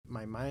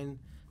my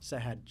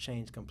mindset had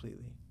changed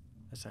completely,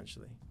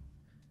 essentially,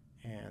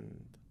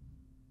 and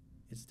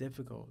it's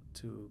difficult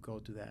to go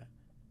through that,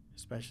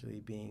 especially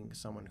being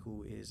someone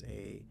who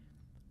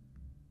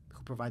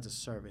provides a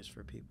service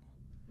for people,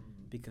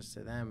 because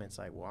to them it's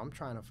like, well, I'm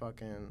trying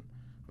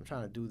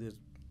to do this,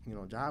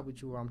 job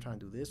with you, or I'm trying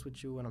to do this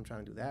with you, and I'm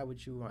trying to do that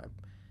with you.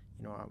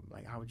 I'm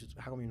like, how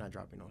come you're not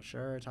dropping no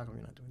shirts? How come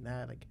you're not doing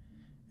that? Like,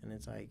 and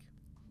it's like,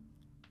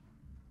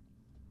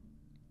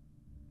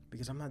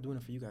 because I'm not doing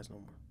it for you guys no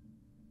more.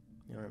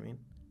 You know what I mean?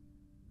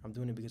 I'm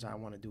doing it because I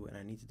want to do it, and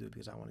I need to do it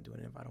because I want to do it.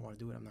 And if I don't want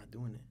to do it, I'm not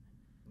doing it.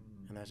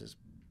 And that's just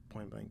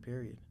point blank,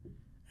 period.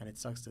 And it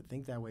sucks to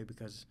think that way,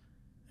 because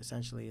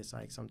essentially it's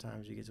like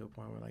sometimes you get to a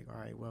point where, like, all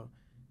right, well,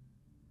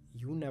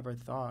 you never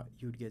thought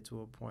you'd get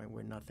to a point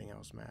where nothing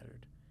else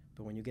mattered.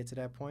 But when you get to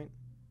that point,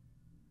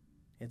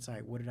 it's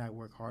like, what did I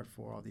work hard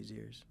for all these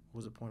years? What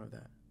was the point of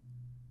that?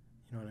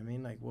 You know what I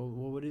mean? Like,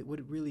 what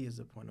really is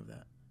the point of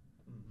that?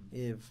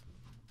 If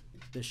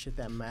the shit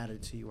that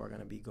mattered to you are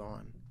going to be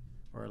gone,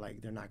 or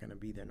like they're not going to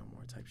be there no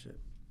more type shit.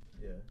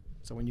 Yeah.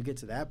 So when you get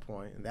to that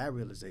point and that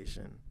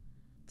realization,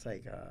 it's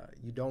like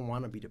you don't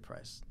want to be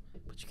depressed,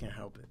 but you can't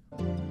help it.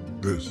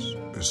 This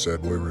is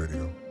Sad Boy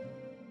Radio.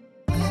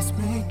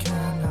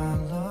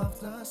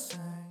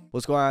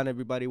 What's going on,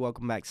 everybody?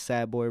 Welcome back to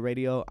Sad Boy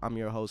Radio. I'm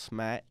your host,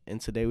 Matt,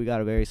 and today we got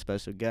a very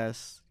special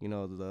guest,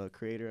 the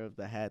creator of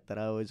the hat that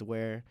I always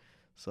wear.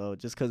 So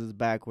just because it's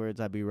backwards,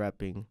 I be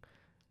repping.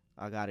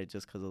 I got it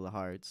just because of the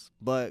hearts.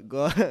 But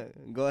go ahead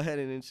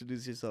and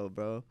introduce yourself,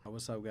 bro.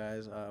 What's up,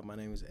 guys? My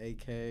name is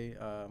AK.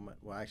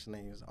 My actual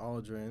name is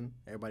Aldrin.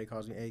 Everybody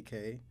calls me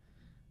AK.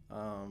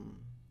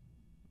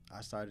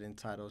 I started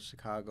Entitled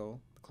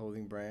Chicago, the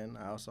clothing brand.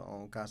 I also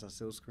own Casa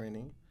Silk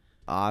Screening.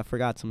 I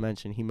forgot to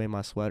mention, he made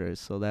my sweaters.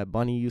 So that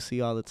bunny you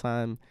see all the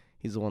time,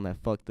 he's the one that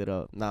fucked it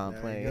up. Nah, I'm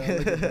playing.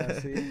 Look at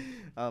that, see?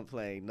 I'm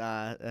playing.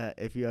 Nah,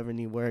 if you ever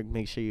need work,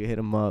 make sure you hit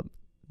him up.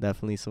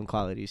 Definitely some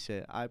quality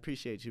shit. I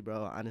appreciate you,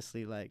 bro.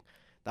 Honestly, like,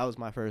 that was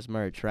my first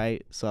merch,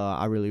 right? So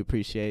I really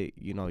appreciate,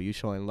 you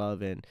showing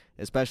love. And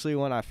especially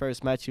when I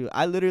first met you,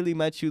 I literally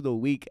met you the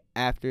week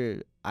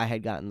after I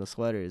had gotten the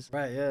sweaters.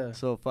 Right, yeah.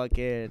 So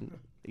fucking,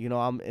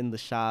 I'm in the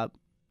shop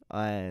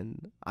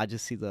and I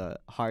just see the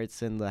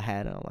hearts in the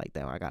hat and I'm like,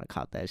 damn, I gotta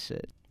cop that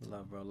shit.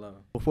 Love, bro, love.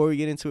 Before we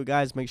get into it,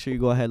 guys, make sure you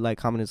go ahead, like,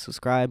 comment, and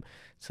subscribe.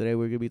 Today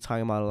we're gonna be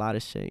talking about a lot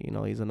of shit.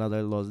 He's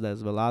another Los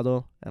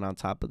Desvelados. And on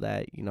top of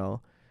that,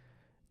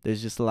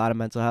 there's just a lot of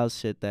mental health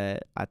shit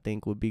that I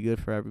think would be good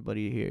for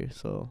everybody to hear.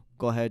 So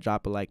go ahead,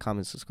 drop a like,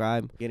 comment,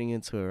 subscribe. Getting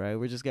into it, right?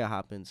 We're just going to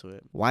hop into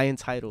it. Why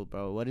Entitled,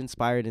 bro? What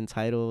inspired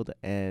Entitled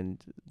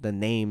and the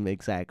name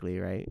exactly,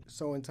 right?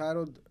 So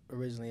Entitled,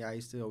 originally, I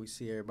used to always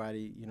see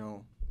everybody,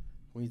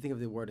 when you think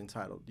of the word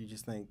entitled, you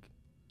just think,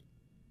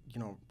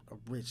 a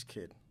rich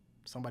kid,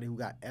 somebody who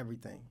got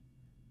everything,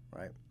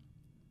 right?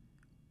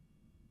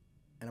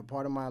 And a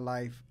part of my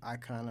life, I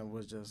kind of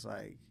was just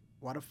like,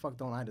 why the fuck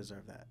don't I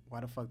deserve that?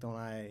 Why the fuck don't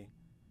I,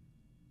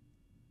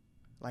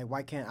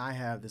 why can't I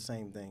have the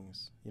same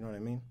things? You know what I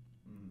mean?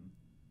 Mm-hmm.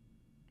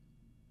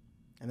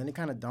 And then it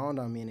kind of dawned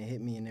on me and it hit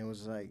me and it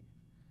was like,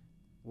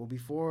 well,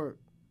 before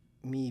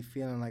me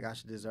feeling like I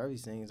should deserve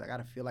these things, I got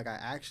to feel like I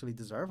actually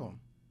deserve them.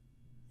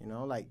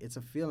 It's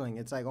a feeling.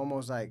 It's like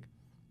almost like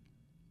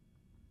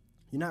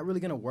you're not really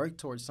going to work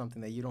towards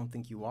something that you don't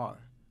think you are.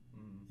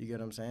 Mm-hmm. You get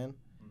what I'm saying?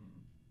 Mm-hmm.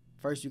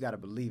 First, you got to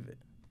believe it.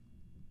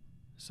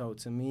 So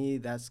to me,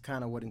 that's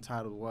kind of what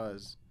Entitled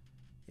was.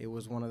 It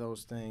was one of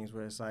those things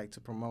where it's like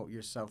to promote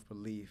your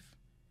self-belief,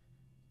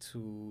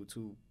 to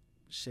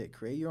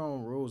create your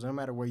own rules, no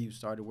matter where you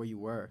started, where you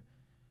were.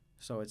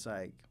 So it's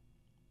like,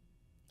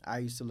 I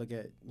used to look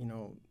at,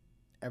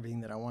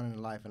 everything that I wanted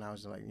in life, and I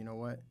was like, you know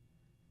what?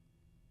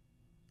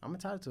 I'm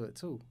entitled to it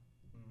too.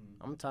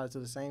 Mm-hmm. I'm entitled to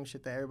the same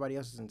shit that everybody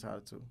else is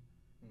entitled to.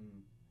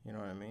 Mm-hmm. You know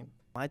what I mean?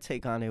 My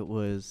take on it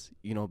was,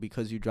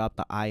 because you dropped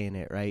the I in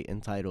it, right?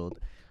 Entitled.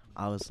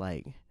 I was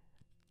like,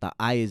 the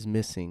I is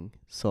missing,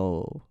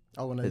 so...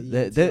 Oh, when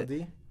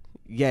the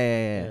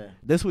Yeah.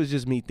 This was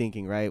just me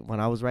thinking, right? When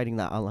I was writing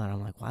that outline,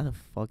 I'm like, why the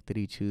fuck did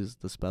he choose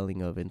the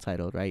spelling of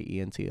Entitled, right?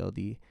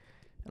 ENTLD.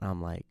 And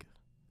I'm like,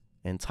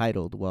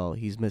 entitled, well,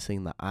 he's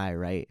missing the I,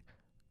 right?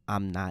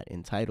 I'm not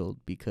entitled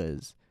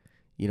because,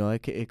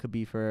 it could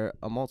be for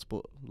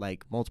multiple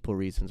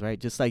reasons, right?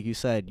 Just like you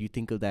said, you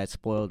think of that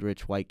spoiled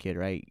rich white kid,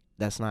 right?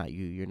 That's not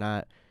you. You're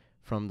not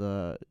from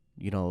the,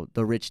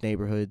 the rich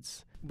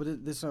neighborhoods.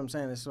 But this is what I'm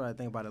saying. This is what I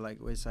think about it. Like,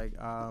 it's like,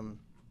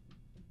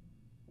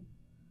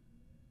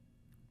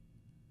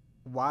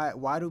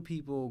 why do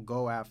people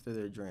go after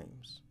their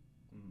dreams?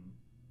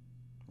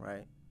 Mm-hmm.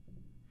 Right?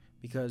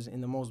 Because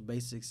in the most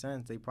basic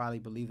sense, they probably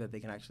believe that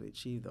they can actually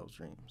achieve those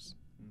dreams.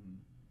 Mm-hmm.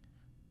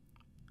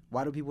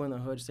 Why do people in the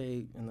hood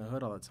stay in the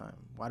hood all the time?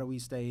 Why do we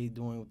stay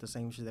doing the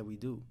same shit that we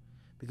do?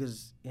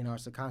 Because in our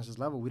subconscious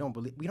level, we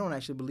don't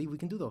actually believe we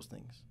can do those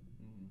things.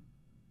 Mm-hmm.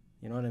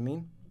 You know what I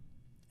mean?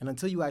 And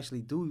until you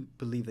actually do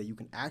believe that you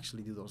can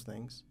actually do those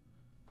things,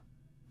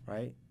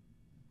 right,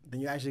 then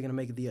you're actually going to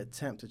make the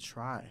attempt to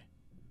try.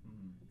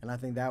 Mm-hmm. And I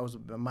think that was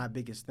my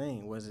biggest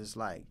thing, was it's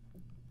like,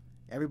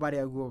 everybody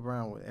I grew up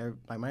around with,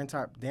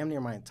 damn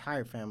near my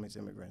entire family's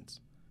immigrants.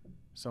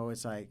 So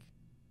it's like,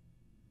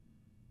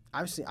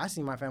 I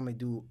seen my family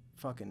do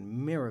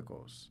fucking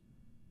miracles.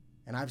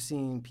 And I've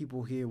seen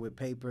people here with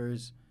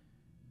papers,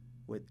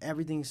 with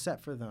everything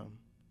set for them,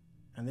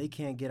 and they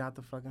can't get out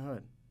the fucking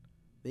hood.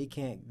 They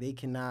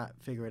cannot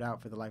figure it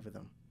out for the life of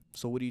them.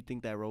 So what do you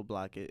think that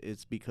roadblock is?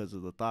 It's because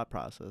of the thought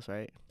process,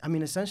 right? I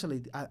mean,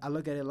 essentially, I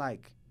look at it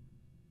like,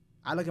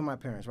 I look at my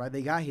parents, right?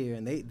 They got here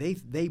and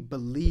they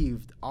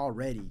believed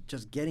already,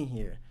 just getting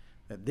here,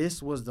 that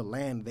this was the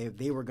land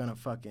they were gonna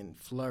fucking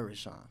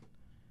flourish on.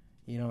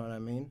 You know what I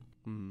mean?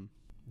 Mm-hmm.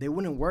 They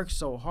wouldn't work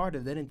so hard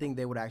if they didn't think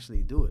they would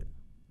actually do it.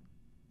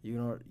 You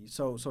know,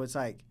 so it's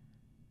like,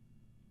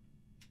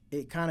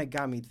 it kind of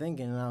got me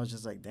thinking, and I was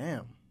just like,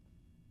 damn.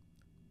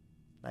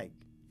 Like,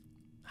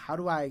 how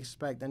do I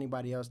expect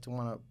anybody else to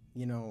want to,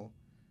 you know,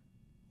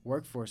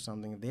 work for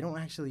something if they don't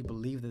actually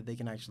believe that they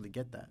can actually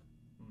get that?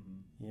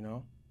 Mm-hmm. You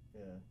know?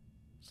 Yeah.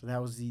 So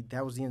that was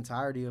the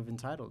entirety of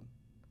Entitled.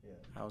 Yeah.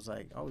 I was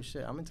like, oh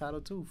shit, I'm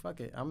entitled too. Fuck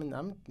it. I'm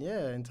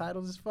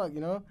entitled as fuck, you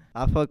know?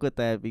 I fuck with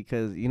that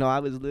because, you know, I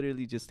was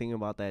literally just thinking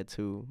about that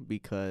too,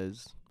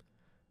 because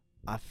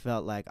I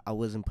felt like I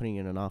wasn't putting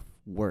in enough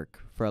work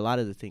for a lot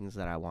of the things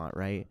that I want,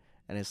 right?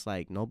 And it's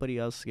like, nobody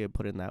else can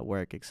put in that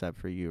work except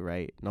for you,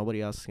 right?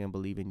 Nobody else can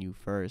believe in you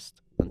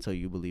first until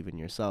you believe in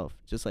yourself,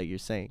 just like you're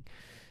saying.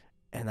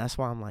 And that's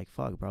why I'm like,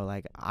 fuck, bro.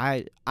 Like,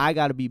 I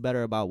got to be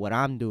better about what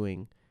I'm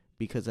doing,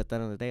 because at the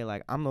end of the day,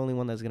 like, I'm the only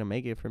one that's going to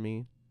make it for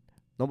me.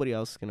 Nobody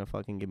else is going to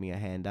fucking give me a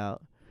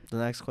handout. The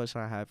next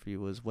question I have for you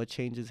was, what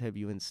changes have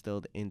you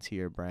instilled into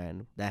your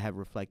brand that have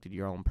reflected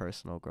your own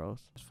personal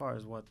growth? As far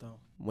as what, though?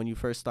 When you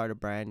first start a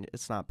brand,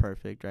 it's not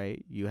perfect,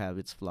 right? You have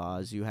its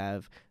flaws. You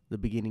have the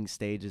beginning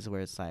stages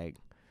where it's like,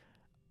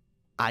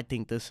 I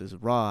think this is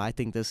raw. I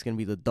think this is going to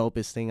be the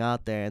dopest thing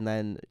out there. And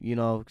then, you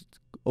know,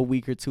 a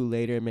week or two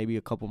later, maybe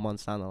a couple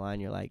months down the line,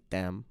 you're like,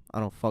 damn, I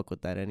don't fuck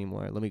with that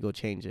anymore. Let me go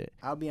change it.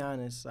 I'll be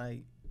honest,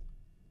 like,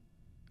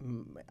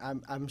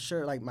 I'm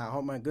sure, like,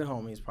 my good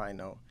homies probably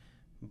know,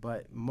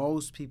 but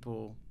most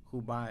people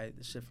who buy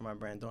the shit for my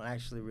brand don't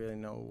actually really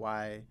know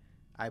why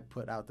I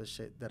put out the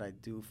shit that I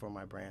do for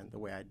my brand the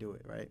way I do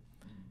it, right?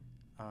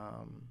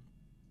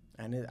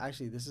 And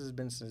this has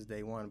been since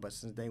day one, but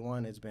since day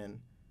one, it's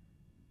been,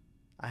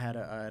 I had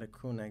a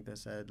crew neck that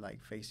said,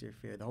 like, face your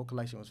fear. The whole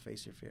collection was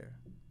face your fear,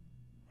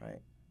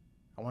 right?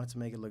 I wanted to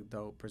make it look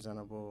dope,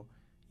 presentable,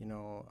 you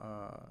know,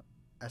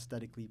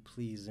 aesthetically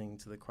pleasing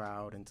to the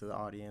crowd and to the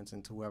audience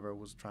and to whoever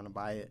was trying to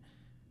buy it.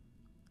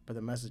 But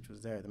the message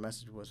was there. The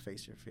message was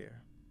face your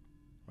fear,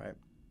 right?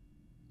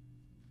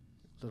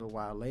 A little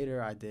while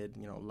later, I did,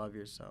 you know, love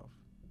yourself,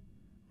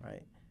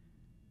 right?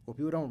 What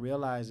people don't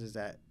realize is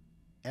that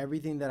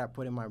everything that I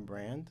put in my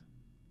brand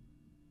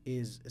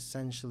is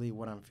essentially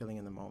what I'm feeling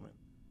in the moment.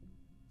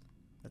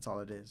 That's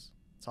all it is.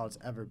 That's all it's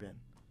ever been.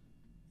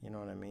 You know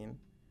what I mean?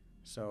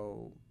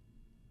 So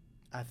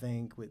I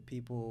think with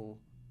people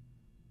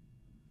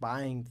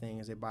buying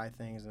things, they buy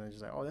things and they're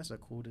just like, oh, that's a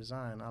cool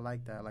design. I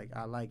like that. Like,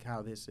 I like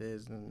how this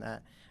is and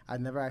that. I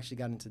never actually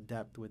got into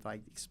depth with,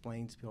 like,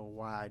 explaining to people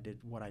why I did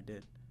what I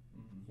did,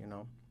 you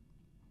know?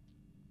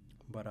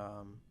 But,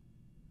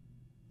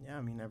 yeah,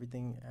 I mean,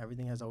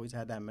 everything has always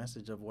had that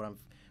message of what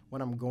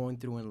I'm going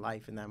through in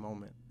life in that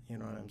moment. You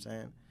know what I'm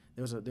saying?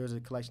 There was a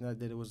collection that I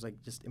did. It was,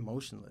 like, just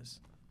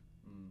emotionless.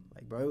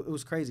 Like, bro, it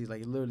was crazy.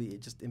 Like,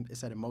 it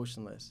said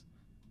emotionless.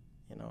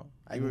 You know,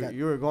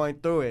 You were going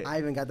through it. I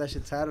even got that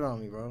shit tatted on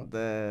me, bro.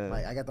 Damn.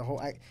 Like, I got the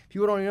whole.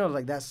 People don't even know,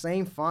 like, that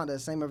same font, that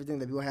same everything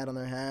that people had on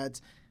their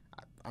hats,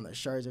 on their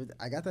shirts. Everything,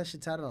 I got that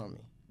shit tatted on me.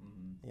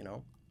 You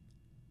know,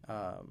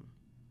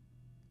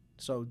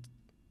 so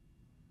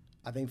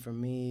I think for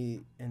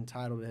me,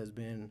 Entitled has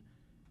been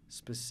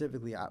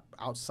specifically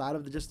outside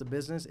of just the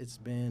business. It's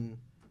been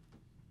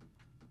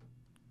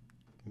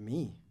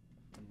me.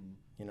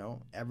 You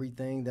know,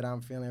 everything that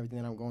I'm feeling,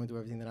 everything that I'm going through,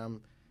 everything that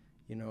I'm,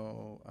 you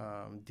know,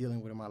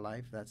 dealing with in my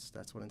life, that's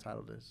what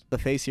Entitled is. The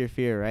face your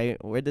fear, right?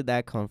 Where did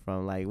that come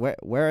from? Like,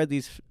 where are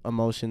these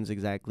emotions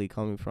exactly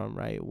coming from,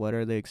 right? What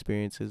are the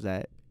experiences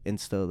that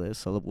instill this?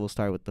 So we'll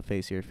start with the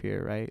face your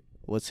fear, right?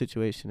 What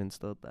situation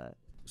instilled that?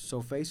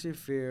 So face your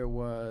fear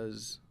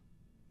was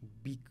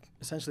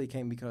essentially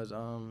came because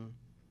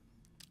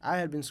I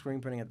had been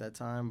screen printing at that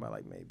time by,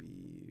 like,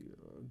 maybe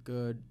a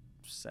good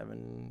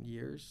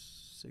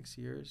 6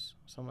 years,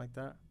 something like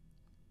that.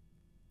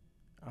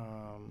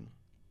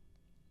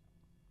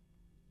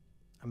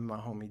 I mean, my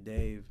homie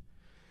Dave.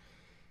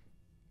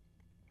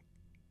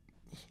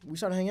 We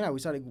started hanging out. We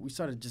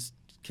started just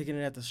kicking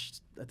it at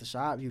the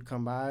shop. He would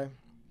come by,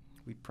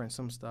 we'd print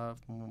some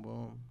stuff, boom, boom,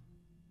 boom,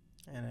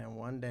 and then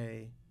one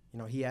day, you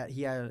know, he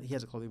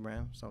has a clothing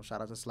brand. So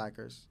shout out to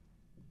Slackers,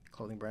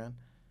 clothing brand.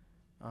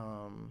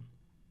 And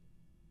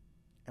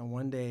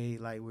one day,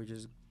 like, we're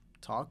just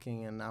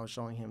talking, and I was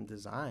showing him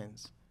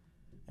designs,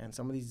 and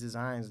some of these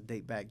designs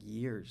date back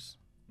years.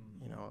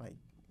 You know, like,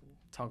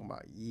 talking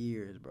about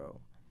years, bro.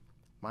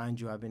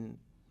 Mind you,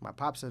 my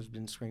pops has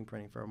been screen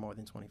printing for more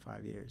than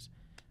 25 years.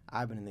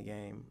 I've been in the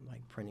game,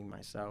 like, printing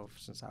myself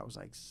since I was,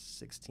 like,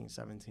 16,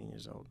 17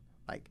 years old,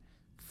 like,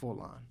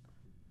 full on.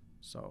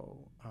 So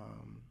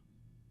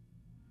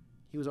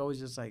he was always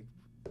just like,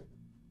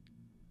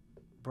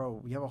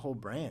 bro, you have a whole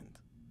brand.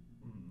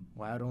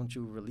 Why don't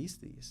you release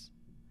these?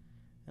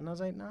 And I was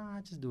like, nah,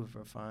 I just do it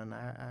for fun.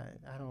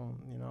 I don't,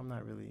 I'm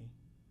not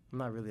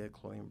really a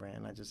clothing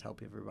brand. I just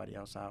help everybody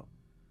else out.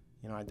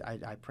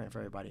 I print for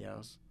everybody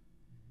else.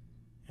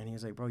 And he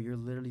was like, bro, you're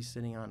literally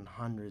sitting on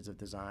hundreds of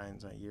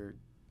designs. Like,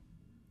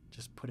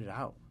 just put it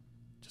out.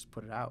 Just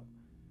put it out.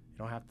 You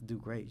don't have to do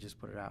great. Just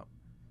put it out.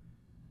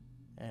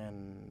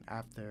 And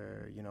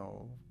after,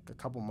 a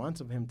couple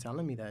months of him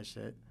telling me that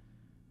shit,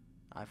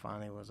 I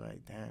finally was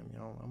like, damn,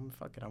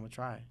 fuck it. I'm going to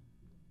try.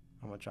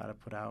 I'm going to try to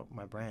put out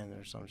my brand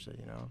or some shit,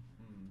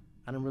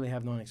 I didn't really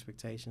have no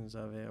expectations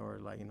of it or,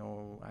 like,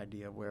 no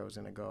idea of where it was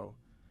going to go.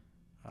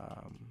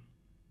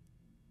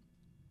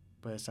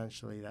 But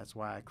essentially, that's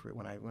why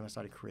when I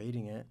started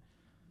creating it,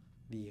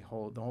 the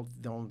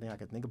only thing I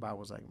could think about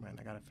was like, man,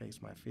 I gotta face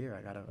my fear.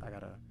 I gotta,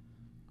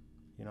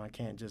 I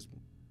can't just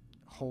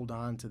hold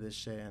on to this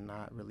shit and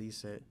not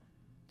release it,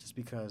 just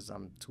because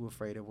I'm too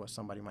afraid of what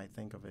somebody might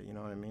think of it. You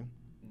know what I mean?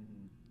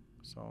 Mm-hmm.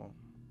 So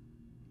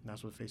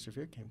that's what Face Your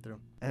Fear came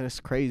through. And it's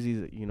crazy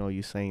that,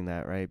 you saying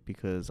that, right?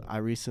 Because I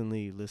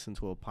recently listened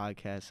to a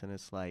podcast, and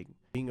it's like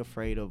being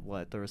afraid of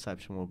what the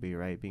reception will be,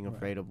 right? Being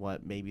afraid of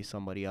what maybe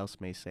somebody else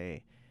may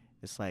say.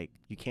 It's like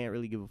you can't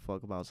really give a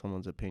fuck about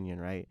someone's opinion,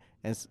 right?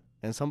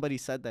 And somebody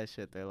said that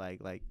shit. They're like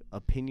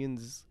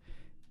opinions,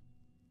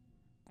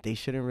 they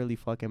shouldn't really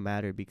fucking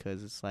matter,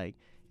 because it's like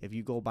if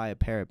you go buy a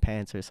pair of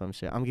pants or some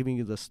shit. I'm giving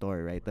you the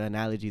story, right? The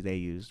analogy they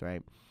used,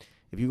 right?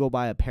 If you go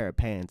buy a pair of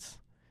pants,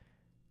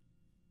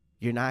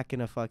 you're not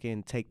gonna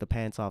fucking take the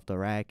pants off the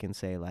rack and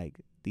say like,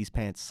 these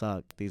pants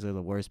suck, these are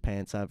the worst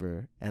pants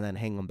ever, and then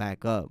hang them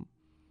back up.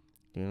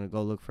 You're gonna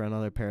go look for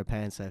another pair of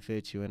pants that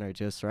fit you and are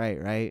just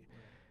right?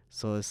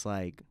 So it's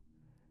like,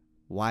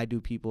 why do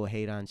people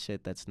hate on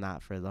shit that's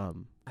not for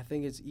them? I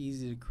think it's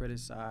easy to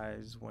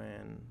criticize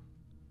when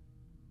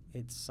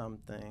it's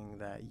something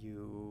that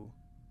you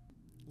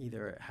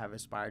either have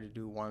aspired to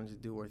do, wanted to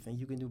do, or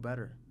think you can do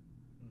better.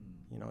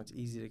 It's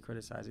easy to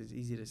criticize. It's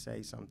easy to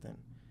say something.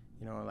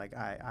 Like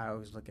I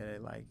always look at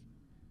it like,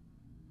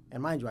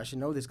 and mind you, I should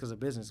know this because of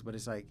business, but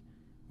it's like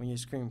when you're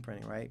screen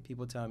printing, right?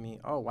 People tell me,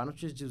 oh, why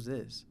don't you just use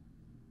this?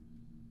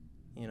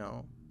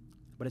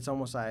 But it's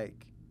almost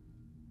like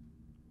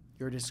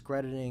you're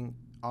discrediting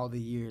all the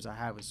years I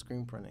have with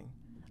screen printing.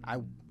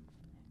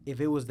 If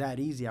it was that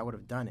easy, I would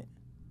have done it.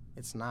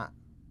 It's not,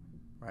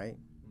 right?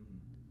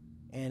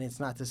 Mm-hmm. And it's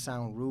not to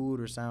sound rude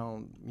or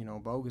sound,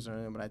 bogus or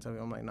anything, but I tell you,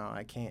 I'm like, no,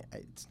 I can't.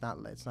 It's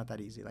not that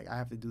easy. Like, I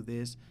have to do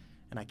this,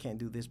 and I can't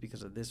do this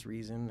because of this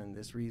reason and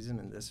this reason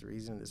and this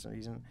reason and this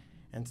reason.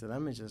 And to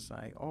them, it's just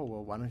like, oh,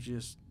 well, why don't you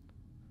just,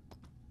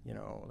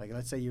 like,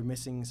 let's say you're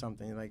missing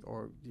something, like,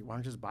 or why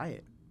don't you just buy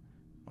it?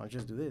 Why don't you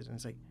just do this? And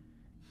it's like,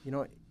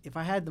 if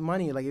I had the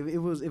money, like, if it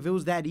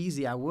was that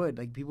easy, I would.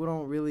 Like, people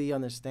don't really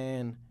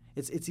understand.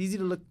 It's easy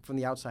to look from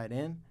the outside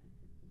in.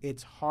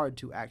 It's hard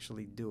to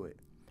actually do it.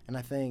 And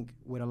I think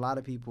with a lot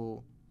of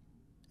people,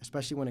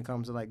 especially when it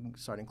comes to like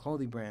starting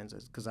clothing brands,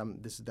 because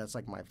that's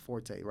like my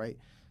forte, right?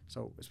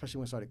 So especially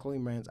when starting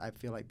clothing brands, I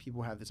feel like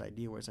people have this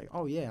idea where it's like,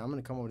 oh yeah, I'm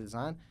gonna come up with a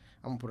design,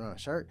 I'm gonna put it on a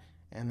shirt,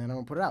 and then I'm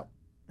gonna put it out,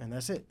 and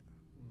that's it.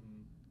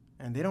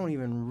 Mm-hmm. And they don't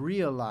even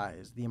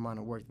realize the amount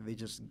of work that they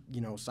just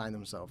sign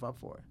themselves up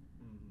for.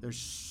 There's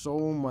so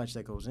much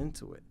that goes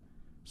into it,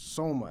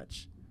 so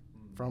much,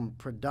 from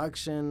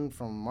production,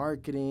 from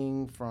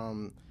marketing,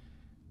 from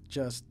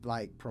just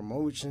like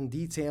promotion,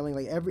 detailing,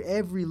 like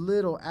every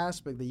little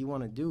aspect that you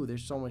want to do.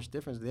 There's so much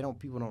difference.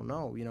 People don't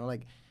know.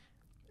 Like,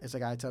 it's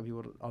like I tell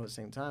people all the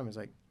same time. It's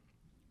like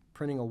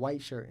printing a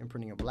white shirt and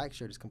printing a black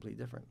shirt is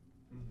completely different.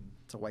 Mm-hmm.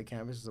 It's a white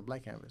canvas, it's a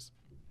black canvas.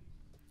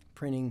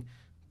 Printing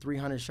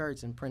 300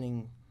 shirts and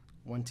printing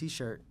one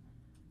T-shirt,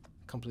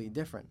 completely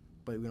different.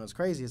 But what's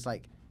crazy? It's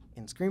like,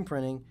 in screen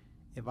printing,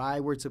 if I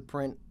were to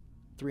print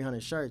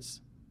 300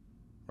 shirts,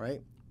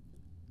 right,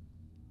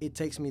 it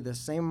takes me the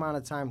same amount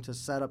of time to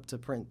set up to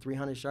print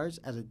 300 shirts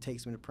as it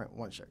takes me to print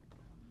one shirt.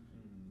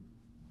 Mm-hmm.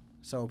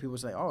 So people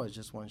say, oh, it's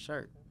just one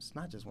shirt. It's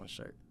not just one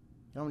shirt.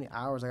 You know how many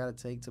hours I got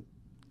to take to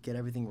get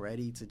everything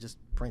ready to just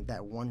print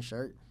that one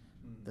shirt?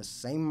 Mm-hmm. The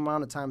same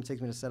amount of time it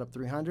takes me to set up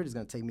 300 is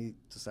going to take me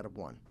to set up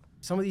one.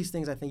 Some of these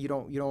things, I think we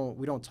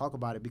don't talk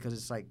about it because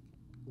it's like,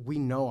 we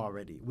know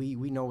already. We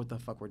know what the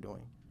fuck we're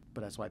doing. But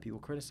that's why people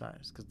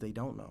criticize, because they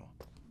don't know.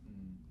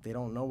 Mm-hmm. They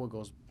don't know what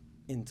goes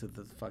into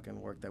the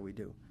fucking work that we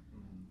do.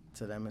 Mm-hmm.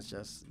 To them, it's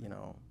just,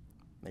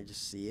 they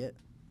just see it.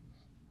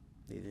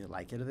 They either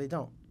like it or they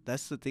don't.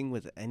 That's the thing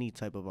with any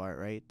type of art,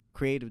 right?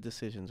 Creative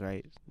decisions,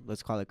 right?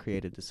 Let's call it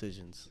creative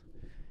decisions.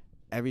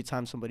 Every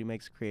time somebody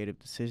makes a creative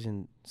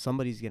decision,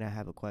 somebody's going to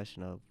have a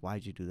question of,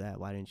 why'd you do that?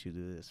 Why didn't you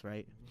do this,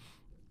 right?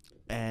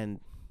 Mm-hmm. And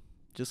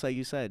just like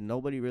you said,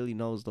 nobody really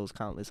knows those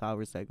countless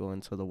hours that go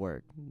into the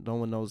work. No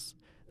one knows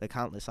the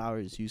countless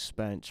hours you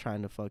spent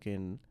trying to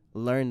fucking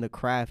learn the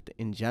craft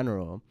in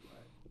general.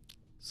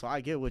 So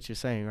I get what you're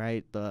saying,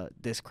 right? The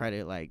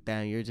discredit, like,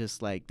 damn, you're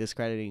just like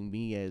discrediting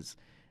me as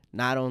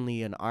not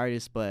only an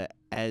artist, but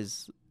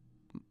as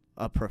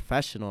a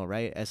professional,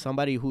 right? As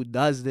somebody who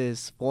does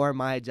this for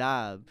my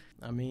job.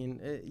 I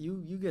mean,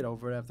 you get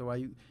over it after a while.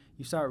 You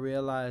start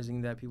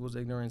realizing that people's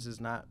ignorance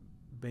is not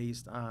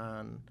based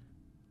on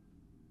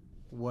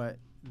what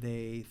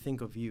they think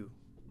of you.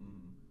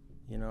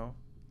 You know,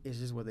 it's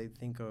just what they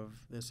think of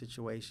the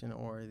situation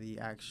or the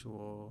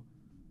actual,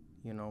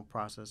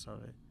 process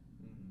of it.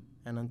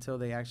 And until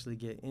they actually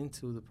get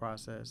into the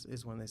process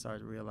is when they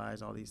start to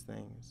realize all these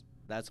things.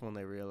 That's when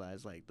they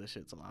realize, like, the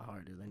shit's a lot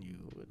harder than you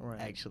would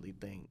Right. actually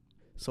think.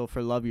 So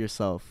for love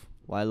yourself,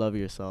 why love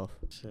yourself?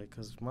 Shit,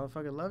 because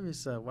motherfucker, love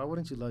yourself. Why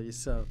wouldn't you love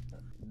yourself?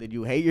 Did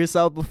you hate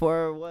yourself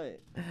before or what?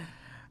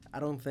 I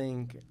don't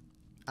think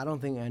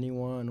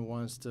anyone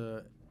wants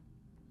to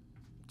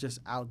just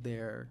out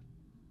there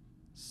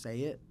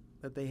say it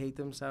that they hate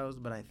themselves,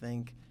 but I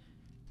think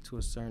to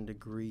a certain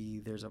degree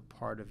there's a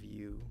part of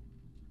you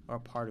or a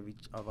part of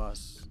each of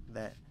us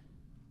that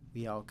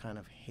we all kind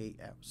of hate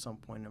at some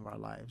point in our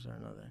lives or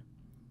another.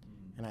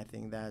 And I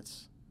think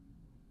that's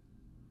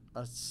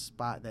a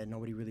spot that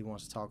nobody really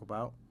wants to talk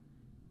about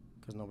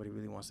because nobody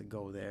really wants to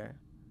go there.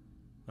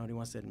 Nobody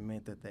wants to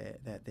admit that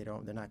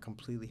they're not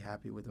completely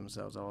happy with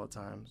themselves all the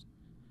times,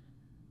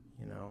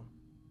 and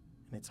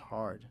it's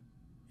hard.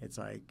 It's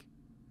like,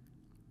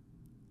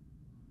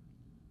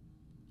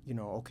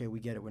 okay, we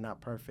get it, we're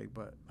not perfect,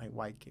 but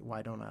like,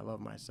 why don't I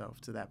love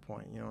myself to that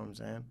point? You know what I'm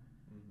saying?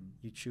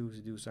 You choose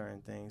to do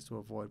certain things to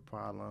avoid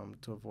problems,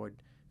 to avoid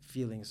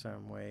feeling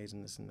certain ways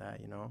and this and that,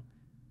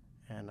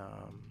 and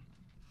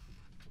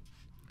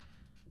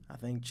I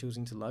think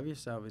choosing to love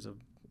yourself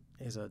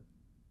is a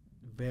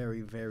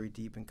very, very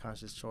deep and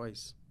conscious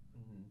choice.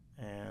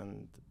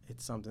 And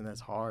it's something that's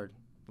hard,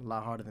 a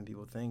lot harder than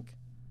people think,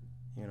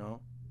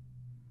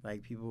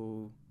 like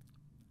people,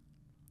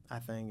 I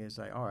think it's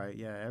like, all right,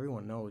 yeah,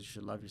 everyone knows you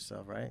should love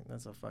yourself, right?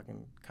 That's a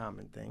fucking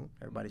common thing.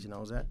 Everybody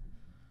knows that.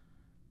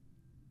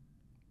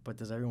 But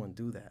does everyone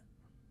do that?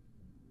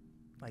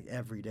 Like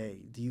every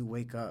day, do you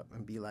wake up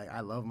and be like,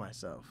 I love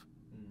myself?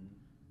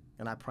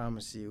 And I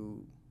promise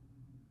you,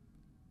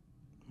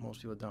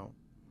 most people don't.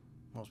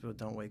 Most people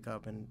don't wake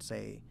up and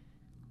say,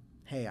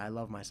 hey, I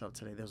love myself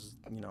today.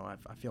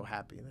 I feel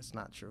happy. That's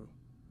not true.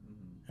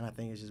 And I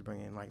think it's just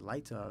bringing like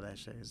light to all that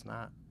shit. It's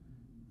not,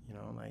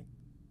 like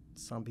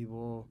some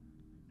people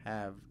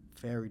have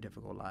very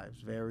difficult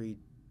lives, very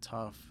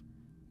tough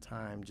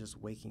time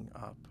just waking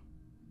up,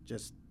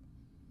 just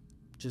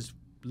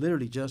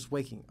literally just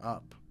waking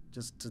up,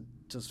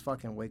 just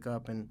fucking wake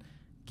up and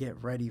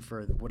get ready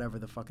for whatever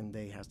the fucking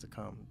day has to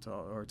come to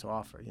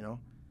offer,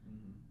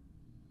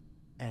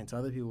 And to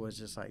other people, it's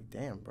just like,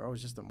 damn, bro,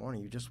 it's just the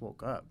morning. You just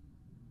woke up.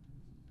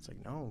 It's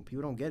like, no,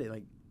 people don't get it.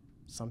 Like,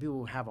 some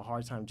people have a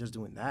hard time just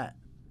doing that.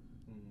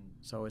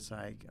 So it's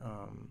like,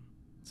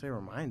 it's a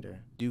reminder.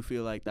 Do you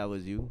feel like that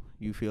was you?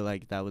 You feel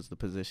like that was the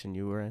position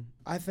you were in?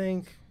 I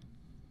think,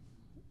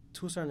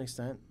 to a certain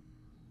extent,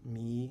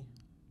 me,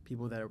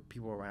 people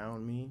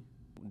around me.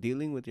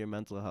 Dealing with your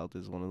mental health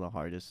is one of the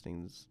hardest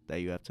things that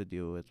you have to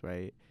deal with,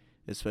 right?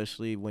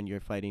 Especially when you're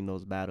fighting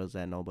those battles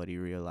that nobody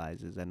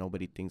realizes, that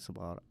nobody thinks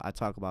about. I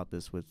talk about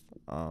this with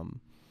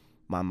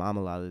my mom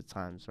a lot of the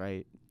times,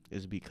 right?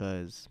 Is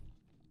because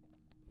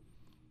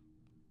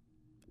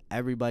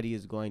everybody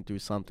is going through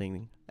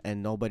something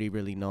and nobody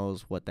really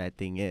knows what that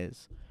thing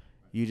is.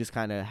 You just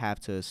kind of have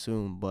to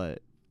assume,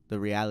 but the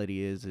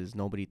reality is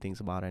nobody thinks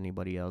about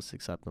anybody else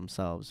except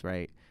themselves,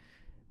 right?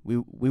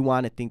 We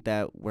want to think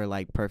that we're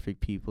like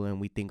perfect people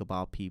and we think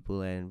about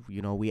people and,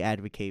 we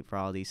advocate for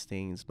all these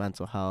things,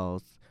 mental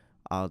health,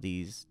 all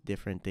these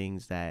different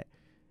things that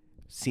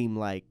seem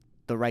like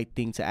the right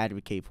thing to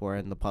advocate for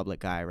in the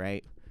public eye,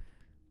 right?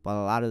 But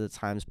a lot of the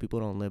times people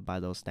don't live by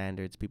those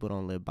standards. People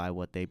don't live by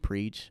what they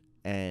preach.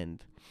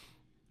 And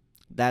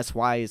that's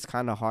why it's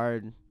kind of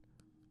hard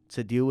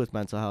to deal with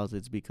mental health.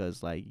 It's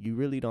because, like, you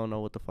really don't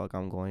know what the fuck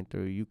I'm going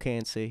through. You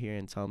can't sit here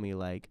and tell me,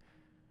 like,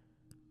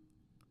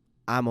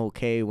 I'm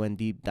okay when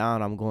deep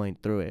down I'm going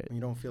through it.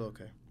 You don't feel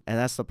okay. And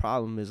that's the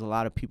problem, is a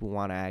lot of people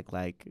want to act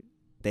like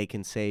they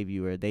can save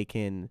you or they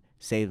can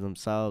save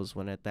themselves,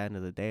 when at the end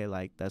of the day,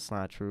 like, that's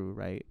not true,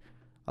 right?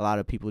 A lot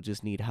of people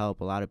just need help.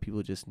 A lot of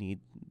people just need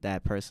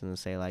that person to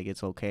say, like,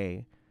 it's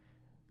okay.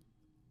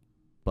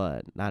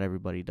 But not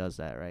everybody does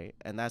that, right?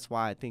 And that's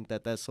why I think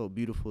that that's so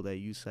beautiful that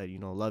you said,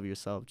 love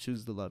yourself,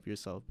 choose to love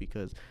yourself,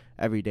 because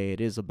every day it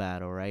is a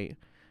battle, right?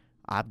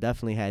 I've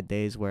definitely had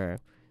days where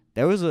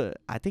there was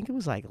I think it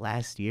was like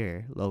last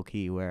year,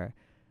 low-key, where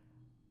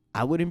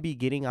I wouldn't be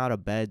getting out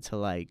of bed till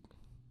like,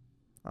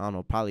 I don't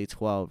know, probably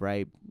 12,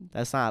 right?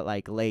 That's not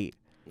like late.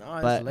 No,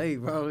 it's late,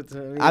 bro.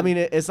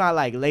 It's not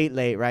like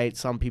late, right?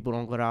 Some people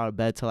don't go out of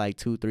bed till like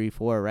 2, 3,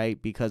 4,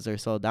 right? Because they're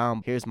so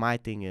down. Here's my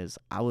thing is,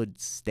 I would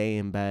stay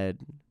in bed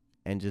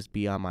and just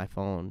be on my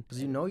phone.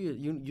 Because you know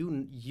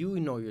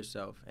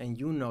yourself, and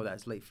you know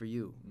that's late for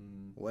you.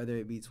 Whether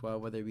it be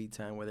 12, whether it be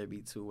 10, whether it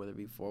be 2, whether it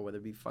be 4, whether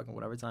it be fucking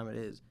whatever time it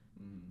is.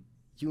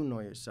 You know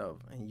yourself,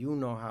 and you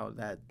know how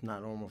that's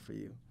not normal for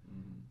you.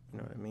 You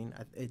know what I mean?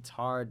 It's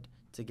hard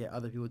to get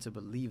other people to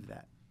believe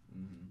that.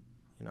 Mm-hmm.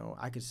 You know,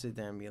 I could sit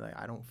there and be like,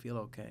 I don't feel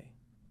okay.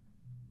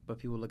 But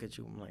people look at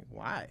you and I'm like,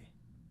 why?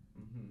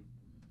 Mm-hmm.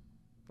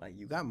 Like,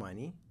 you got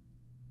money,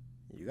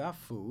 you got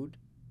food,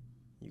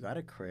 you got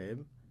a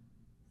crib,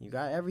 you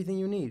got everything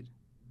you need,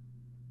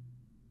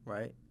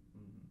 right?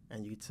 Mm-hmm.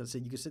 And you can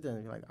sit there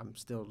and be like, I'm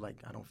still like,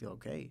 I don't feel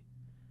okay.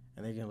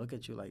 And they're going to look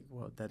at you like,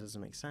 well, that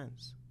doesn't make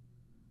sense.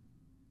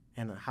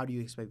 And how do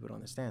you expect people to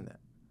understand that?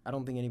 I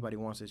don't think anybody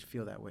wants to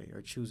feel that way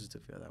or chooses to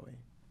feel that way,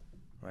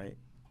 right?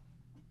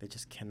 They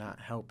just cannot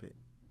help it.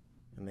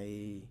 And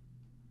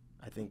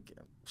I think,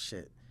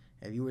 shit,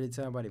 if you were to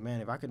tell somebody,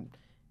 man, if I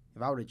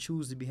were to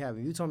choose to be happy,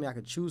 if you told me I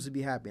could choose to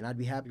be happy and I'd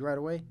be happy right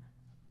away,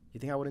 you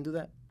think I wouldn't do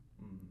that?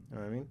 Mm-hmm. You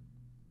know what I mean?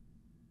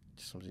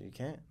 Just something you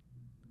can't.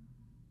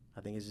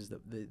 I think it's just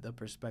the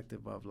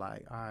perspective of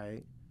like, all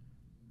right,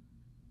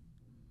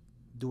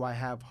 do I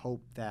have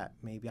hope that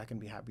maybe I can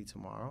be happy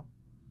tomorrow?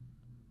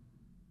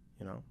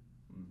 You know?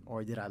 Mm-hmm.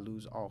 Or did I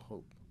lose all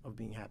hope of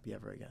being happy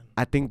ever again?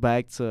 I think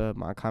back to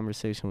my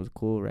conversation with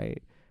Cool,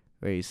 right?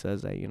 Where he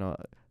says that, you know,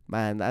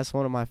 man, that's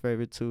one of my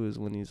favorite too, is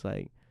when he's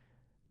like,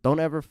 don't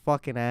ever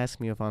fucking ask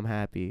me if I'm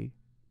happy.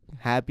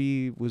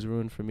 Happy was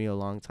ruined for me a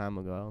long time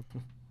ago.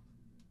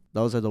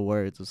 Those are the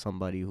words of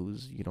somebody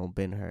who's, you know,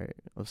 been hurt,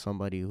 of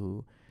somebody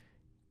who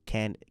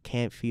can't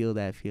feel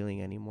that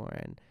feeling anymore.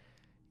 And,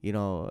 you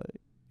know,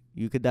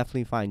 you could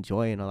definitely find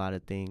joy in a lot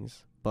of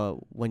things. But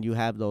when you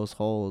have those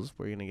holes,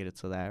 we're going to get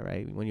into that,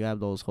 right? When you have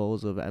those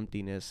holes of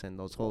emptiness and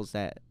those holes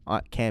that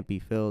can't be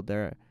filled,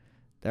 they're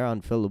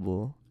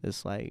unfillable.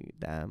 It's like,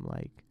 damn,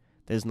 like,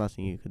 there's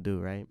nothing you could do,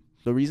 right?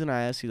 The reason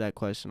I asked you that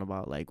question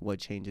about, like, what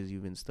changes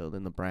you've instilled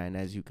in the brand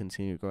as you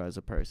continue to grow as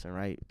a person,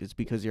 right? It's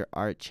because your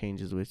art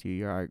changes with you.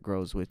 Your art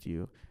grows with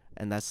you.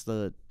 And that's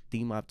the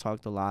theme I've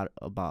talked a lot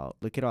about.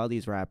 Look at all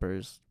these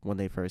rappers when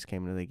they first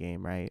came into the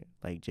game, right?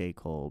 Like J.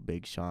 Cole,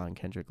 Big Sean,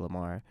 Kendrick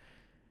Lamar.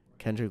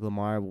 Kendrick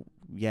Lamar,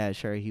 yeah,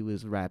 sure, he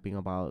was rapping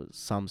about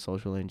some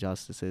social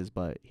injustices,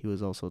 but he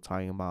was also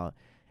talking about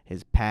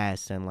his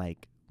past and,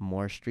 like,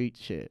 more street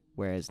shit,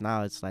 whereas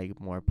now it's like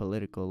more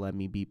political. Let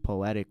me be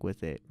poetic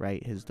with it,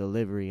 right? His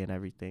delivery and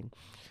everything.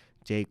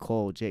 J.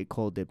 Cole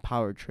did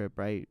Power Trip,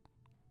 right?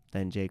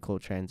 Then J. Cole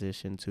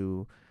transitioned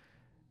to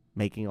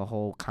making a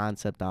whole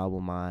concept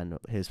album on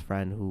his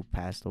friend who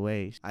passed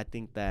away. I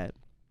think that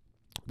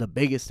the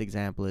biggest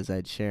example is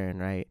Ed Sheeran,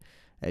 right?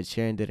 Ed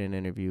Sheeran did an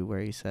interview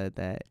where he said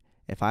that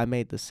if I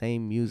made the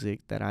same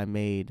music that I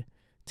made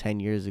 10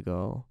 years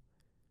ago,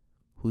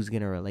 who's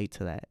going to relate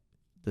to that?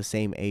 The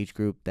same age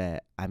group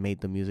that I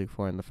made the music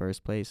for in the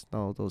first place?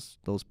 No,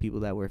 those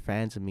people that were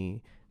fans of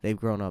me, they've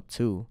grown up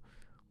too.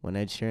 When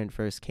Ed Sheeran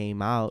first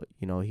came out,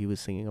 you know, he was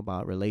singing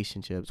about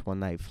relationships, one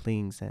night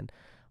flings, and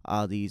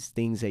all these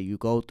things that you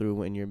go through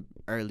when you're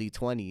early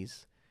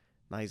 20s.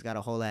 Now he's got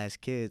a whole ass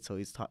kid, so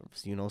he's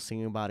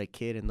singing about a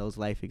kid and those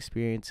life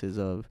experiences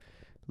of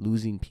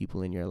losing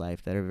people in your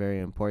life that are very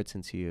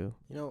important to you.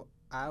 You know,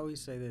 I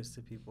always say this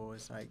to people.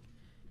 It's like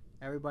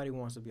everybody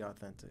wants to be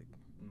authentic,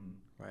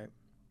 right?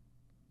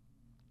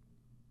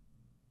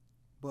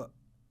 But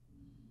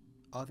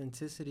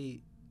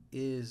authenticity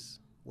is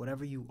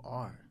whatever you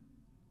are.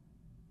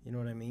 You know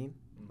what I mean?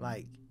 Mm-hmm.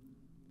 Like,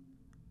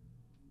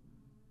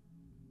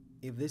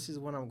 if this is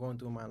what I'm going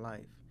through in my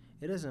life,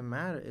 it doesn't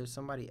matter if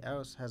somebody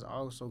else has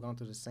also gone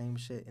through the same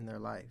shit in their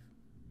life.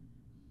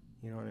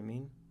 You know what I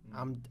mean?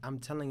 Mm-hmm. I'm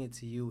telling it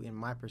to you in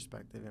my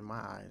perspective, in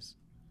my eyes.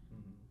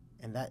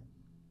 Mm-hmm. And that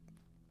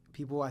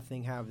people, I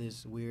think, have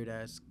this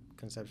weird-ass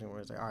conception where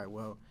it's like, all right,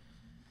 well,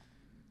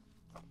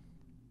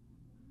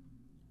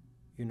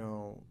 you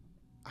know,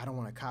 I don't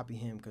want to copy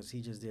him because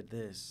he just did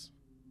this,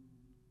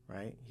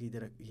 right? He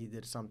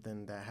did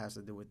something that has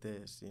to do with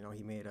this. You know,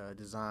 he made a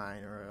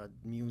design or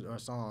a music or a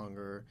song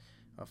or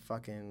a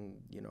fucking,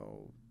 you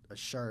know, a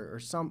shirt or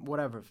some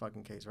whatever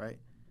fucking case, right?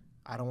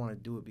 I don't want to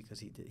do it because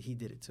he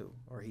did it too,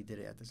 or he did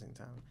it at the same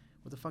time.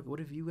 What the fuck? What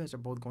if you guys are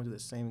both going through the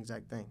same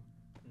exact thing?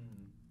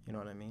 Mm-hmm. You know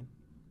what I mean?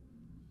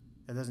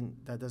 That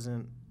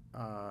doesn't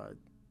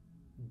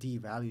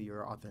devalue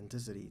your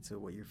authenticity to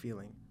what you're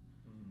feeling.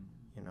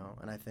 You know,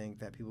 and I think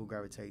that people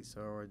gravitate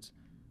towards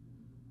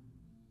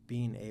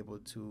being able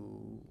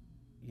to,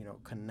 you know,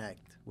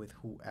 connect with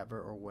whoever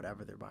or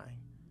whatever they're buying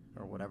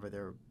or whatever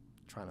they're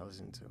trying to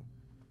listen to.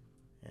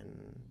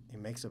 And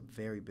it makes a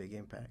very big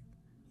impact.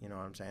 You know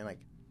what I'm saying? Like,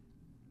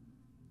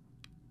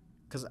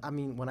 because, I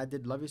mean, when I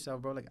did Love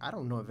Yourself, bro, like, I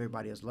don't know if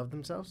everybody else loved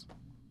themselves.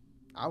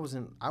 I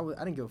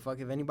didn't give a fuck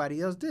if anybody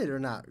else did or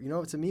not. You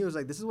know, to me, it was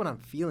like, this is what I'm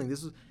feeling.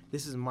 This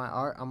is my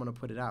art. I'm going to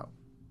put it out.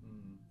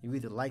 You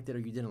either liked it or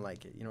you didn't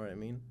like it. You know what I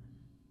mean?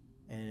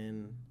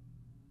 And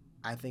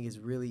I think it's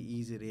really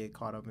easy to get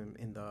caught up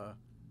in the,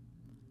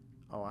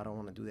 oh, I don't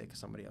want to do that because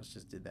somebody else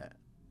just did that.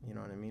 You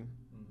know what I mean?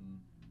 Mm-hmm.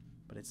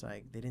 But it's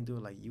like they didn't do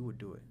it like you would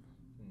do it.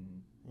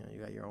 Mm-hmm. You know,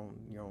 you got your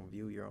own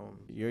view, your own.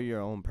 You're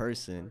your own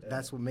person.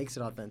 That's what makes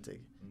it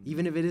authentic. Mm-hmm.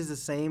 Even if it is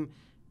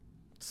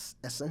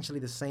essentially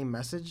the same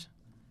message,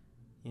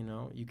 you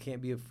know, you can't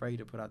be afraid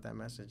to put out that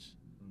message.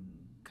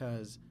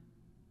 Because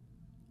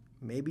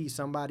maybe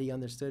somebody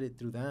understood it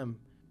through them,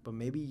 but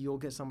maybe you'll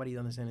get somebody to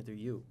understand it through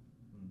you.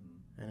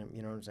 And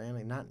you know what I'm saying?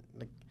 Like, not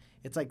like,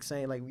 it's like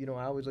saying, like, you know,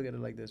 I always look at it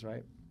like this,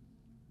 right?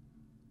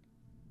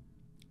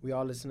 We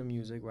all listen to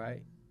music,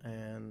 right?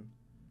 And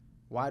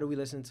why do we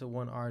listen to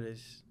one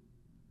artist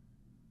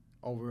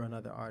over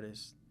another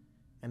artist?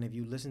 And if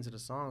you listen to the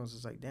songs,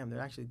 it's like, damn, they're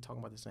actually talking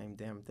about the same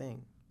damn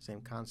thing,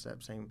 same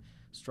concept, same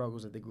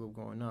struggles that they grew up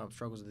growing up,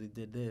 struggles that they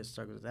did this,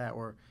 struggles of that,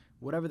 or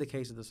whatever the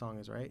case of the song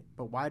is, right?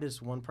 But why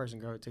does one person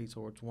gravitate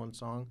towards one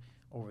song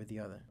over the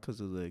other? Because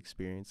of the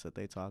experience that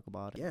they talk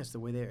about. Yes, the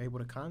way they're able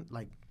to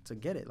to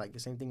get it. Like the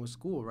same thing with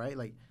school, right?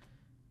 Like,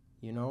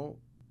 you know,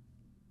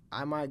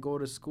 I might go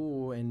to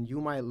school and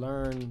you might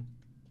learn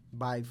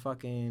by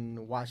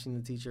fucking watching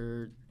the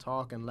teacher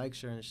talk and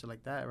lecture and shit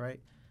like that, right?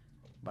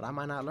 But I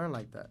might not learn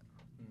like that.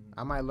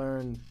 I might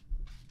learn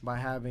by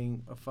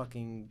having a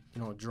fucking,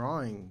 you know,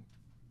 drawing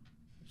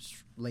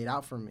laid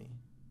out for me.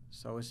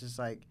 So it's just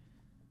like,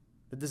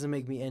 that doesn't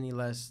make me any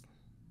less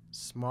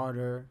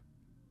smarter,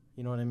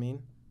 you know what I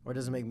mean? Or it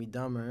doesn't make me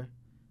dumber.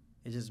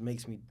 It just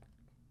makes me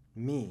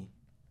me.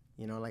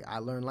 You know, like, I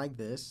learn like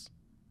this.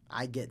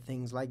 I get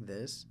things like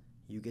this.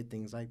 You get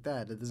things like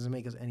that. That doesn't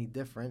make us any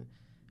different,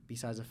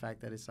 besides the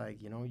fact that it's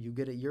like, you know, you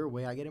get it your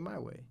way, I get it my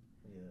way.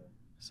 Yeah.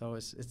 So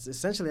it's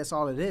essentially, that's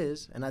all it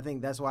is. And I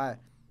think that's why,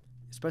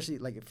 especially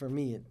like for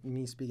me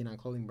speaking on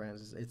clothing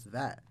brands, it's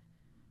that.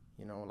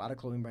 You know, a lot of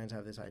clothing brands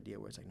have this idea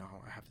where it's like, no,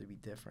 I have to be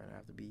different. I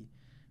have to be,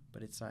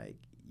 but it's like,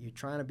 you're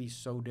trying to be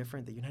so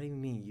different that you're not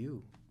even being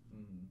you.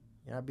 Mm-hmm.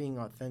 You're not being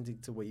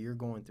authentic to what you're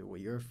going through,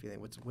 what you're feeling,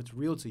 what's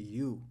real to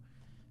you,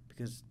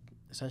 because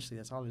essentially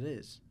that's all it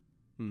is.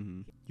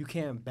 Mm-hmm. You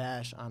can't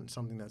bash on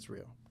something that's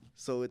real.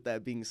 So with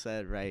that being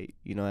said, right,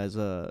 you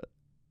know,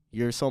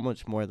 you're so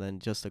much more than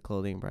just a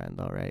clothing brand,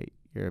 though, right?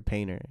 You're a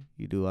painter.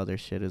 You do other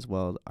shit as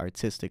well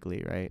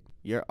artistically, right?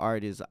 Your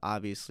art is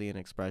obviously an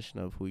expression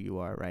of who you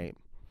are, right?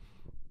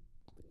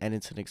 And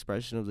it's an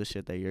expression of the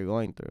shit that you're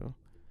going through.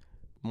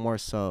 More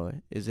so,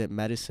 is it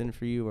medicine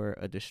for you or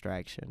a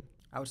distraction?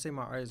 I would say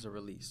my art is a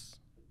release.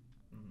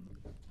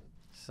 Mm-hmm.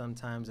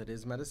 Sometimes it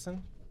is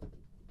medicine.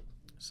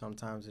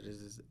 Sometimes it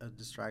is a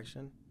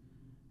distraction.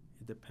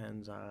 It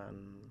depends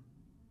on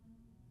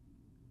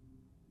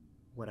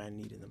what I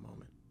need in the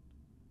moment.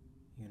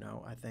 You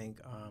know, I think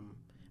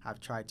I've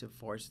tried to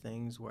force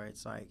things where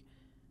it's like,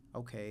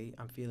 okay,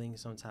 I'm feeling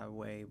some type of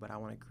way, but I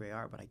want to create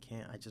art, but I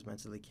can't. I just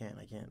mentally can't.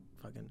 I can't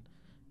fucking,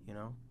 you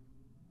know,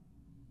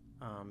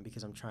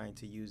 because I'm trying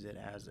to use it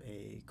as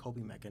a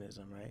coping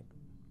mechanism, right?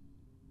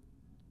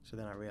 So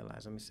then I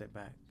realized, let me sit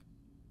back.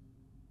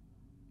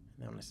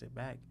 And then when I sit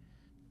back,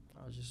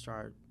 I'll just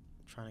start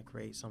trying to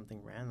create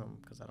something random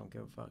because I don't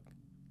give a fuck.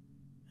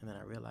 And then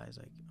I realized,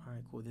 like, all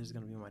right, cool, this is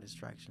going to be my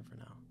distraction for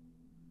now,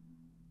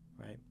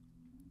 right?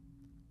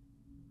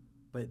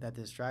 But that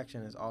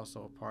distraction is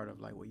also a part of,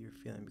 like, what you're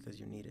feeling because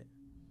you need it.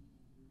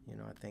 You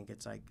know, I think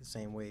it's, like, the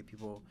same way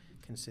people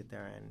can sit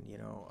there and, you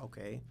know,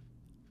 okay,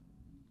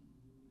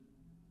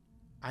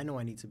 I know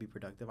I need to be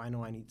productive. I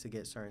know I need to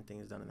get certain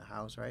things done in the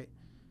house, right?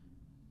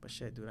 But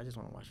shit, dude, I just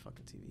want to watch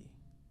fucking TV.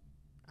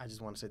 I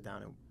just want to sit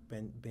down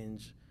and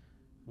binge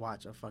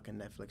watch a fucking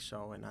Netflix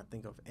show and not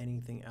think of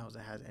anything else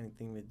that has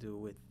anything to do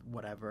with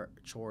whatever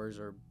chores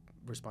or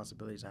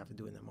responsibilities I have to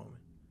do in that moment.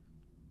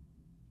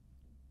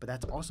 But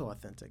that's also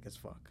authentic as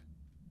fuck,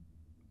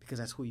 because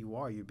that's who you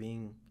are. You're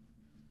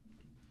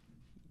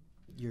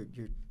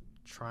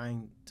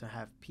trying to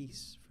have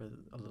peace for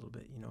a little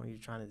bit, you know. You're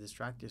trying to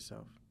distract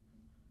yourself,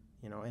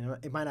 you know, and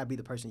it might not be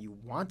the person you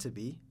want to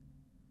be,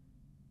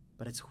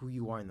 but it's who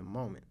you are in the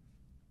moment,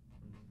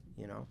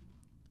 you know.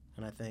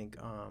 And I think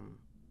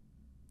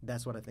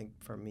that's what I think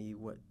for me,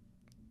 what,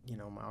 you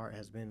know, my art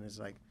has been is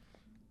like,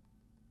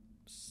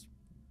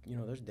 you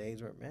know, there's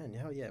days where, man,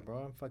 hell yeah,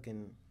 bro, I'm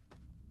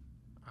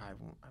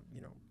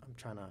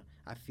trying to,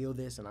 I feel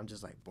this and I'm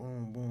just like,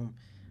 boom, boom.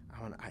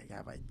 I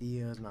have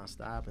ideas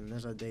nonstop. And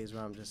there's other days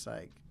where I'm just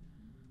like,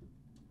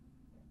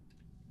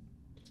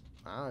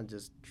 I'm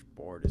just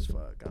bored as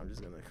fuck. I'm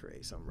just going to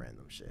create some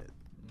random shit,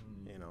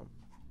 you know.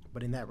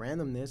 But in that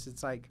randomness,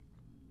 it's like,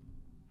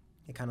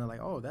 it kind of like,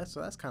 oh, that's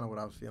kind of what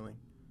I was feeling.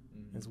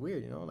 Mm-hmm. It's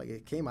weird, you know, like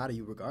it came out of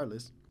you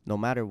regardless. No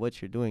matter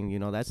what you're doing, you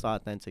know, that's the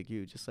authentic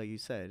you. Just like you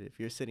said, if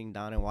you're sitting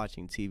down and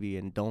watching TV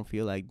and don't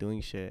feel like doing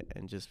shit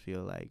and just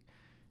feel like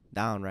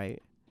down, right?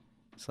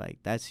 It's like,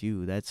 that's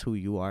you. That's who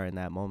you are in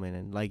that moment.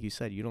 And like you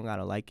said, you don't got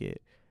to like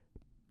it.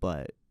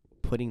 But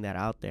putting that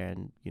out there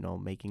and, you know,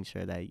 making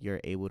sure that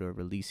you're able to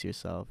release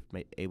yourself,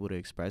 able to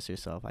express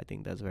yourself, I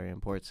think that's very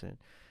important.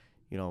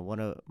 You know, one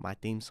of my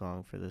theme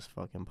song for this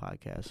fucking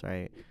podcast,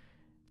 right?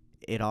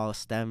 It all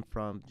stemmed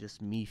from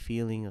just me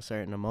feeling a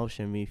certain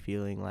emotion, me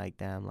feeling like,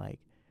 damn, like,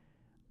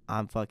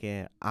 I'm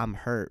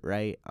hurt,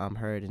 right? I'm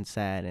hurt and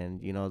sad.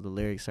 And, you know, the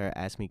lyrics are,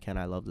 ask me, can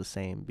I love the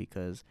same?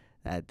 Because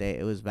that day,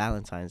 it was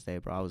Valentine's Day,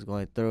 bro. I was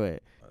going through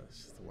it.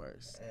 That's the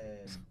worst.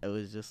 And it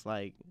was just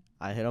like,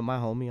 I hit up my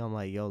homie. I'm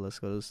like, yo, let's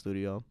go to the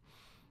studio.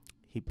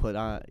 He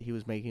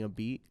was making a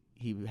beat.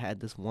 He had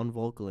this one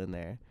vocal in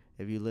there.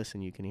 If you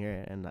listen, you can hear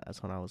it. And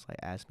that's when I was like,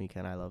 ask me,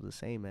 can I love the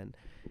same? And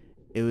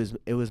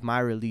it was my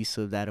release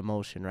of that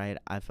emotion, right?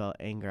 I felt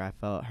anger, I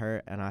felt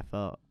hurt, and I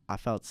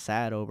felt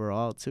sad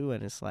overall too.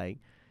 And it's like,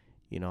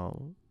 you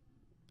know,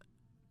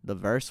 the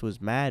verse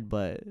was mad,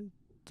 but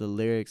the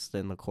lyrics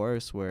and the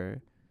chorus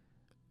were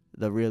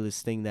the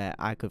realest thing that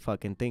I could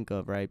fucking think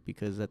of, right?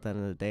 Because at the end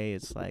of the day,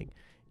 it's like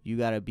you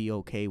gotta be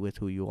okay with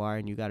who you are,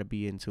 and you gotta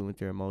be in tune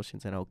with your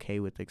emotions and okay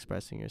with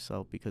expressing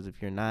yourself. Because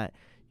if you're not,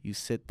 you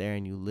sit there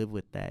and you live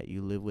with that.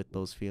 You live with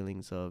those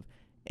feelings of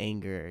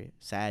anger,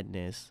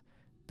 sadness,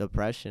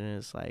 depression. And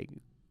it's like,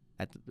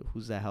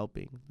 who's that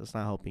helping? That's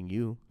not helping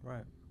you.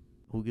 Right.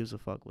 Who gives a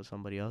fuck what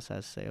somebody else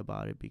has to say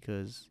about it,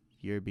 because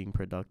you're being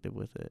productive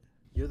with it.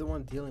 You're the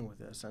one dealing with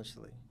it,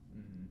 essentially.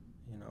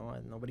 You know,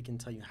 and nobody can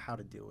tell you how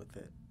to deal with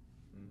it.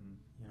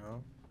 You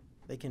know,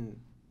 they can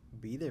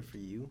be there for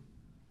you.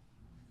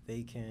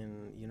 They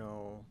can, you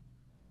know,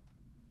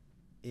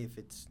 if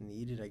it's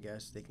needed, I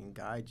guess they can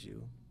guide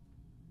you.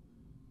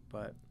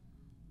 But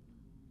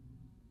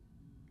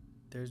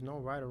there's no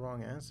right or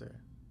wrong answer.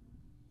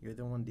 You're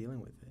the one dealing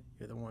with it.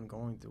 You're the one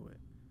going through it.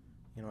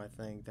 You know, I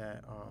think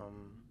that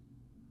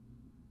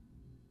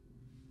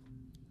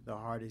the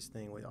hardest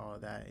thing with all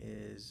that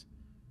is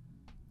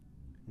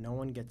no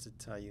one gets to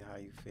tell you how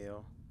you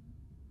feel,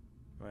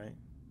 right?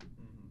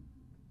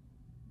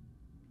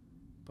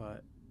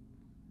 But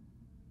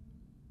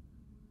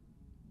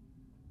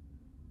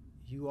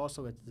you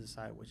also get to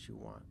decide what you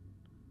want.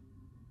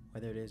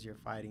 Whether it is you're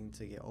fighting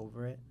to get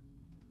over it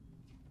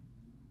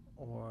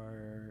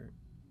or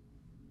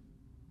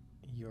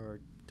you're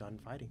done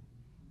fighting.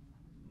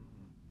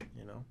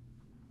 You know?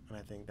 And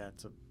I think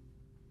that's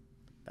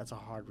a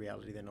hard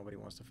reality that nobody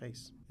wants to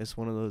face. It's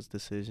one of those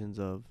decisions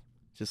of,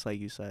 just like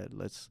you said,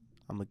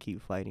 I'm gonna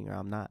keep fighting or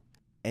I'm not.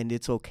 And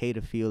it's okay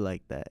to feel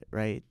like that,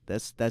 right?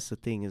 That's the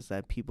thing, is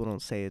that people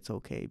don't say it's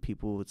okay.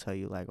 People will tell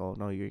you like, oh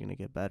no, you're gonna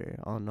get better.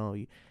 Oh no,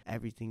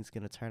 everything's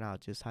gonna turn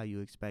out just how you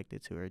expect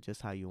it to, or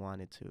just how you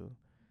want it to.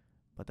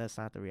 But that's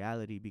not the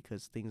reality,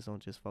 because things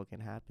don't just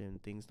fucking happen.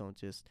 Things don't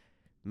just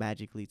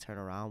magically turn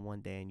around one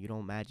day and you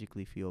don't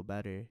magically feel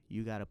better.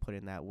 You gotta put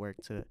in that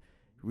work to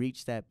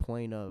reach that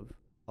point of,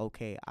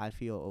 okay, I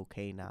feel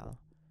okay now.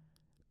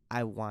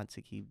 I want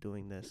to keep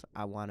doing this.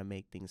 I want to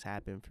make things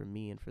happen for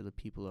me and for the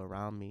people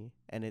around me.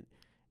 And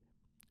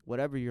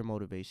whatever your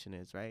motivation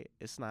is, right?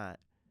 It's not,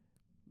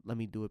 let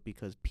me do it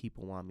because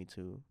people want me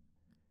to.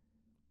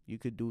 You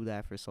could do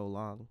that for so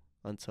long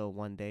until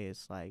one day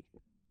it's like,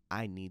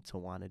 I need to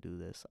want to do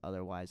this.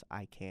 Otherwise,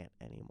 I can't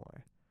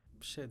anymore.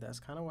 Shit, that's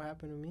kind of what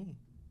happened to me.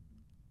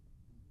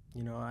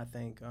 You know, I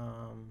think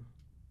for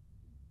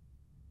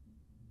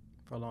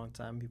a long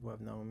time, people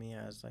have known me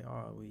as like,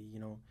 oh, you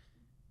know,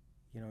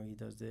 he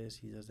does this,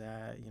 he does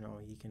that, you know,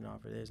 he can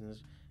offer this and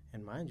this.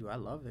 And mind you, I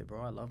love it,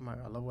 bro. I love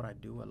what I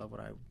do. I love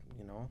what I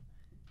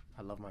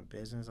love my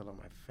business. I love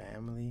my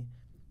family.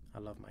 I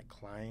love my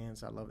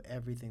clients. I love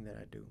everything that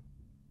I do.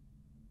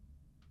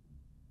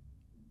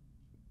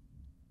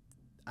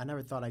 I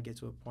never thought I'd get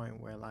to a point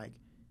where like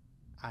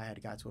I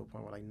had got to a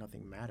point where like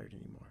nothing mattered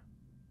anymore.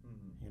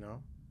 You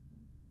know?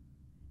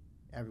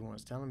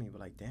 Everyone's telling me,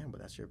 but like, damn, but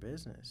that's your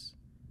business.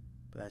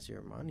 But that's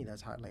your money.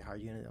 That's how are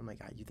you gonna, I'm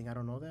like, you think I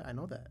don't know that? I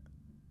know that.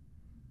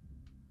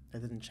 That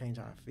didn't change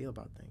how I feel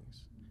about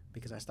things,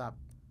 because I stopped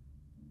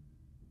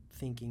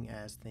thinking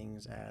as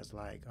things as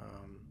like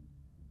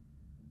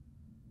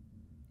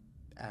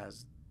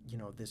as, you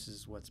know, this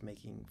is what's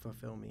making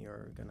fulfill me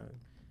or gonna,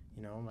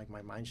 you know, like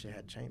my mindset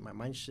had changed. My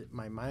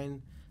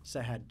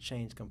mindset had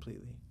changed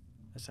completely,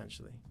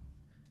 essentially.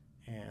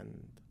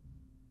 And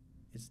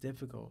it's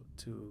difficult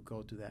to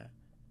go through that,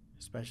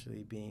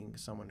 especially being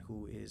someone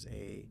who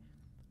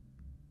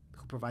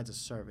provides a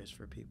service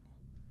for people.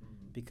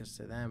 Because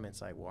to them,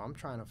 it's like, well, I'm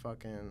trying to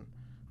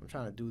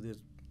do this,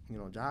 you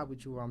know, job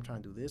with you, or I'm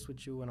trying to do this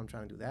with you, and I'm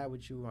trying to do that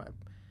with you. I'm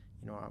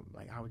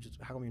like, how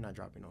come you're not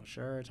dropping no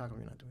shirts? How come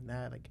you're not doing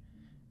that? Like,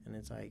 and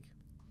it's like,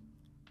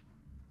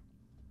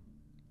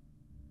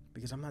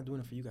 because I'm not doing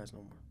it for you guys no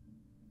more.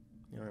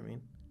 You know what I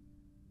mean?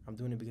 I'm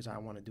doing it because I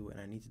want to do it,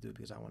 and I need to do it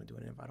because I want to do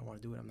it. And if I don't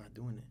want to do it, I'm not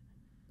doing it.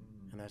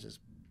 And that's just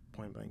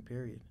point blank,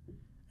 period.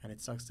 And it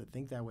sucks to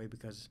think that way,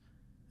 because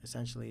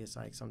essentially it's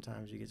like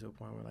sometimes you get to a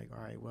point where like,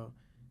 all right, well,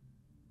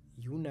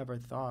 you never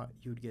thought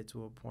you'd get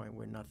to a point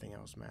where nothing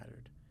else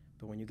mattered.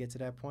 But when you get to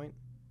that point,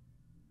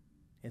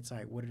 it's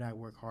like, what did I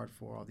work hard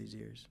for all these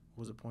years?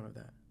 What was the point of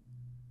that?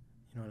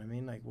 You know what I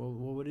mean? Like,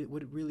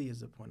 what really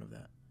is the point of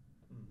that?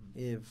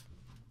 If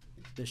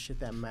the shit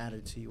that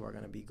mattered to you are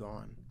going to be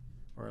gone,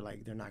 or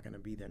like they're not going to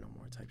be there no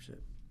more type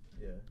shit.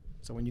 Yeah.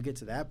 So when you get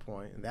to that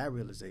point and that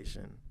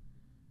realization,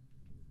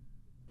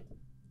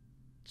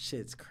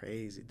 shit's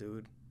crazy,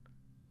 dude.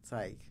 It's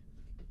like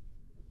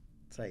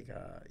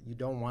you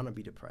don't want to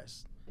be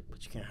depressed,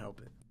 but you can't help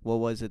it. What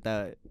was it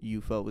that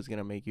you felt was going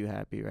to make you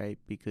happy, right?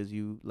 Because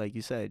you, like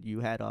you said, you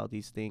had all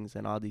these things,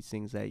 and all these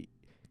things that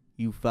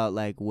you felt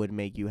like would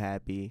make you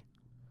happy,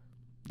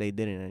 they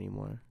didn't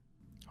anymore.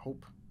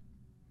 Hope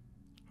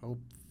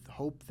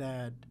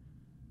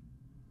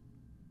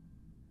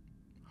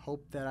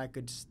that I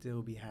could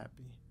still be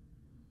happy,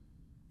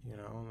 you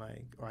know,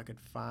 like, or I could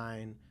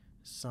find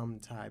some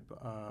type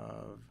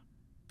of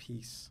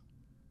peace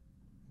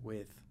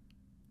with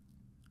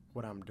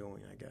what I'm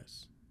doing, I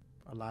guess.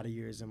 A lot of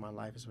years in my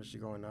life, especially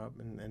growing up,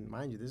 and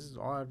mind you, this is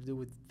all I have to do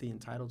with the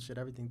entitled shit,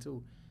 everything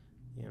too.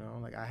 You know,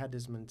 like I had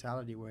this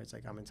mentality where it's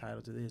like I'm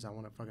entitled to this. I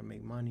want to fucking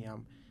make money.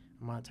 I'm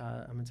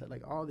entitled,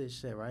 like all this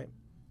shit, right?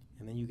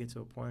 And then you get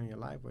to a point in your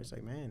life where it's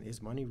like, man,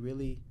 is money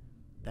really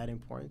that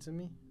important to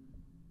me?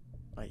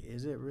 Like,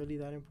 is it really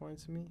that important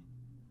to me?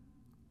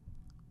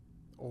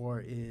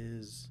 Or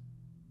is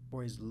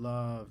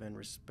love and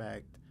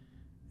respect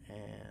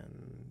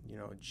and, you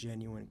know,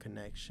 genuine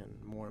connection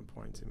more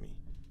important to me?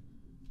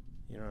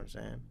 You know what I'm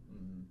saying?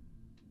 Mm-hmm.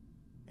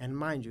 And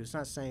mind you, it's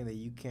not saying that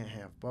you can't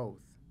have both.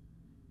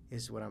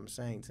 It's what I'm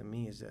saying to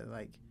me is that,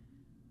 like,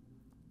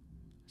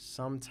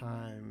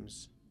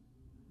 sometimes,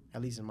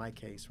 at least in my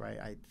case, right,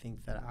 I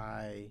think that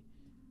I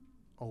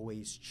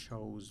always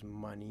chose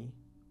money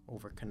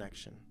over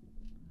connection.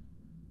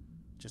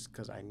 Just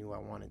because I knew I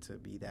wanted to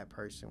be that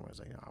person where it's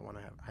like, you know,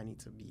 I need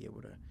to be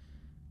able to,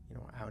 you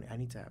know, I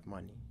need to have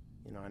money.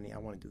 You know, I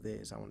want to do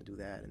this, I want to do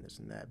that, and this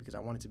and that, because I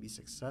wanted to be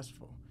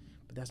successful.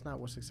 But that's not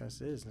what success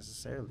is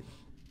necessarily.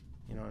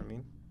 You know what I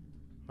mean?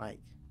 Like,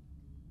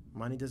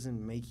 money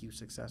doesn't make you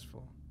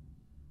successful.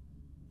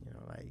 You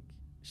know, like,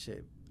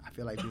 shit, I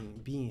feel like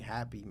being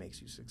happy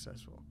makes you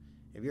successful.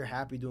 If you're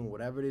happy doing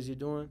whatever it is you're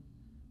doing,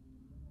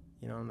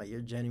 you know, like,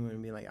 you're genuine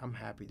and being like, I'm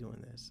happy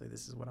doing this. Like,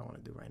 this is what I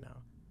want to do right now.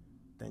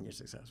 Then you're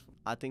successful.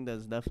 I think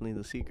that's definitely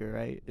the secret,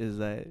 right? Is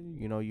that,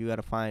 you know, you got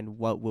to find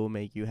what will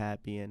make you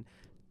happy and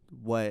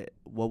what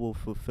will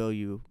fulfill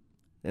you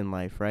in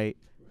life, right?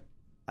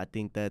 I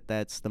think that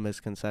that's the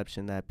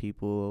misconception, that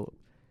people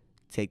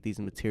take these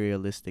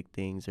materialistic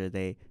things, or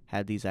they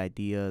have these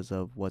ideas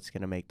of what's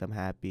going to make them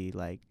happy.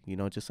 Like, you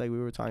know, just like we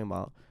were talking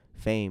about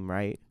fame,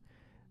 right?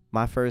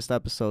 My first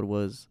episode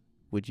was,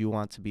 would you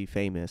want to be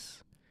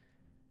famous?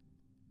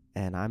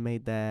 And I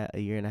made that a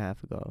year and a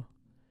half ago.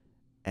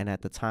 And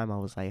at the time, I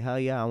was like, hell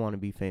yeah, I want to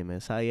be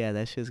famous. Hell yeah,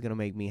 that shit's going to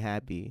make me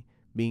happy.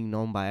 Being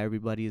known by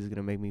everybody is going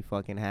to make me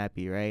fucking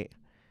happy, right?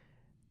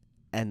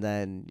 And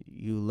then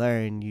you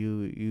learn,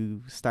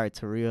 you start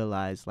to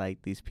realize,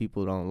 like, these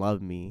people don't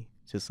love me.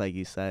 Just like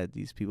you said,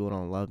 these people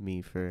don't love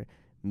me for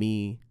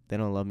me. They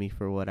don't love me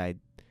for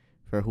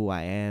for who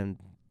I am.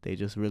 They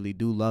just really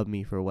do love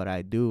me for what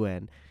I do.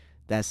 And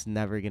that's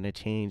never going to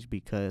change,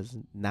 because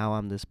now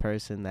I'm this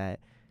person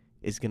that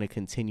is going to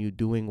continue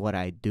doing what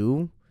I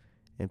do.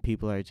 And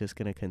people are just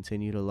going to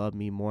continue to love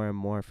me more and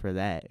more for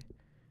that.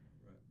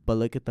 Right. But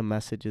look at the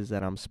messages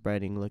that I'm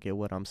spreading. Look at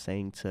what I'm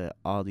saying to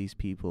all these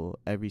people,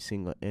 every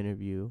single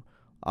interview,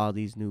 all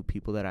these new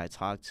people that I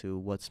talk to,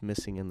 what's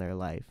missing in their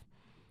life.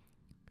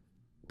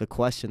 The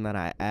question that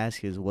I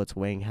ask is, what's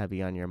weighing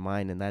heavy on your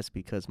mind? And that's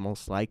because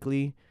most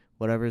likely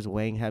whatever's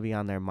weighing heavy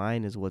on their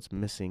mind is what's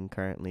missing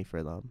currently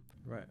for them.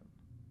 Right.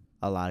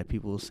 A lot of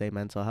people will say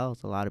mental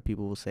health. A lot of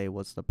people will say,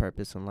 what's the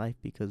purpose in life?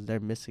 Because they're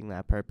missing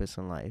that purpose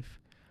in life.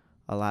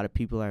 A lot of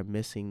people are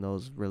missing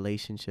those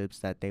relationships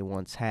that they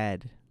once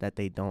had that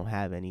they don't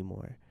have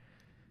anymore.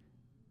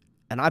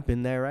 And I've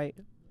been there, right?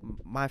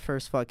 My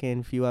first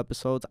fucking few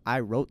episodes,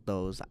 I wrote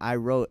those. I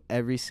wrote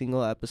every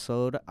single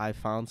episode. I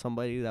found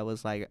somebody that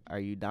was like, are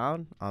you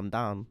down? I'm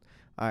down.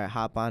 All right,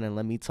 hop on and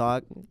let me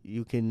talk.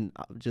 You can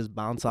just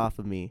bounce off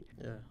of me.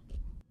 Yeah.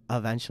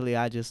 Eventually,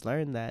 I just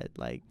learned that,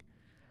 like,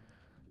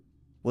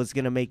 what's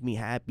going to make me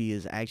happy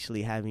is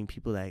actually having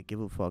people that give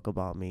a fuck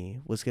about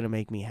me. What's going to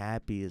make me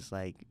happy is,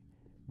 like,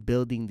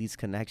 building these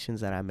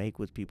connections that I make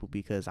with people,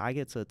 because I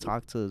get to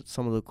talk to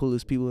some of the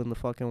coolest people in the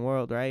fucking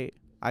world, right?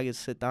 I get to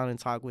sit down and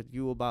talk with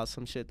you about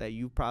some shit that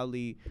you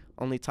probably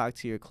only talk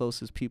to your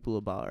closest people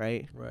about,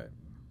 right? Right.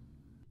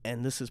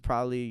 And this is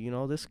probably, you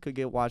know, this could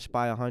get watched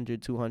by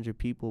 100, 200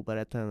 people, but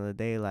at the end of the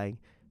day, like,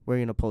 we're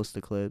going to post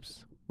the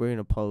clips. We're going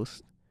to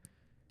post.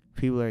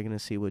 People are going to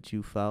see what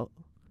you felt.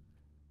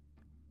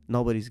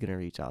 Nobody's going to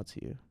reach out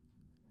to you.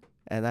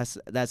 And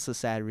that's the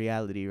sad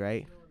reality,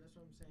 right?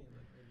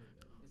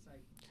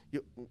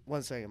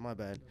 One second, my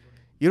bad.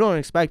 You don't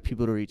expect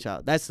people to reach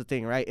out. That's the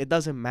thing, right? It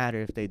doesn't matter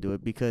if they do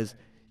it, because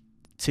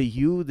to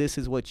you, this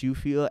is what you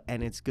feel,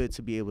 and it's good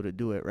to be able to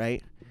do it,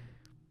 right?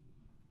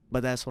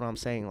 But that's what I'm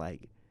saying.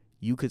 Like,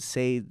 you could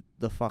say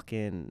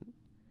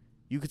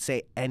you could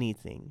say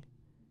anything.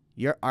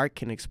 Your art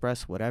can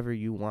express whatever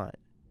you want.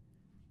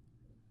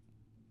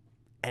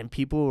 And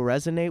people will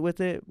resonate with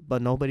it,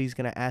 but nobody's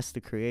going to ask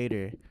the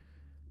creator,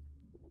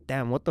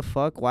 damn, what the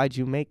fuck? Why'd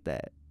you make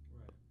that?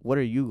 What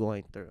are you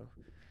going through?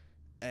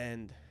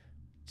 And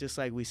just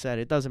like we said,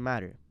 it doesn't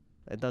matter.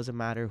 It doesn't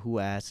matter who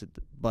asked it,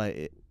 but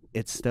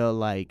it's still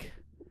like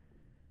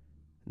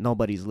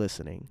nobody's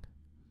listening.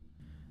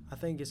 I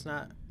think it's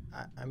not,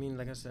 I mean,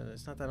 like I said,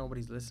 it's not that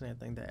nobody's listening. I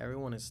think that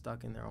everyone is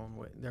stuck in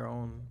their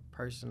own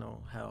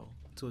personal hell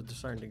to a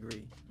certain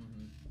degree,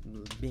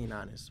 being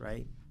honest,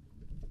 right?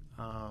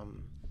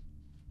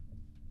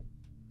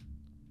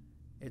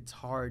 It's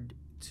hard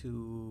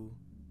to,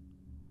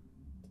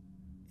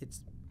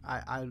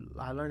 I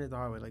learned it the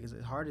hard way. Like, it's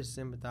hard to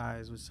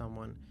sympathize with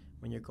someone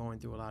when you're going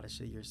through a lot of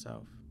shit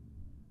yourself,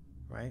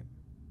 right?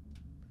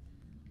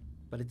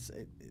 But it's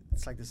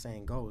like the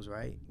saying goes,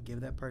 right?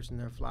 Give that person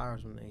their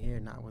flowers when they're here,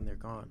 not when they're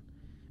gone.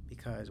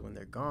 Because when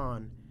they're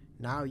gone,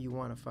 now you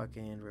want to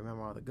fucking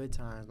remember all the good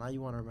times. Now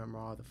you want to remember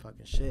all the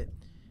fucking shit.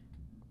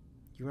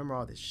 You remember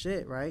all this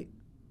shit, right?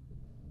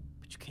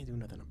 But you can't do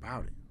nothing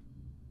about it.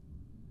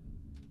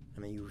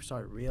 And then you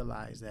start to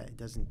realize that it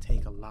doesn't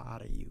take a lot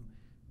out of you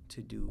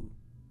to do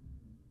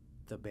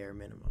the bare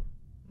minimum,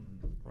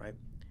 right?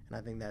 And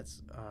I think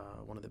that's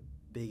one of the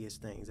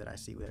biggest things that I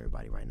see with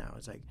everybody right now.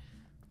 It's like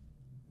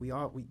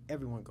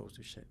everyone goes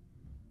through shit.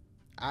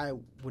 I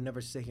would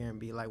never sit here and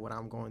be like, what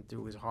I'm going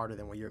through is harder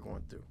than what you're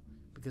going through,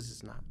 because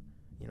it's not.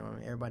 You know what I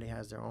mean? Everybody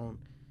has their own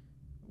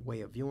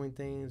way of viewing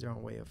things, their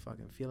own way of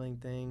fucking feeling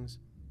things.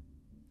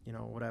 You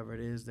know, whatever it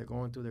is they're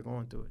going through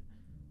it.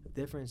 The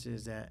difference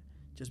is that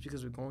just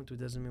because we're going through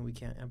it doesn't mean we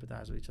can't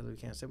empathize with each other, we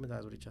can't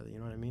sympathize with each other, you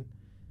know what I mean?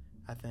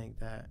 I think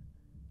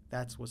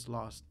that's what's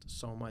lost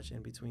so much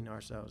in between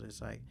ourselves.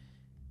 It's like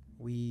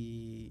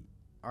we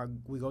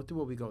go through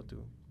what we go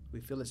through. We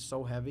feel it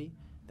so heavy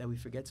that we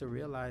forget to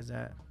realize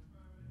that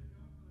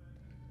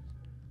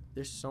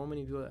there's so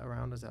many people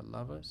around us that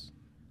love us,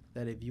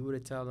 that if you were to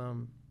tell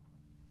them,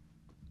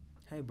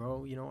 hey,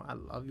 bro, you know, I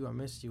love you, I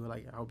miss you,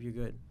 like, I hope you're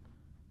good,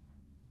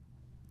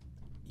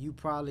 you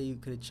probably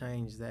could have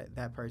changed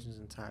that person's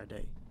entire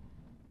day,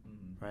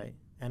 right?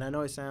 And I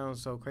know it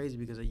sounds so crazy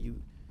because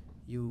you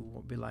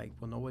will be like,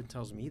 well, no one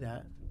tells me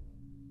that,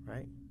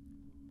 right?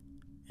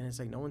 And it's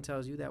like, no one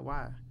tells you that.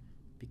 Why?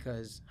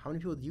 Because how many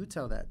people do you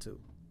tell that to?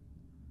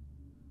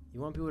 You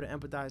want people to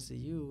empathize to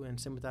you and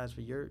sympathize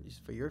for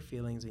your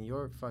feelings and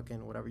your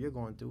fucking whatever you're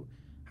going through.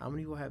 How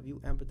many people have you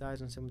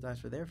empathize and sympathize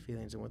for their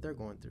feelings and what they're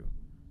going through?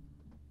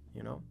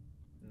 You know?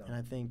 No. And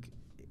I think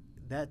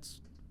that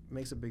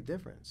makes a big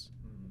difference.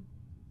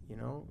 You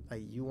know?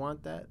 Like, you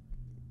want that,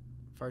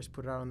 first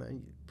put it out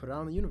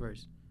on the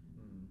universe.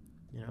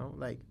 You know?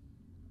 Like,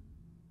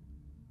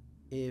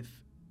 if,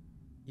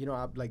 you know,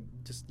 I like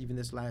just even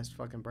this last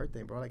fucking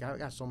birthday, bro, like I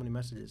got so many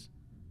messages.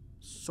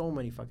 So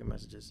many fucking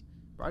messages.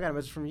 Bro, I got a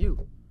message from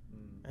you.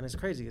 And it's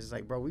crazy because it's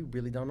like, bro, we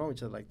really don't know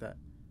each other like that.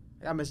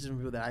 I got messages from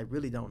people that I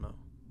really don't know.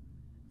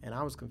 And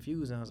I was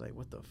confused and I was like,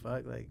 what the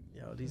fuck? Like,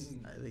 yo, these,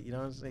 you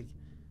know, it's like,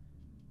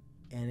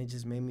 and it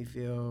just made me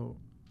feel,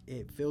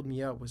 it filled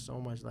me up with so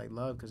much like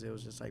love, because it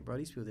was just like, bro,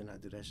 these people did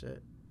not do that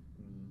shit.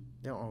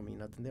 They don't owe me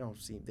nothing. They're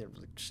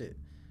like shit.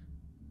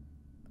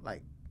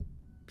 Like,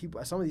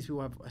 people, some of these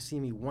people have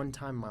seen me one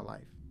time in my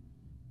life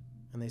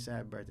and they say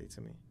happy birthday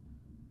to me,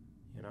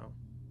 you know?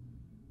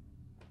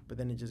 But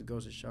then it just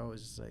goes to show,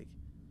 it's just like,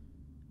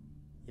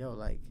 yo,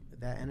 like,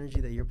 that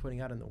energy that you're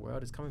putting out in the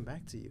world is coming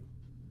back to you.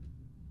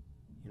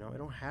 You know, it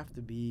doesn't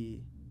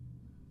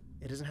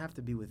have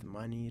to be with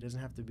money. It doesn't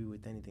have to be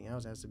with anything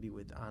else. It has to be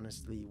with,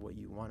 honestly, what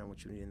you want and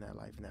what you need in that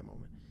life in that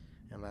moment.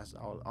 And that's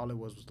all it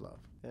was love.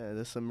 Yeah,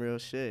 that's some real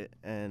shit.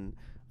 And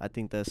I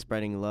think that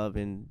spreading love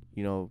and,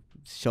 you know,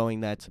 showing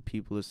that to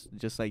people is,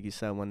 just like you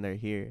said, when they're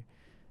here,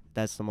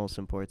 that's the most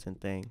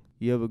important thing.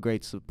 You have a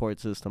great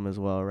support system as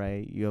well,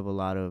 right? You have a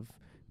lot of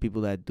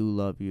people that do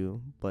love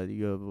you, but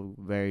you have a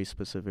very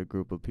specific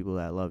group of people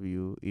that love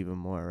you even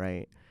more,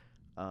 right?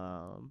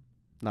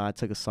 Now, I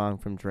took a song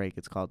from Drake.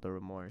 It's called The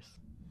Remorse.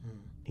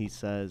 He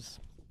says,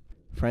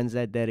 friends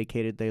that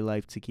dedicated their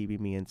life to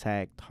keeping me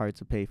intact, hard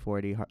to pay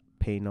 40,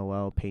 pay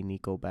Noel, pay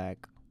Nico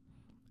back.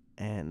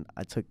 And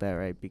I took that,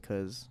 right,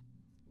 because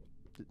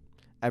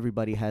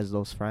everybody has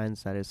those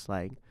friends that it's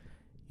like,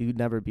 you'd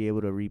never be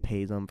able to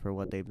repay them for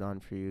what they've done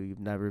for you.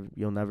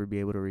 You'll never be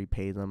able to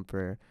repay them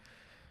for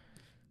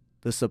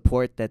the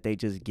support that they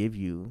just give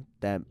you,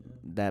 that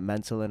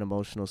mental and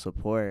emotional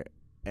support.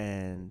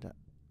 And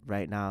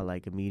right now,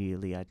 like,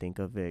 immediately I think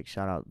of Vic.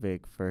 Shout out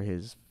Vic for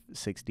his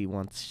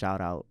 61st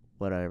shout out,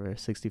 whatever,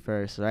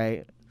 61st,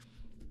 right?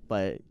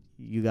 But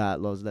you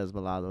got Los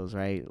Desvelados,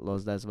 right?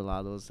 Los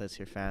Desvelados, that's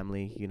your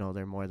family. You know,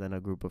 they're more than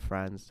a group of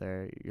friends.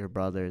 They're your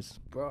brothers.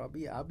 Bro,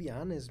 I'll be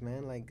honest,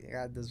 man. Like, I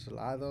got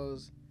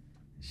Desvelados.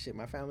 Shit,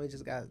 my family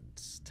just got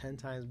 10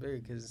 times bigger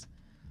because,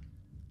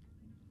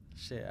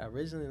 shit,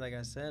 originally, like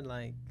I said,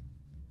 like,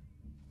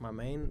 my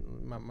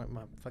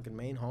fucking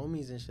main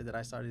homies and shit that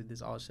I started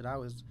this all shit out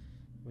was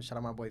shout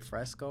out my boy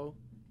Fresco.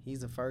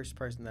 He's the first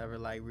person that ever,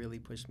 like, really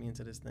pushed me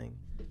into this thing,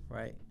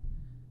 right?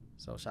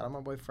 So shout out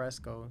my boy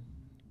Fresco,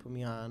 put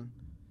me on.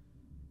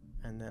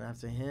 And then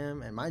after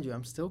him, and mind you,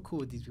 I'm still cool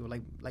with these people.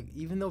 Like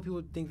even though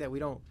people think that they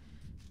don't,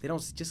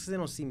 just because they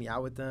don't see me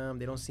out with them,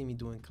 they don't see me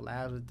doing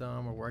collabs with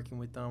them or working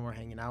with them or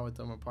hanging out with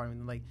them or partying with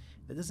them, like,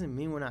 that doesn't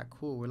mean we're not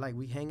cool. We're like,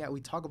 we hang out, we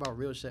talk about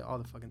real shit all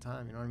the fucking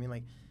time, you know what I mean?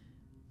 Like,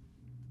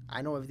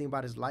 I know everything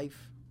about his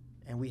life,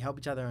 and we help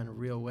each other in a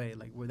real way.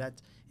 Like,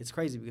 it's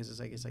crazy because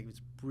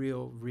it's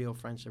real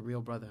friendship,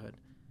 real brotherhood.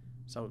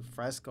 So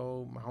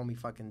Fresco, my homie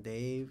fucking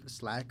Dave,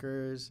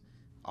 Slackers,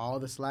 all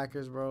the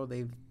Slackers, bro,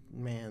 they've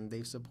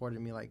supported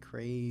me like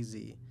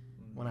crazy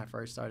when I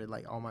first started,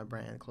 like, all my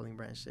clothing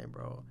brand shit,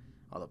 bro.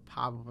 All the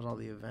pop-ups, all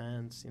the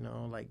events, you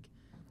know, like,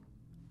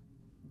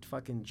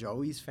 fucking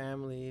Joey's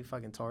family,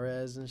 fucking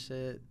Torres and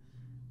shit.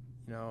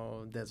 You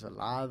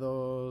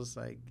desvelados.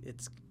 Like,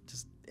 it's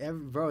just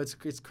bro.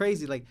 It's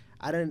crazy. Like,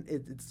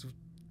 it's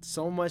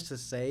so much to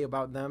say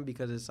about them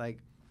because it's like,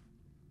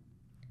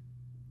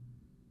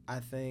 I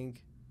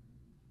think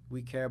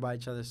we care about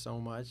each other so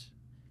much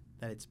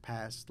that it's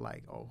past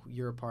like, oh,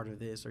 you're a part of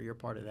this or you're a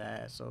part of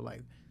that. So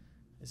like,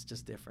 it's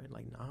just different.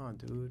 Like, nah,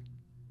 dude.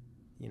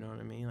 You know what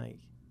I mean? Like,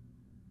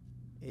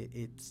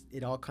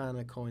 it all kind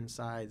of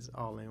coincides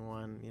all in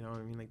one. You know what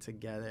I mean? Like,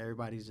 together,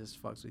 everybody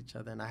just fucks with each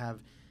other. And I have,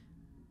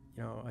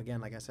 again,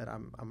 like I said,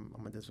 I'm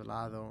a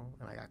desvelado,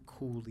 and I got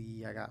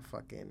Cooley, I got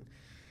fucking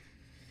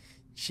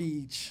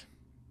Cheech,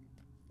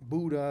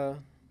 Buddha,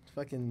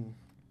 fucking.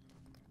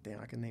 Damn,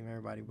 I can name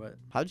everybody, but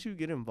how'd you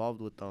get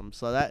involved with them?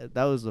 So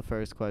that was the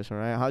first question,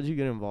 right? How'd you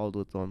get involved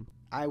with them?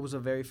 I was a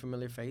very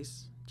familiar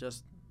face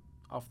just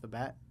off the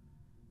bat.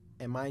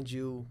 And mind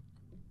you,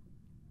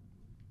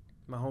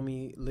 my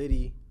homie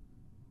Liddy,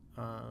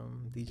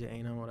 DJ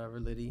Aina, whatever,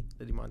 Liddy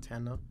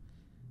Montana,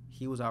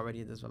 he was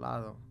already a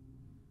desvelado.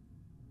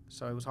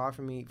 So it was hard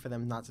for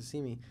them not to see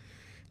me.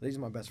 Liddy's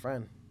my best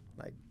friend.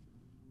 Like,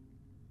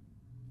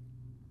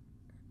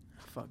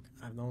 fuck,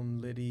 I've known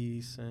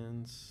Liddy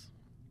since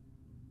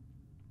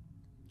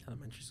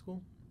elementary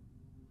school,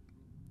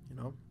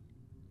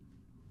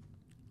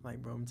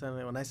 like, bro, I'm telling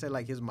you, when I say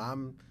like his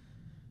mom,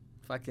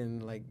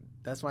 fucking, like,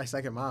 that's my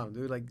second mom,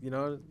 dude. Like,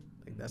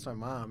 like, that's my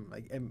mom.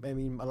 Like, I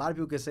mean, a lot of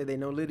people could say they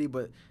know Liddy,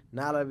 but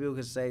not a lot of people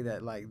could say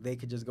that like they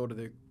could just go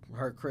to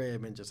her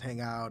crib and just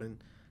hang out,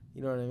 and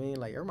you know what I mean.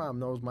 Like, her mom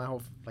knows my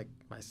whole, like,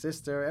 my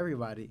sister,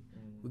 everybody.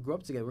 We grew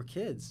up together. We're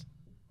kids,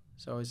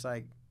 so it's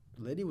like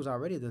Liddy was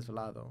already a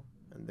desvelado,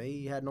 and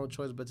they had no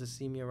choice but to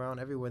see me around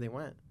everywhere they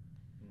went.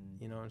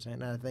 You know what I'm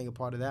saying? And I think a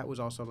part of that was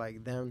also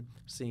like them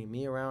seeing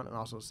me around and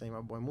also seeing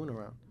my boy Moon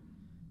around.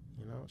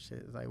 Shit.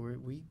 It's like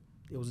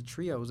it was a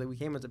trio. It was like we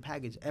came as a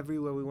package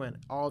everywhere we went,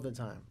 all the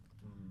time.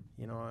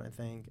 I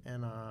think,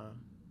 and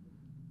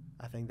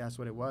I think that's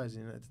what it was.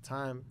 At the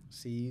time,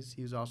 C's,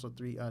 he was also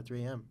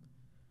 3AM,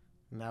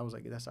 and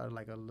that started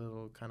like a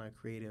little kind of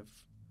creative.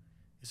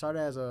 It started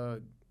as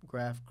a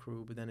graph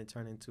crew, but then it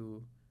turned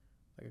into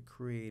like a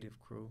creative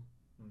crew.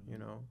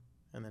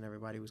 And then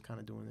everybody was kind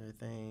of doing their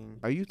thing.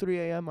 Are you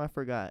 3AM? I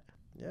forgot.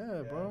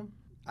 Yeah, bro.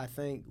 I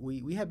think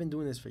we had been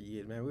doing this for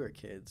years, man. We were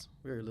kids.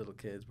 We were little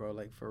kids, bro.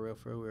 Like, for real,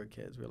 we were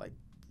kids. We were like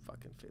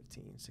fucking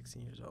 15,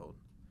 16 years old.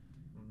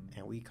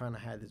 And we kind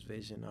of had this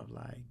vision of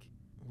like,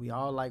 we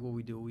all like what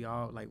we do. We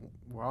all like,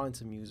 we're all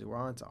into music. We're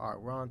all into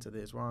art. We're all into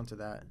this. We're all into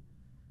that.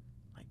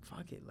 Like,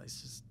 fuck it.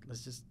 Let's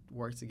just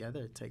work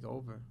together, take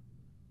over.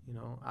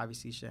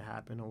 Obviously shit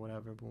happened or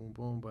whatever, boom,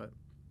 boom. But,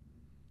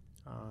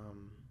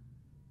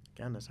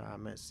 again, that's how I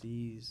met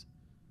C's.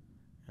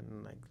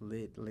 And like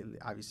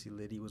obviously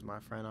Liddy was my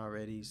friend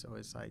already, so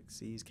it's like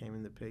C's came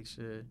in the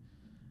picture,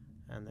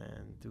 and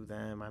then through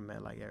them I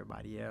met like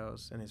everybody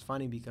else. And it's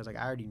funny because like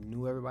I already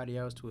knew everybody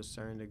else to a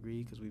certain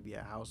degree because we'd be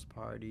at house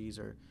parties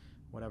or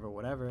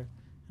whatever,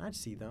 and I'd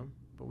see them,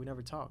 but we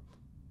never talked,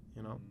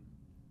 And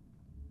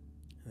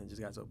it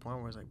just got to a point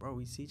where it's like, bro,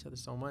 we see each other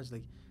so much,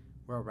 like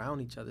we're around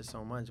each other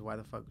so much. Why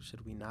the fuck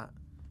should we not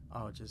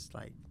all just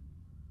like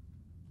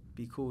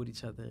be cool with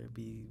each other,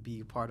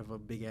 be part of a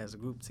big ass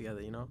group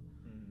together,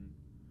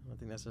 I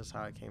think that's just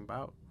how it came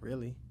about,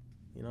 really,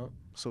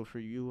 So for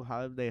you,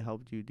 how have they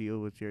helped you deal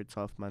with your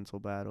tough mental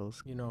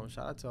battles? Shout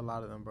out to a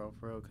lot of them, bro,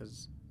 for real,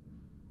 because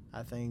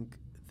I think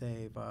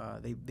they've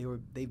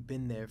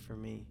been there for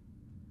me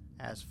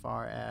as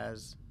far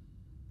as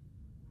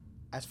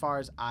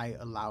I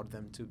allowed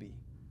them to be.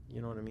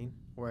 You know what I mean?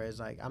 Whereas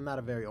like I'm not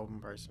a very open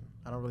person.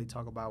 I don't really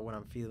talk about what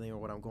I'm feeling or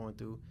what I'm going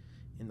through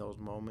in those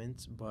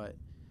moments, but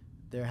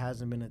there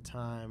hasn't been a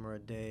time or a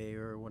day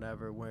or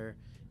whatever where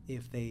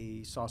if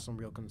they saw some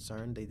real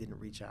concern, they didn't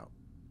reach out.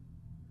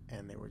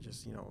 And they were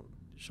just,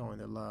 showing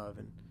their love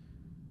and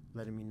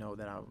letting me know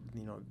that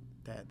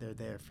that they're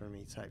there for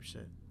me type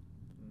shit.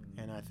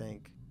 And I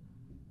think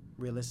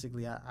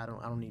realistically, I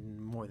don't need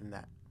more than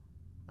that.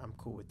 I'm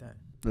cool with that.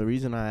 The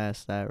reason I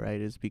asked that,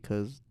 right, is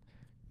because,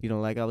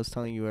 like I was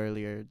telling you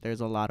earlier,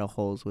 there's a lot of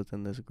holes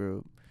within this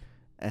group.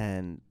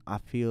 And I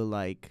feel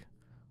like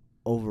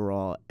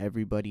overall,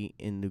 everybody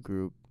in the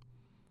group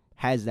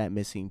has that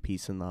missing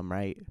piece in them,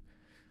 right?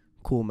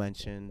 Cool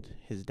mentioned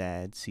his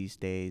dad, Cease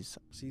Days.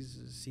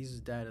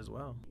 Cease's dad as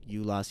well.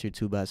 You lost your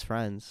two best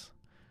friends.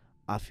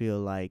 I feel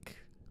like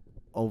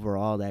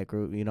overall that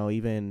group,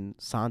 even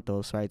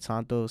Santos, right?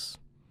 Santos,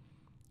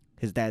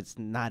 his dad's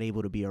not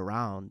able to be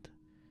around.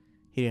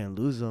 He didn't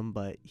lose him,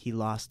 but he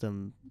lost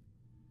him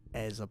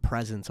as a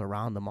presence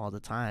around them all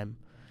the time.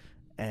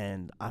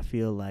 And I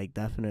feel like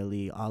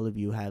definitely all of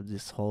you have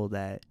this hole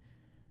that,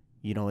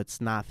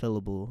 it's not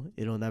fillable.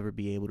 It'll never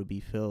be able to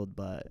be filled,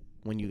 but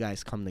when you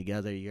guys come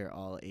together, you're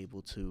all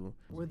able to.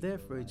 We're there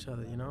for each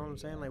other, you know what I'm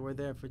saying? Like, we're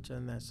there for each other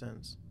in that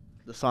sense.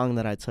 The song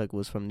that I took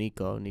was from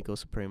Nico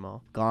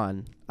Supremo,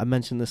 Gone. I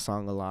mentioned this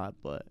song a lot,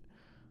 but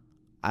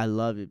I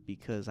love it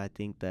because I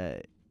think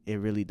that it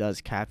really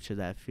does capture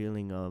that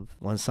feeling of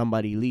when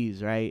somebody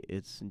leaves, right?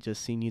 It's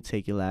just seen you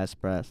take your last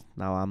breath.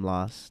 Now I'm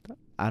lost.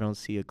 I don't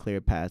see a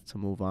clear path to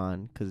move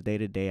on, 'cause day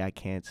to day I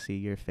can't see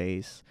your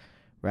face.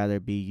 Rather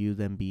be you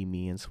than be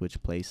me and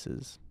switch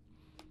places.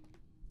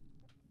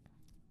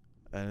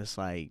 And it's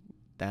like,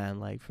 damn,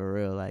 like for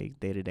real, like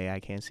day to day I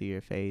can't see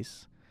your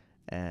face.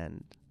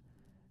 And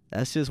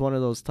that's just one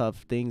of those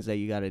tough things that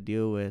you got to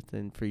deal with.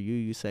 And for you,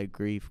 you said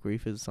grief.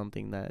 Grief is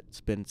something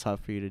that's been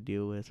tough for you to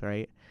deal with,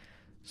 right?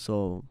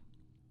 So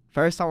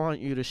first I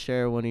want you to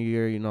share one of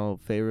your,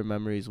 favorite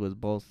memories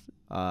with both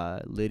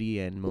Liddy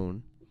and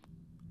Moon.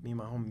 Me and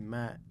my homie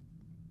Matt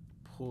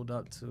pulled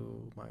up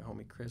to my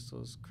homie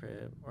Crystal's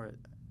crib, or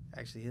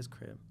actually his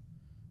crib,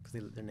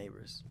 because they're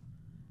neighbors.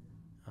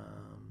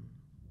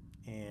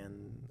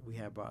 And we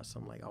had brought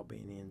some like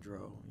Albanian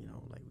dro,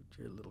 like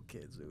your little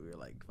kids. We were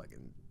like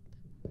fucking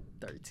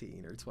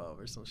 13 or 12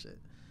 or some shit.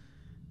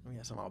 We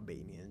had some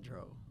Albanian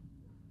dro.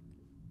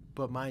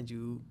 But mind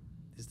you,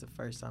 this is the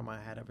first time I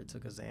had ever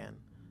took a Xan.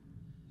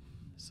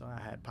 So I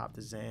had popped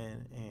a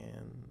Xan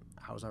and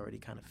I was already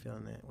kind of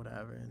feeling it,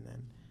 whatever. And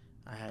then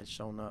I had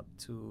shown up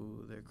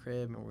to their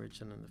crib and we were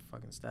chilling in the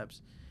fucking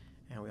steps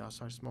and we all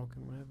started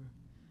smoking, whatever.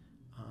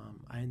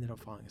 I ended up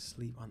falling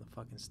asleep on the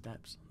fucking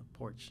steps on the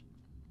porch.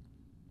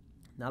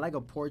 Not like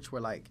a porch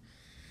where like,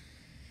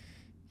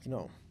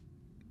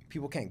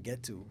 people can't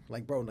get to.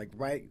 Like, bro, like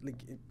right,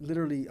 like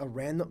literally a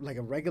random, like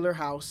a regular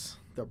house,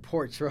 their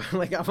porch, bro.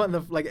 Like I'm on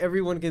the, like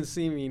everyone can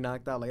see me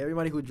knocked out. Like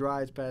everybody who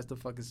drives past the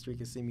fucking street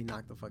can see me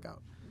knocked the fuck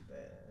out.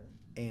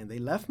 And they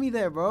left me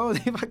there, bro.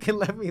 They fucking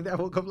left me there. I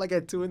woke up like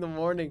at 2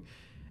 a.m.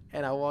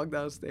 and I walked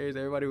downstairs.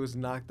 Everybody was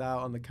knocked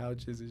out on the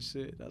couches and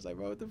shit. I was like,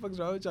 bro, what the fuck's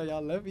wrong with y'all?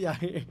 Y'all left me out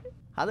here.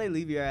 How'd they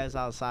leave your ass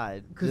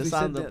outside? Just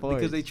on the porch?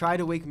 Because they tried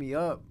to wake me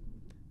up.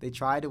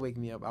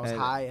 I was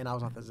high and I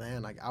was off the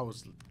Xan. Like I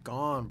was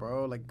gone,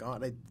 bro. Like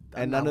gone.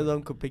 And none of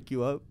them could pick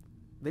you up?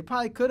 They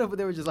probably could have, but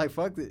they were just like,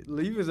 fuck it.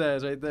 Leave his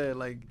ass right there.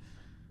 Like,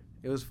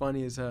 it was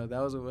funny as hell.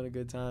 That was one of the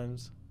good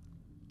times.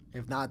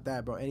 If not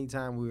that, bro,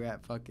 anytime we were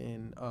at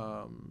fucking,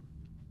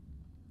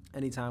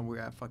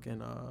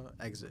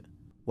 exit.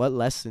 What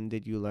lesson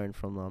did you learn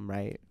from them,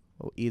 right?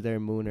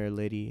 Either Moon or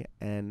Liddy,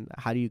 and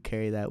how do you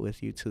carry that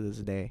with you to this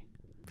day?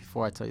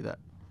 Before I tell you that,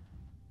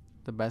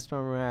 the best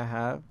memory I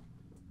have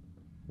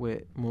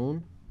with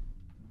Moon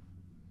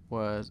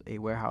was a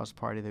warehouse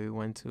party that we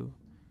went to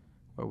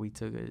where we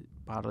took a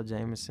bottle of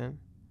Jameson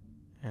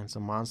and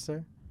some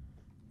Monster,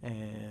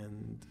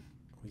 and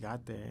we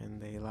got there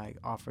and they like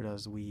offered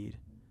us weed,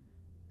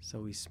 so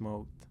we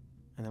smoked,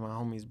 and then my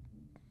homie's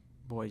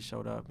boy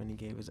showed up and he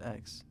gave his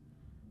ex,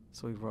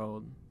 so we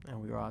rolled and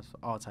we were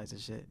all types of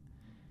shit.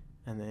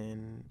 And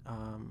then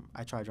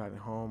I tried driving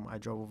home. I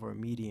drove over a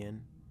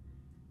median.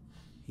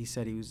 He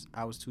said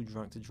I was too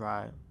drunk to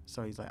drive,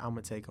 so he's like, I'm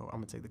gonna take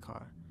the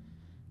car.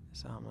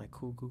 So I'm like,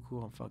 cool,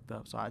 I'm fucked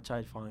up. So I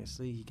tried falling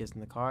asleep. He gets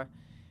in the car,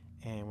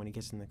 and when he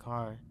gets in the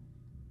car,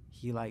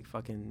 he like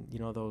fucking,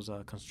 those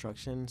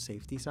construction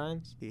safety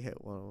signs? He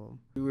hit one of them.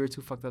 We were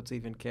too fucked up to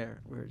even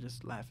care. We were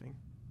just laughing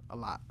a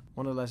lot.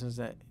 One of the lessons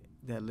that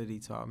Liddy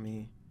taught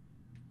me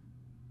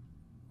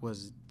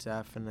was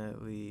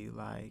definitely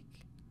like,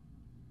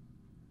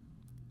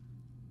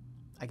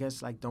 I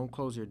guess like don't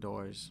close your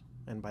doors.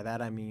 And by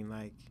that I mean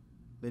like,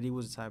 Liddy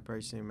was the type of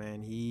person,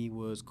 man, he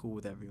was cool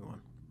with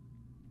everyone.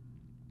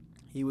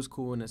 He was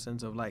cool in the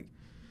sense of like,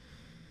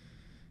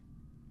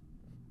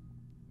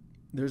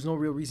 there's no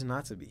real reason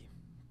not to be.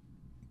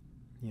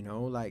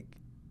 Like,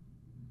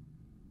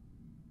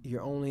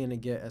 you're only gonna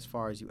get as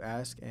far as you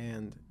ask,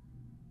 and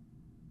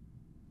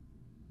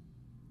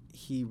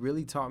he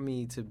really taught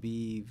me to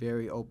be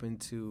very open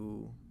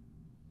to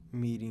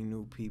meeting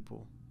new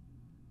people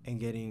and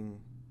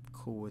getting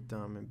cool with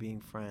them and being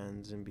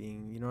friends and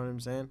being, you know what I'm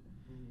saying?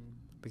 Mm-hmm.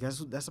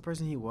 Because that's the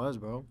person he was,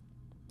 bro.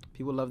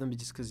 People loved him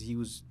just because he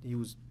was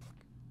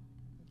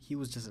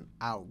just an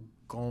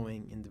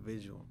outgoing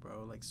individual,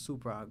 bro. Like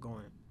super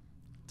outgoing.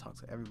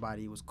 Talked to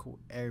everybody. He was cool.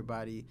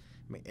 Everybody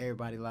made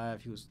everybody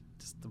laugh. He was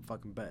just the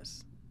fucking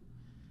best.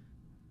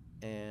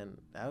 And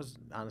that was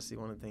honestly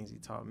one of the things he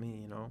taught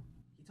me.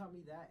 He taught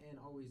me that, and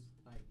always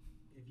like,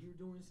 if you're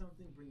doing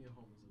something, bring your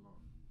homies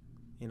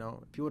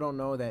along. People don't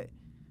know that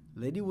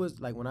Liddy was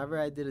like, whenever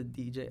I did a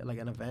DJ, like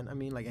an event,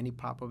 like any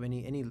pop-up,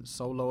 any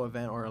solo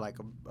event or like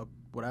a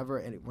whatever,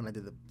 and when I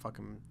did the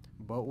fucking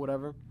boat,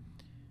 whatever,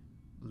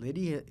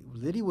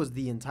 Liddy was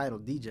the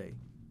entitled DJ.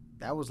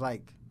 That was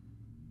like,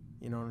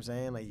 you know what I'm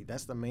saying? Like,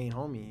 that's the main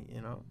homie,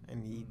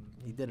 and he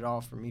did it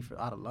all for me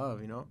out of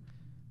love,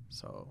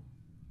 So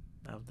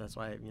that's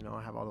why,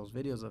 I have all those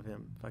videos of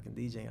him fucking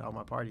DJing at all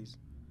my parties.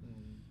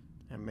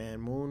 And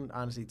man, Moon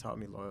honestly taught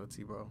me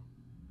loyalty, bro.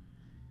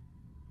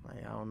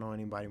 Like, I don't know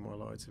anybody more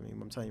loyal to me.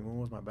 I'm telling you, Moon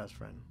was my best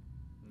friend.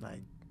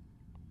 Like,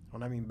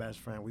 when I mean best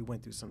friend, we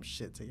went through some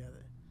shit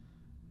together.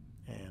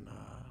 And,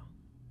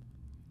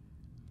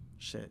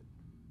 shit.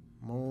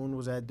 Moon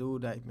was that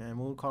dude that, man,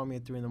 Moon called me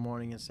at 3 a.m.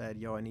 and said,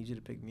 yo, I need you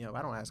to pick me up.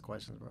 I don't ask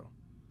questions, bro.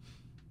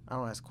 I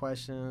don't ask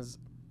questions.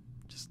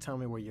 Just tell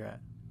me where you're at.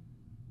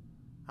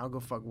 I don't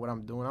give a fuck what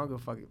I'm doing. I don't give a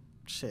fuck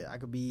shit. I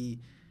could be,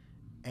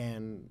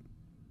 and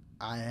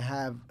I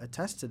have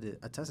attested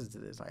to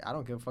this. Like, I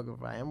don't give a fuck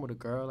if I am with a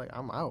girl. Like,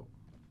 I'm out.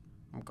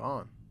 I'm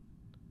gone.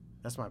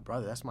 That's my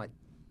brother. That's my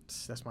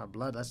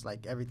blood. That's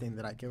like everything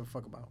that I give a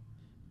fuck about.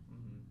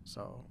 Mm-hmm.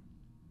 So,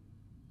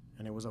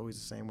 and it was always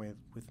the same way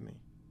with me.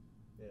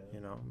 Yeah.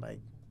 You know,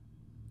 like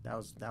that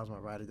was my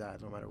ride or die,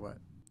 no matter what.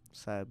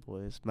 Sad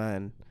boys,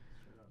 man.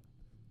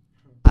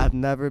 I've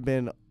never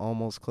been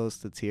almost close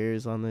to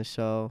tears on this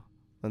show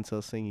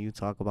until seeing you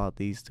talk about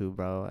these two,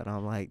 bro. And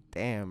I'm like,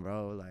 damn,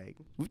 bro. Like,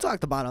 we've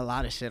talked about a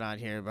lot of shit on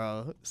here,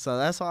 bro. So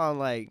that's why I'm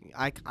like,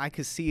 I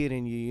could see it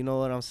in you. You know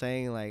what I'm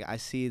saying? Like, I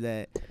see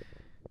that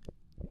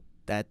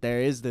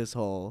there is this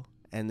hole,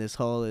 and this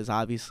hole is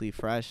obviously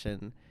fresh,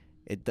 and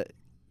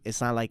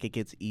it's not like it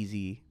gets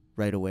easy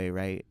right away,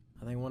 right?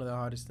 I think one of the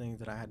hardest things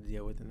that I had to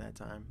deal with in that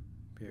time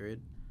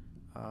period,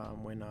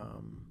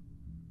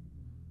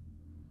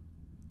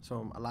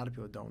 so a lot of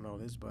people don't know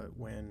this, but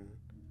when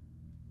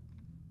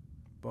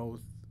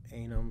both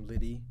Ainum,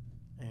 Liddy,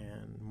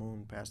 and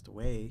Moon passed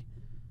away,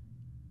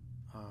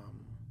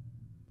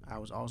 I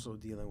was also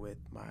dealing with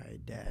my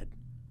dad,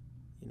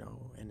 you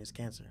know, and his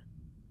cancer.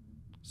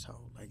 So,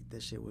 like,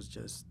 this shit was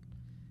just,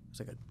 it was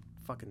like a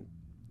fucking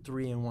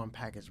 3-in-1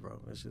 package,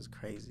 bro. It's just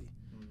crazy.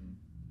 Mm-hmm.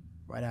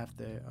 Right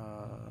after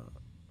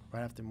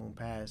Moon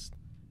passed,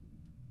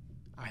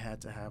 I had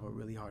to have a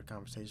really hard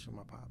conversation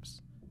with my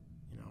pops,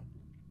 you know,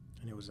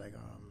 and it was like,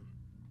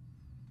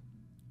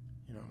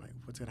 you know, like,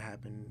 what's gonna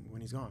happen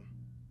when he's gone?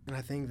 And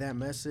I think that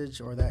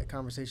message or that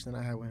conversation that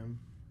I had with him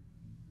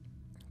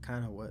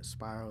kind of what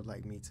spiraled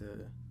like me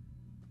to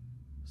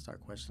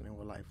start questioning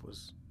what life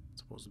was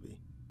supposed to be.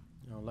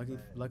 You know,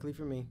 luckily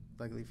for me,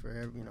 luckily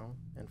for you know,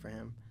 and for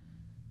him,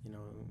 you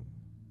know,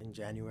 in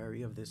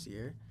January of this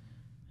year,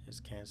 his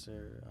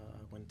cancer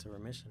went to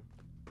remission,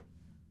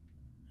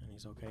 and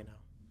he's okay now.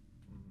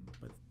 Mm-hmm.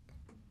 But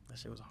that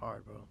shit was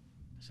hard, bro.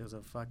 That shit was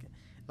a fucking,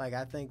 like,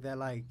 I think that,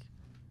 like,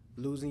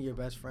 losing your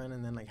best friend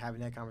and then, like,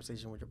 having that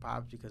conversation with your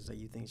pops because like,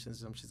 you think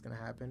some shit's gonna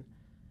happen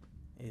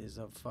is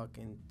a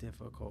fucking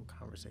difficult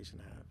conversation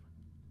to have.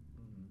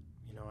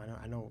 Mm-hmm. You know,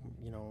 I know,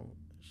 you know,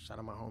 shout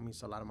out my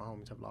homies. A lot of my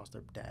homies have lost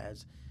their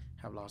dads,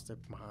 have lost their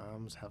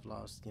moms, have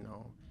lost, you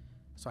know,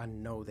 so I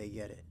know they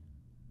get it,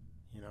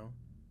 you know?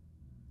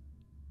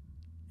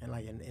 And,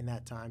 like, in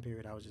that time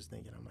period, I was just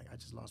thinking, I'm like, I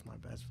just lost my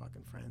best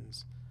fucking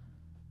friends.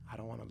 I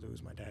don't want to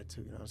lose my dad,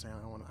 too, you know what I'm saying?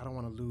 I don't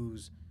want to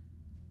lose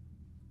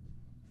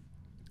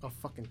a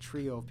fucking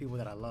trio of people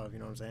that I love, you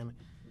know what I'm saying?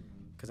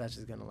 Because that's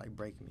just going to, like,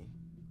 break me.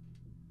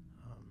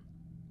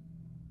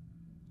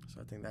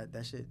 So I think that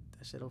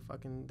shit'll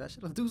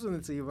do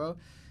something to you, bro.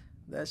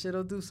 That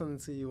shit'll do something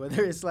to you,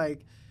 whether it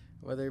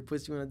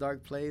puts you in a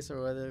dark place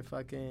or whether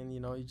fucking, you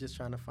know, you're just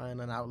trying to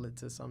find an outlet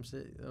to some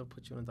shit. It'll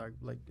put you in a dark,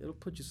 like, it'll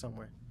put you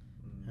somewhere.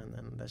 Mm-hmm. And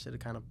then that shit'll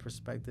kind of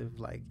perspective,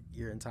 like,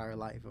 your entire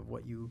life of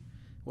what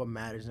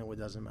matters and what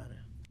doesn't matter.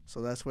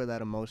 So that's where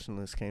that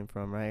emotionless came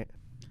from, right?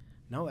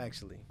 No,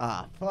 actually.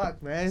 Ah,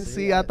 fuck, man.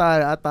 See, I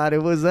thought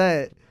it was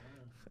that.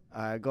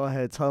 All right, go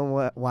ahead. Tell them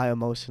why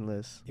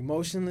emotionless.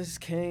 Emotionless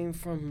came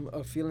from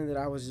a feeling that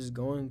I was just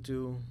going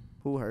through.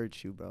 Who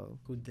hurt you, bro?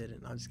 Who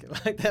didn't? I'm just kidding.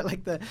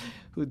 Like that.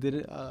 Who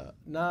didn't?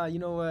 Nah, you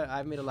know what?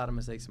 I've made a lot of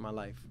mistakes in my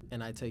life,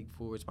 and I take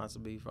full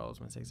responsibility for all those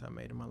mistakes I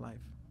made in my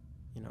life.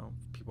 You know,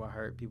 people I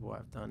hurt, people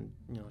I've done,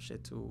 you know,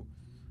 shit to,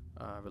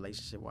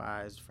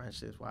 relationship-wise,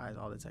 friendships-wise,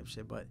 all that type of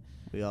shit. But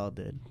we all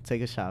did.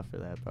 Take a shot for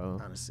that, bro.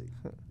 Honestly.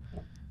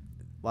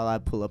 While I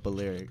pull up a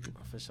lyric.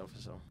 For sure.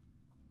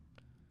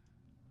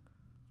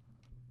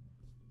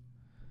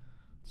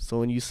 So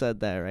when you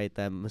said that, right,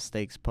 that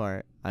mistakes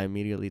part, I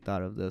immediately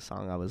thought of the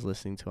song I was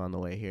listening to on the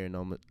way here,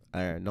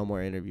 No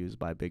More Interviews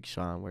by Big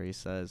Sean, where he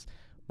says,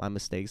 "My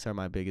mistakes are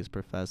my biggest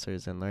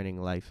professors in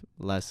learning life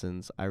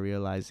lessons. I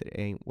realize it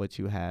ain't what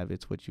you have,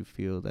 it's what you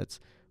feel.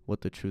 That's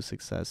what the true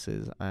success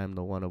is. I am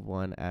the one of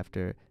one.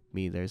 After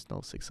me, there's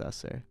no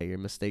successor." Your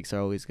mistakes are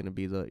always going to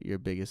be your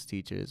biggest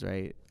teachers,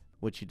 right?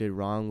 What you did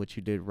wrong, what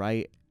you did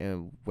right,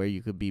 and where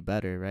you could be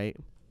better, right?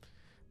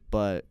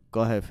 But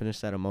go ahead,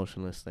 finish that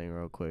emotionless thing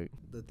real quick.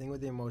 The thing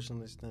with the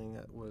emotionless thing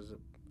was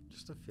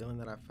just a feeling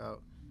that I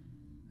felt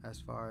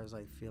as far as,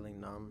 like, feeling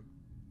numb.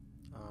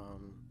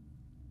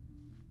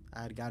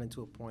 I had gotten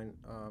to a point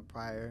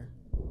prior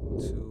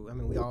to, I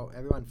mean,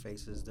 everyone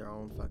faces their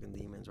own fucking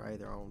demons, right?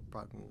 Their own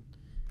fucking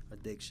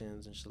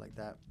addictions and shit like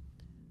that.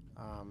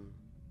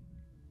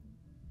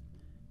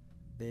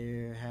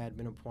 There had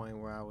been a point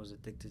where I was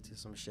addicted to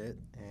some shit,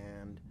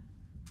 and,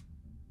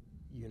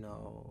 you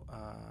know,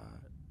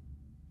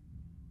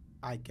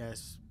 I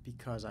guess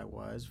because I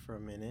was for a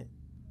minute,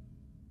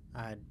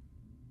 I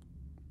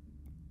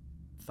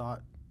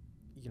thought,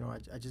 you know,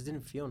 I just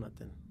didn't feel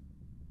nothing,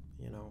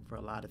 you know, for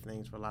a lot of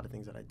things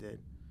that I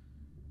did.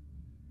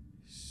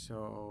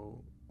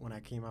 So when I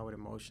came out with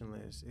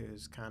Emotionless, it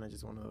was kind of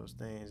just one of those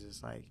things.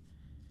 It's like,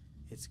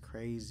 it's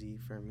crazy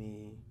for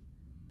me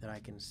that I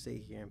can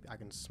sit here and I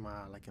can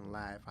smile, I can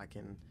laugh, I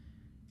can,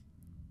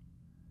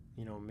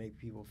 you know, make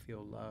people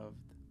feel loved,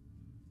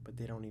 but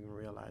they don't even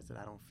realize that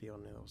I don't feel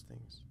any of those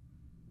things.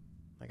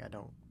 Like, I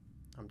don't.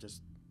 I'm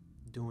just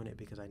doing it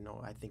because I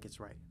think it's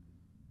right.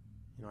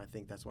 You know, I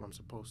think that's what I'm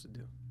supposed to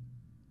do.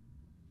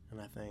 And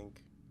I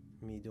think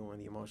me doing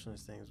the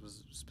emotionless things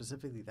was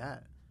specifically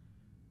that.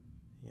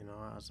 You know,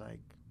 I was like,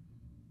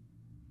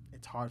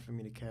 it's hard for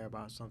me to care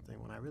about something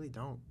when I really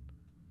don't.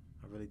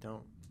 I really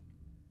don't.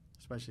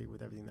 Especially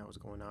with everything that was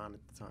going on at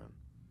the time.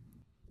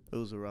 It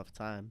was a rough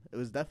time. It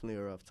was definitely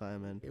a rough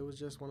time, and it was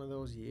just one of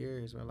those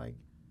years where, like,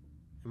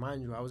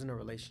 mind you, I was in a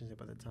relationship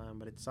at the time,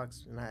 but it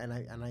sucks. And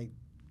I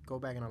go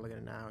back and I look at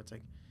it now. It's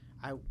like,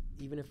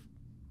 even if,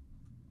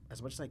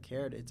 as much as I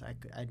cared,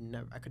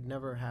 I could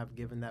never have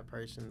given that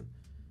person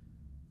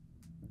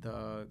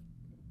the,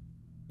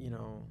 you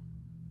know,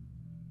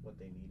 what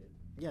they needed.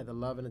 Yeah, the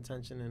love and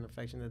attention and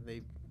affection that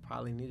they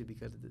probably needed,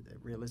 because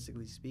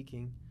realistically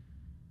speaking,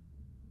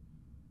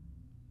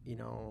 you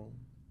know,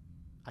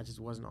 I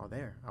just wasn't all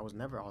there. I was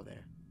never all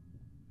there.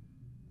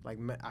 Like,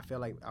 I feel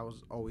like I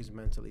was always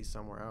mentally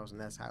somewhere else, and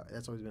that's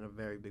always been a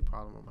very big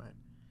problem of mine,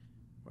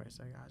 where it's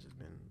like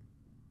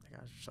I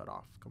got shut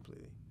off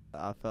completely.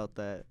 I felt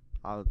that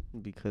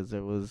because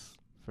there was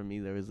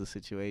a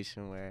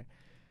situation where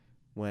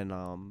when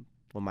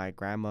my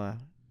grandma,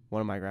 one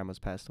of my grandmas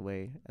passed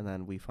away, and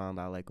then we found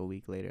out like a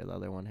week later the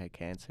other one had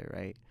cancer,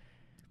 right?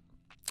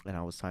 And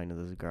I was talking to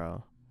this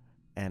girl,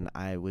 and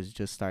I was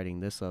just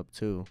starting this up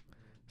too.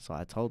 So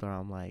I told her,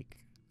 I'm like,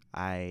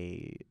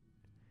 I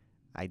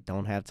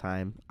don't have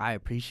time. I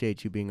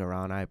appreciate you being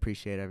around. I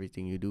appreciate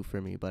everything you do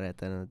for me. But at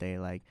the end of the day,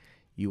 like,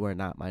 you are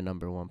not my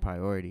number one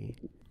priority.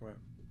 Right.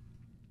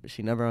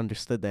 She never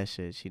understood that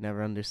shit. She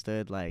never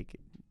understood, like,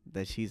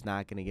 that she's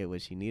not going to get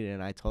what she needed.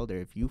 And I told her,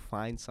 if you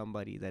find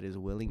somebody that is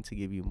willing to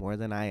give you more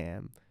than I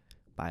am,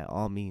 by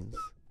all means,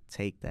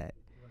 take that.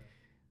 Right.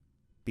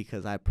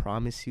 Because I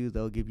promise you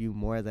they'll give you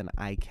more than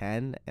I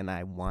can and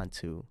I want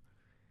to.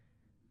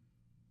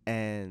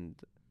 And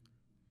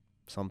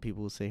some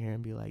people will sit here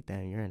and be like,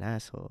 damn, you're an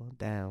asshole.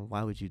 Damn,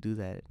 why would you do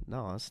that?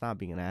 No, it's not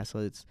being an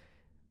asshole. It's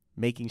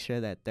making sure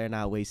that they're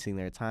not wasting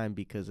their time,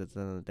 because at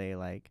the end of the day,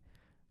 like,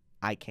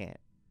 I can't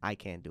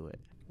do it.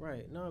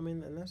 Right. No, I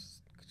mean, and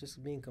that's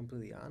just being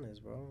completely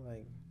honest, bro.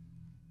 Like,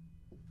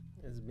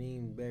 it's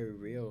being very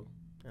real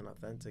and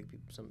authentic.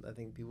 I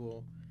think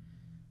people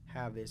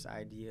have this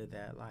idea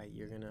that, like,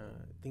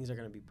 things are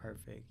gonna be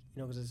perfect,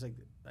 you know, because it's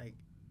like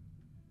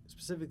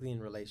specifically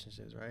in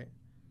relationships, right?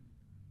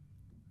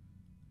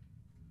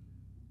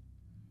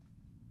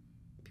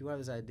 People have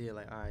this idea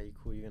like, all right, you're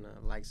cool, you're gonna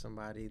like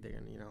somebody, they're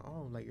gonna, you know,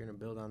 oh, like, you're gonna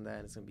build on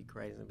that, it's gonna be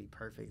great, it's gonna be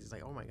perfect. It's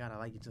like, oh my God, I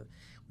like each other,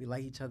 we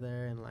like each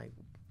other, and like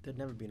there'd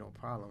never be no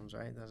problems,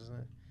 right? Doesn't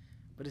it?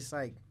 But it's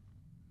like,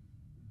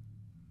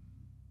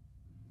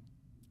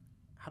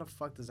 how the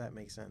fuck does that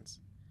make sense?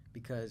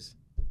 Because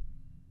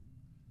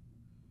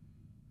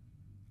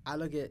I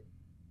look at,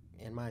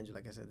 and mind you,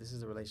 like I said, this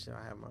is a relationship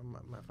I have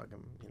my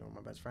fucking, you know,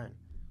 my best friend.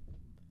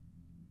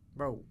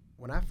 Bro,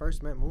 when I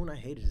first met Moon, I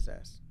hated his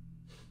ass.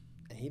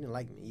 And he didn't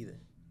like me either.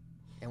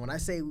 And when I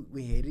say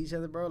we hated each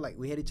other, bro, like,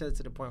 we hated each other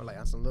to the point where, like,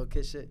 on some little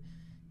kid shit,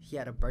 he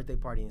had a birthday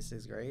party in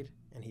 6th grade,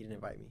 and he didn't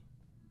invite me.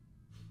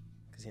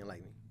 Because he didn't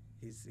like me.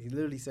 He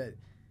literally said,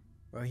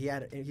 bro, he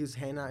was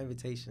handing out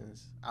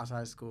invitations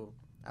outside of school,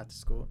 after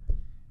school.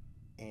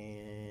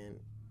 And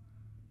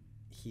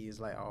he was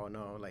like, oh,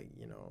 no, like,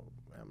 you know,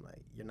 I'm like,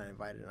 you're not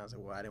invited. And I was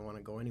like, well, I didn't want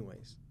to go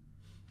anyways.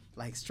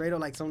 Like, straight up,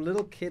 like, some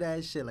little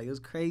kid-ass shit. Like, it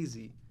was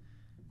crazy.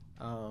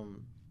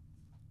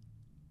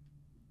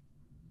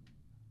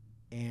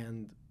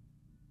 And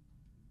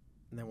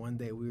then one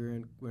day we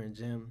were in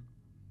gym,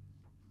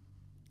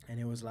 and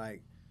it was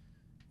like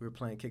we were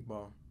playing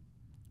kickball.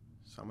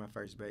 So I'm at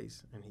first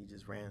base, and he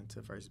just ran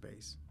to first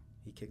base.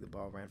 He kicked the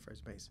ball, ran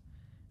first base,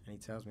 and he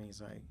tells me,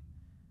 he's like,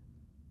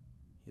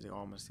 oh,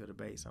 I'm gonna steal the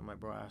base. I'm like,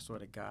 bro, I swear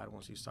to God,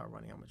 once you start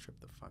running, I'm gonna trip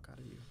the fuck out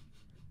of you.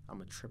 I'm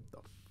gonna trip the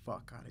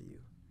fuck out of you.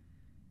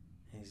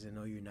 And he said,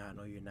 no, you're not,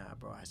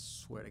 bro. I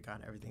swear to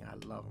God, everything I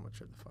love, I'm gonna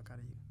trip the fuck out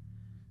of you.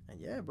 And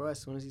yeah, bro, as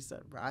soon as he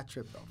said, bro, I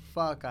tripped the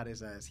fuck out of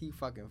his ass. He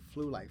fucking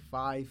flew like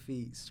 5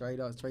 feet straight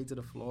to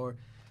the floor,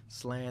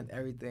 slammed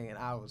everything, and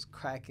I was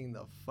cracking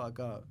the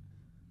fuck up.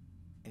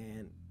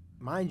 And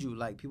mind you,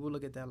 like, people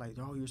look at that like,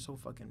 oh, you're so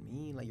fucking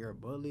mean, like, you're a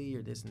bully,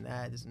 you're this and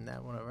that,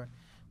 whatever.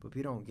 But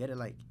people don't get it.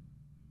 Like,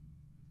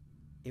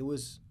 it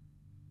was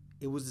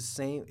the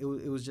same. It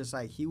was just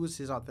like, he was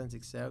his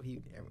authentic self.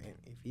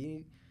 If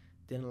he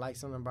didn't like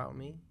something about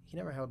me, he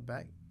never held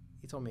back.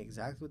 He told me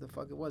exactly what the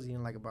fuck it was he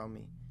didn't like about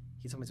me.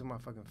 He told me to my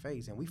fucking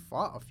face, and we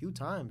fought a few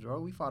times, bro.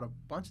 We fought a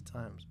bunch of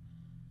times.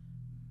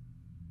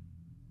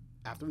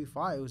 After we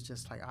fought, it was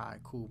just like, all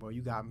right, cool, bro.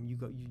 You got me. You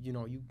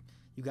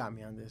got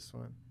me on this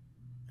one.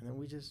 And then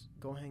we just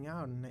go hang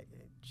out and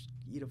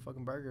eat a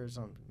fucking burger or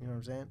something. You know what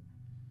I'm saying?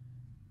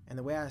 And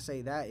the way I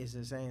say that is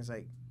just saying, it's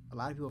like, a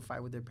lot of people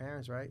fight with their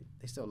parents, right?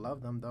 They still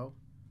love them, though.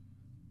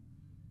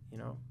 You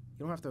know?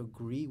 You don't have to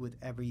agree with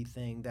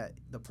everything that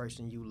the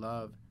person you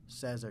love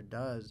says or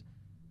does.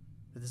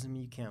 That doesn't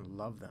mean you can't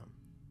love them.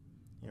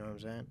 You know what I'm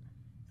saying?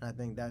 And I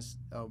think that's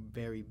a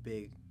very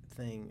big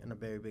thing and a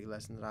very big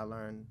lesson that I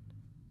learned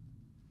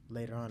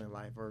later on in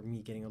life, or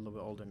me getting a little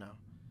bit older now.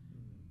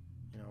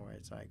 You know, where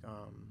it's like,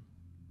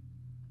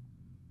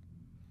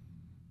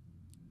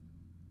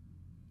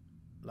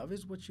 love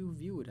is what you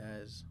view it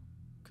as,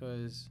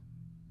 because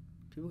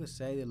people can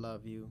say they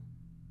love you,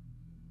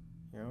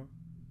 you know,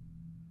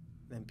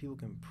 then people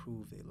can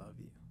prove they love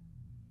you.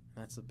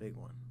 That's a big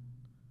one.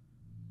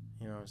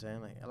 You know what I'm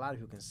saying? Like, a lot of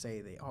people can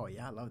say oh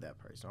yeah, I love that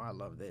person, or I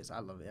love this, I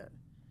love that.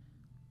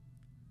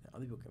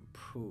 Other people can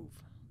prove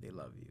they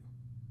love you,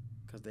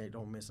 because they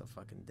don't miss a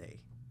fucking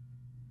day.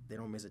 They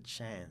don't miss a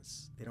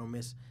chance.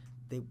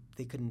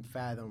 They couldn't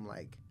fathom,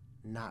 like,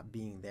 not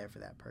being there for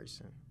that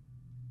person.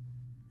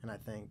 And I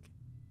think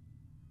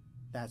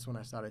that's when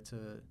I started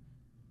to,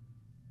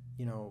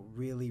 you know,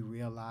 really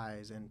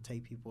realize and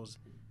take people's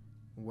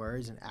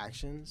words and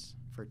actions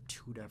for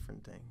two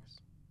different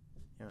things.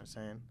 You know what I'm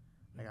saying?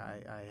 Like,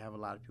 I have a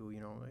lot of people, you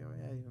know,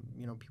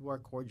 people are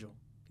cordial.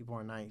 People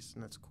are nice,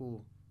 and that's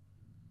cool.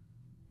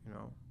 You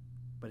know?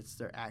 But it's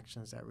their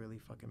actions that really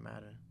fucking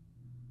matter.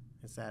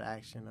 It's that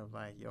action of,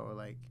 like, yo,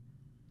 like,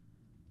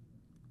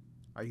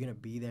 are you going to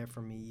be there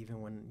for me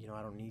even when, you know,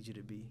 I don't need you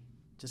to be?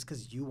 Just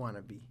because you want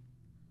to be,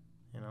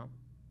 you know?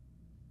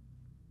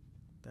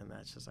 Then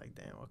that's just like,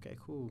 damn, okay,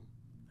 cool.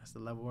 That's the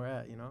level we're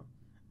at, you know?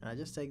 And I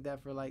just take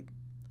that for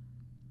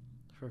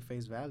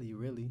face value,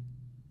 really.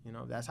 You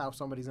know, that's how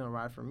somebody's going to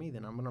ride for me,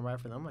 then I'm going to ride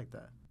for them like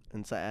that.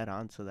 And to add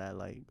on to that,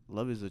 like,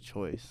 love is a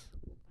choice.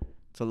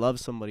 To love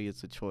somebody,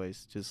 it's a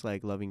choice. Just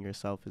like loving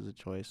yourself is a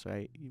choice,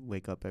 right? You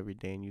wake up every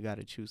day and you got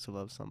to choose to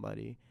love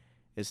somebody.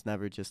 It's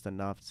never just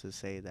enough to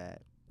say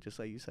that. Just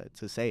like you said,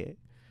 to say it.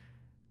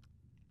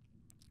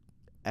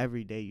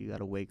 Every day you got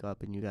to wake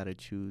up and you got to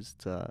choose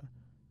to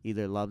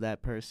either love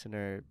that person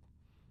or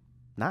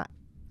not.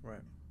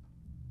 Right.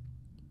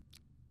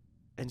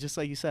 And just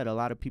like you said, a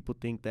lot of people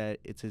think that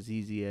it's as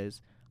easy as,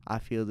 I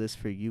feel this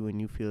for you and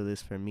you feel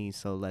this for me,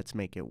 so let's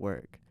make it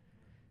work.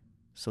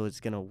 So it's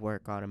going to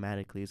work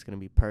automatically. It's going to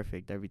be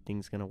perfect.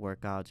 Everything's going to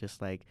work out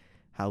just like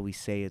how we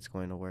say it's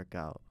going to work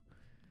out.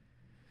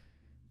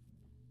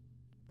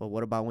 But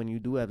what about when you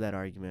do have that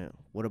argument?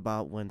 What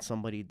about when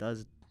somebody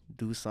does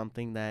do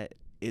something that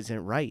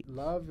isn't right?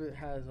 Love, it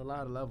has a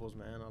lot of levels,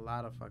 man. A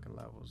lot of fucking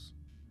levels.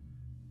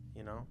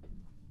 You know?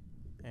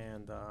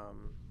 And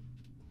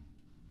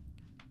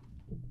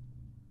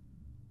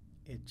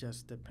it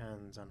just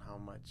depends on how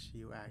much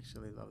you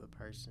actually love the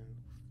person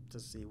to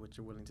see what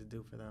you're willing to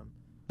do for them.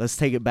 Let's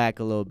take it back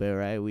a little bit,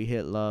 right? We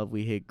hit love,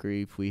 we hit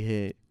grief, we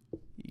hit,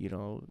 you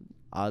know,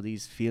 all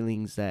these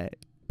feelings that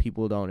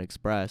people don't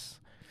express.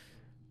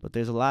 But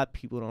there's a lot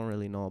people don't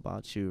really know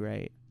about you,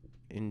 right?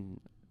 In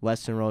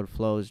Western Road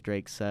Flows,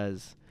 Drake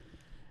says,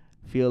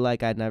 feel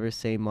like I never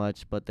say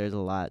much, but there's a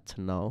lot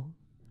to know.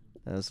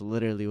 And that's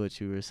literally what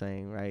you were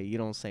saying, right? You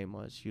don't say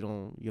much. You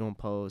don't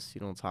post.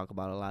 You don't talk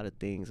about a lot of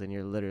things. And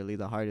you're literally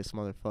the hardest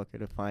motherfucker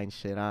to find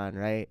shit on,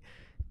 right?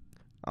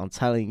 I'm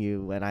telling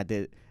you, when I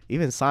did,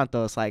 even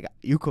Santos, like,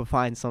 you could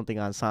find something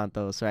on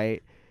Santos,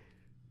 right?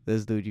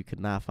 This dude, you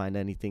could not find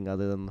anything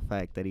other than the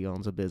fact that he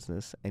owns a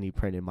business and he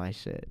printed my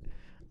shit.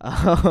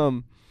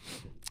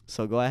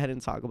 So go ahead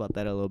and talk about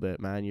that a little bit,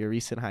 man. Your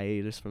recent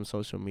hiatus from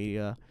social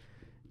media,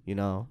 you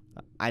know,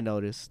 I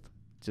noticed,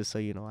 just so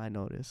you know, I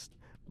noticed.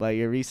 But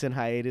your recent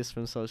hiatus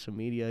from social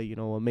media, you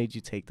know, what made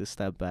you take this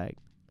step back?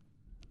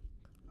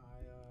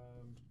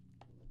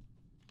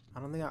 I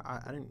don't think I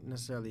didn't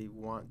necessarily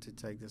want to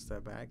take this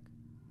step back.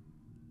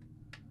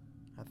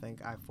 I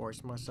think I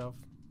forced myself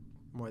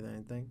more than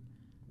anything.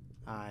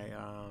 I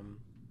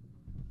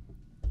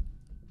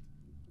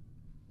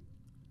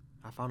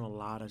found a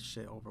lot of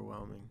shit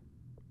overwhelming,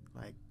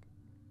 like,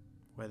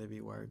 whether it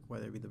be work,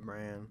 whether it be the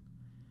brand,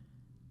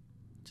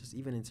 just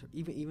even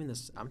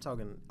this. I'm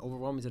talking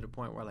overwhelming to the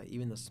point where, like,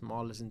 even the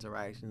smallest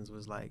interactions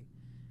was like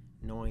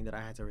knowing that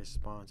I had to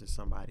respond to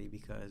somebody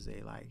because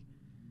they, like,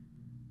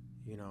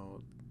 you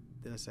know,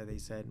 they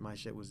said my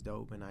shit was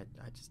dope, and I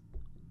just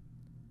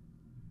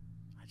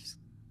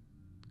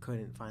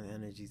couldn't find the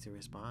energy to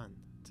respond,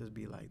 to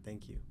be like,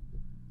 thank you.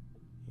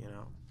 You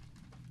know,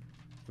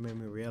 it made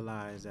me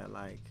realize that,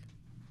 like,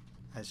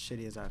 as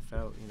shitty as I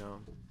felt, you know,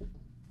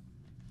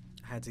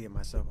 I had to get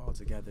myself all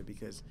together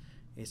because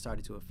it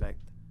started to affect,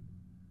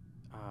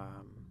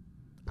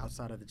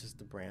 outside of just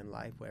the brand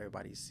life where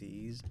everybody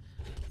sees,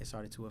 it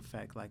started to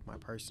affect, like, my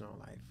personal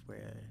life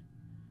where,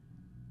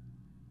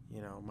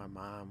 you know, my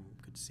mom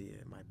could see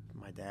it,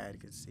 my dad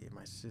could see it,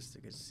 my sister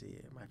could see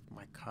it,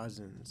 my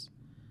cousins,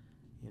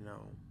 you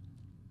know.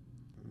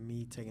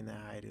 Me taking that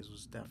hiatus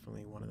was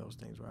definitely one of those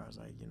things where I was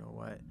like, you know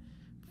what,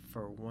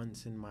 for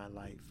once in my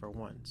life, I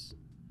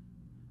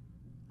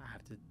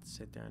have to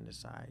sit there and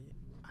decide,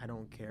 I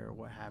don't care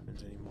what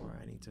happens anymore.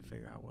 I need to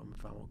figure out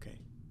if I'm okay.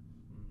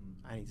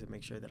 I need to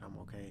make sure that I'm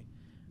okay.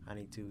 I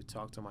need to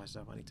talk to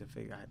myself. I need to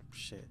figure out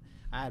shit.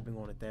 I had been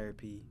going to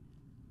therapy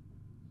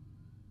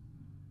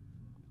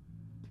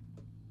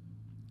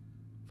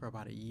for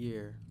about a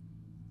year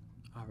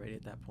already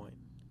at that point.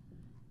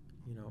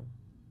 You know,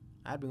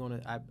 I'd been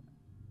going to,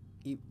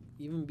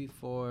 even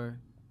before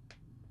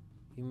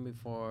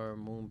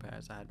Moon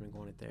Pass, I had been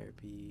going to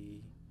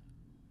therapy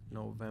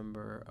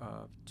November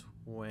of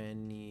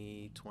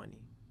 2020.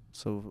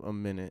 So a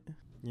minute.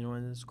 You know,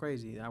 and it's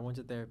crazy. I went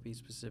to therapy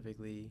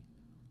specifically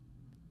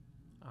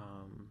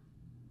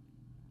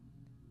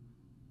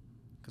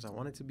Because I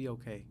want it to be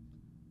okay.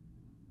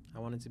 I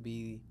want it to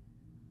be,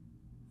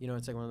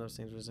 it's like one of those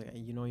things where it's like,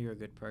 you're a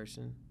good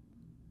person.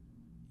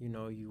 You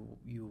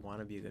want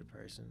to be a good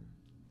person,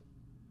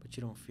 but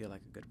you don't feel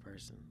like a good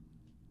person.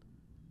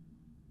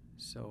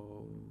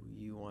 So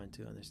you want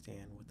to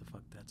understand what the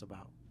fuck that's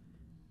about.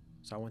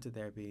 So I went to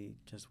therapy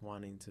just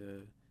wanting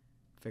to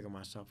figure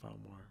myself out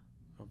more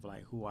of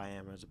like who I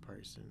am as a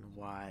person,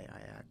 why I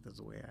act as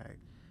the way I act,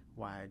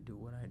 why I do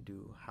what I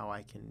do, how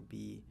I can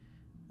be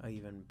an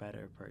even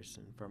better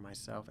person for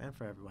myself and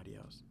for everybody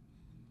else.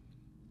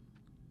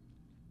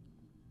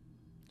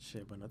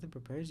 Shit, but nothing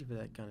prepares you for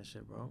that kind of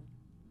shit, bro.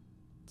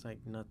 It's like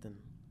nothing.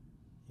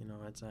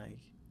 It's like,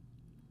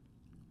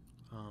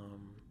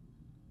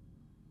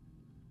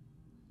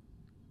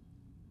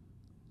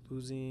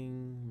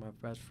 losing my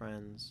best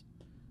friends,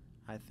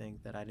 I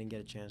think that I didn't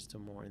get a chance to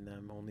mourn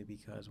them only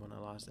because when I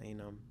lost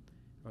Ainum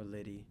or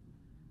Liddy,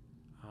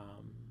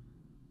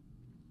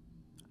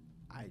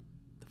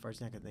 the first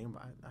thing I could think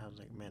about, I was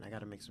like, man, I got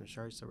to make some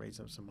shirts to raise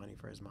up some money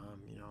for his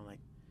mom, like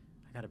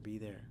I got to be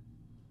there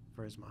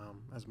for his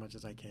mom as much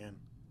as I can.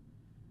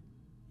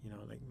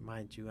 Like,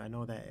 mind you, I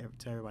know that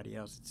to everybody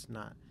else, it's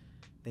not,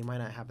 they might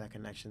not have that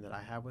connection that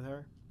I have with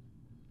her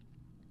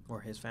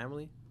or his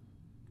family,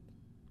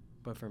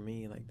 but for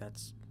me, like,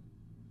 that's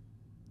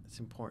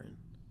important,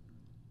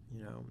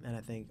 and I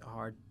think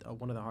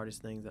one of the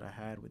hardest things that I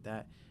had with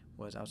that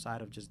was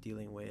outside of just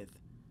dealing with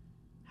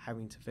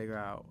having to figure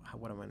out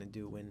what I'm going to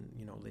do when,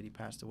 Liddy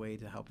passed away,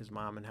 to help his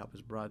mom and help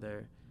his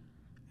brother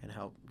and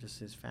help just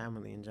his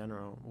family in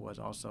general, was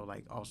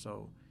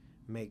also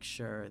make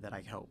sure that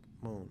I help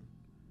Moon,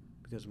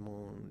 because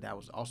Moon, that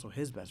was also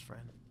his best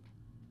friend.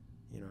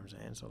 You know what I'm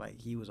saying? So like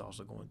he was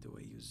also going through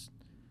it.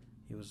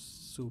 He was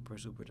super,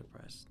 super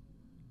depressed.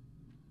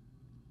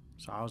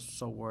 So I was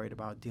so worried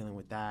about dealing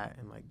with that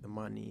and like the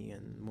money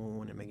and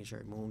Moon and making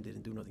sure Moon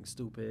didn't do nothing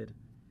stupid,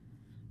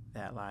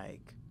 that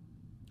like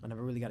I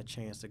never really got a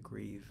chance to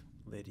grieve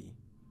Liddy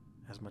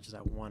as much as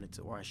I wanted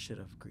to, or I should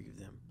have grieved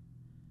him.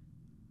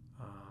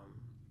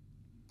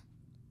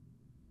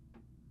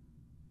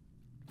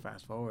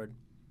 Fast forward,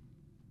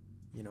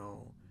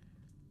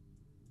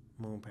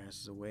 Moon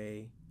passes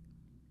away.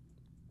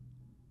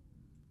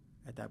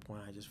 At that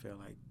point, I just feel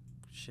like,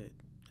 shit,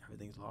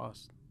 everything's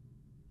lost.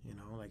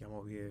 Like I'm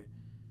over here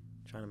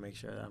trying to make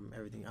sure that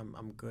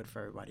I'm good for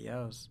everybody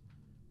else.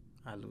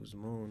 I lose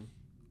Moon.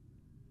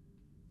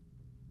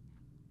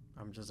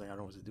 I'm just like, I don't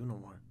know what to do no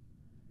more.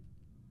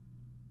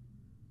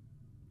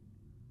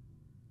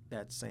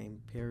 That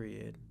same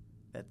period,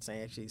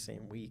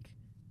 same week,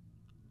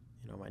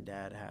 my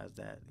dad has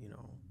that,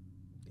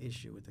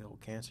 issue with the whole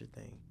cancer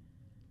thing.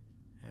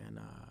 And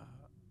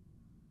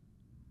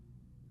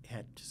it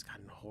had just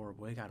gotten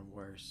horrible. It gotten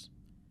worse.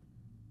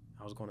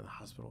 I was going to the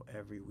hospital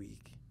every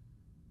week.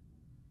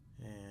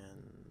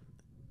 And,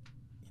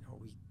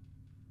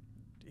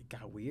 it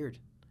got weird.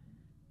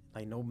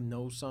 Like,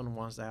 no son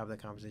wants to have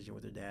that conversation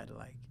with their dad.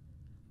 Like,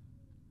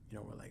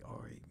 we're like,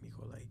 all right,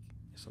 Miko, like,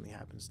 if something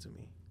happens to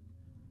me,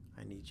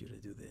 I need you to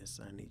do this.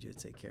 I need you to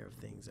take care of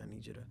things. I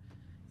need you to,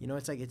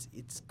 it's like,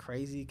 it's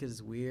crazy because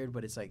it's weird,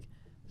 but it's like,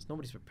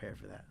 nobody's prepared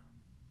for that.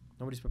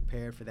 Nobody's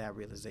prepared for that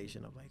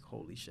realization of like,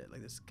 holy shit,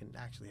 like this can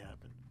actually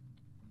happen.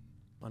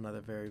 Another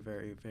very,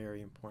 very,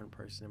 very important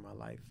person in my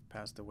life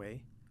passed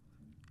away.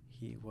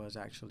 He was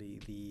actually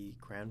the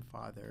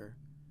grandfather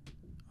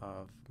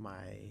of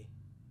my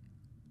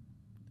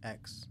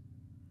ex.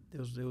 It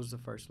was the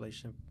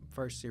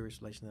first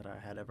serious relation that I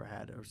had ever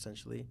had.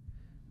 Essentially,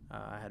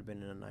 I had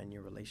been in a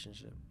 9-year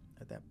relationship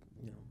at that,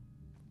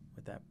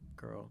 with that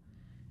girl,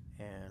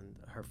 and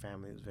her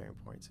family was very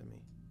important to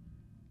me.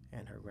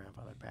 And her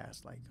grandfather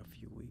passed like a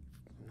few weeks,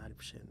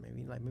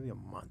 maybe a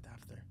month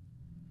after.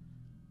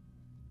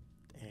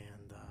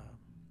 And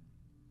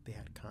they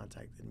had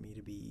contacted me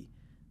to be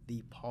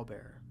the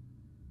pallbearer,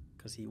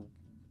 because he,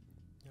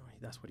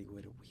 that's what he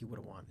would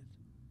have wanted.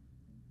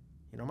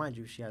 Mind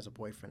you, she has a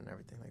boyfriend and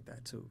everything like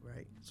that too,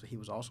 right? So he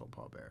was also a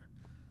pallbearer.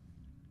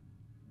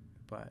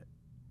 But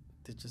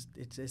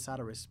it's out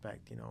of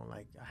respect,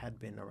 like I had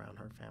been around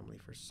her family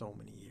for so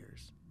many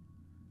years,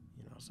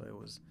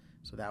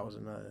 so that was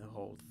another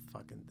whole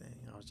fucking thing.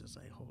 I was just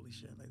like, holy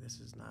shit, like this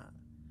is not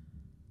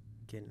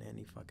getting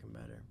any fucking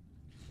better.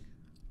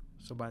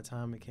 So by the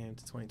time it came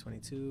to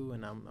 2022,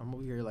 and I'm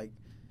over here like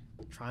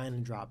trying to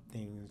drop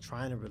things,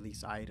 trying to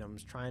release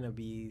items, trying to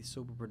be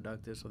super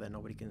productive so that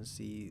nobody can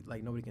see,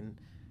 like nobody can,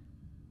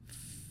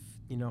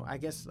 I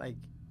guess like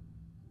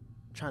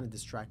trying to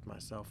distract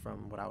myself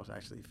from what I was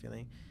actually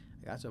feeling.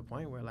 I got to a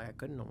point where like I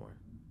couldn't no more.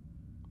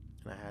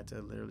 And I had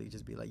to literally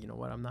just be like, you know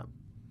what,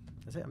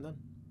 that's it, I'm done.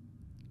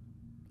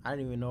 I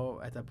didn't even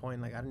know at that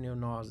point, like I didn't even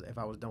know if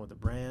I was done with the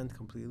brand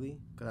completely,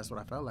 because that's what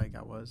I felt like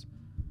I was.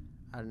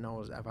 I didn't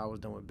know if I was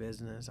done with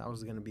business. I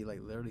was going to be like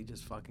literally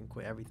just fucking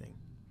quit everything.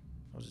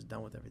 I was just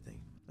done with everything.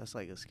 That's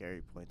like a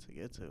scary point to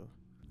get to.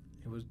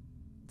 I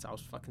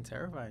was fucking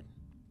terrified.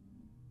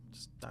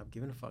 Just stopped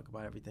giving a fuck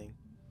about everything.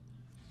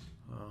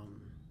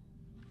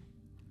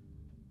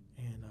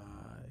 And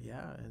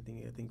yeah,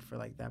 I think for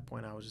like that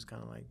point, I was just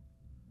kind of like,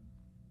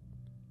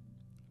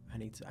 I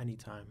need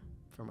time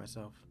for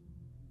myself,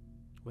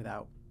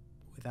 without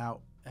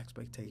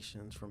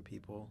expectations from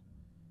people,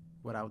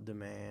 without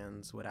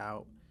demands,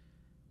 without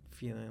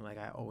feeling like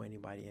I owe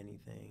anybody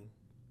anything.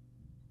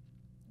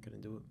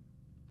 Couldn't do it.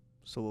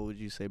 So what would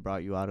you say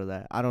brought you out of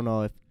that? I don't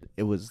know if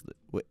it was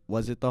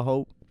it the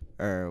hope,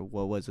 or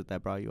what was it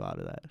that brought you out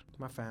of that?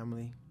 My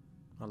family,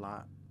 a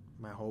lot.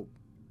 My hope.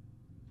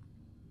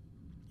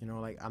 You know,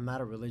 like, I'm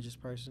not a religious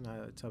person.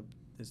 I tell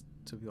this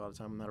to people all the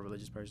time. I'm not a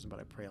religious person, but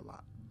I pray a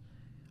lot.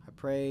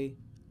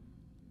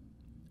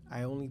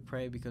 I only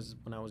pray because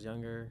when I was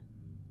younger,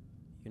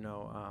 you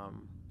know,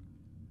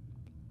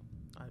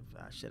 I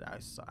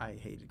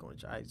hated going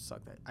to church.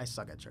 I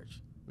suck at church.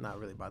 Not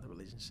really about the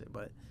religion shit,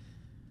 but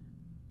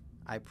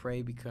I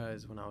pray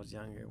because when I was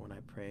younger, when I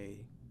pray,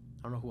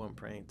 I don't know who I'm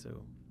praying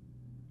to,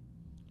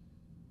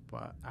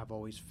 but I've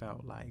always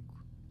felt like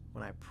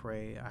when I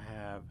pray, I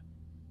have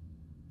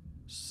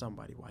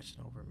somebody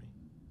watching over me.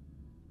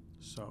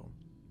 So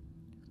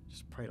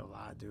just prayed a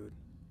lot, dude.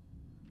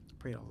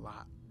 Prayed a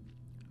lot.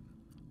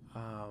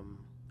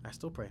 I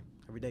still pray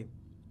every day,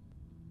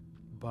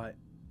 but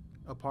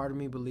a part of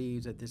me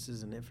believes that this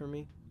isn't it for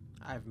me.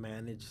 I've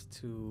managed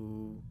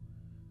to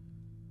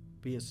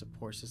be a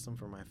support system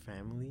for my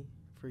family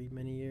for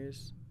many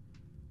years,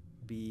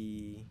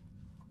 be,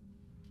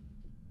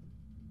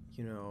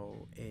 you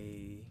know,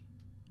 a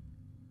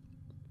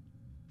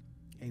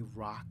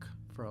rock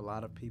for a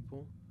lot of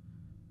people.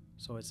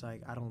 So it's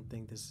like, I don't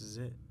think this is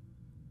it.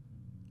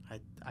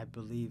 I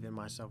believe in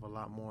myself a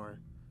lot more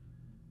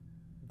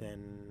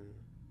than,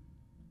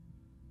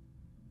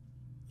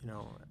 you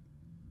know,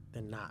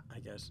 than not, I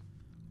guess.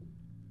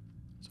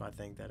 So I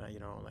think that I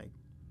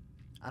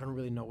don't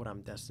really know what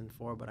I'm destined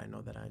for, but I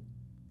know that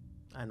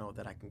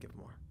I can give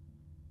more.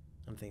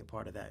 I'm thinking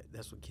part of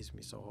that's what keeps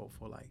me so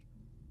hopeful. Like,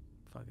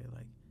 fuck it,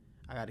 like,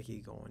 I gotta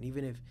keep going,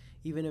 even if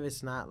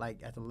it's not like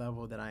at the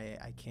level that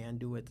I can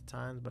do at the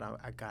times, but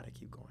I gotta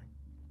keep going.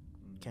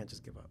 Can't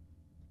just give up.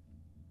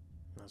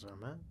 That's where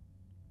I'm at.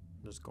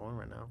 I'm just going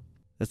right now.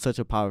 That's such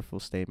a powerful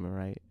statement,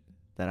 right?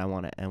 That I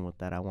want to end with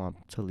that. I want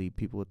to leave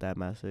people with that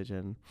message,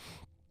 and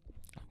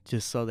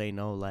just so they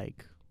know,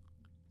 like,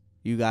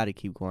 you got to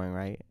keep going,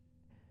 right?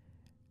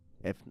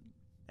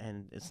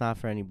 And it's not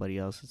for anybody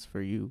else, it's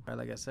for you. Right,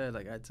 like I said,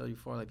 like I tell you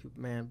before, like,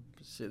 people, man,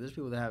 shit, there's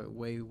people that have it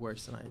way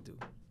worse than I do,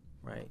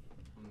 right?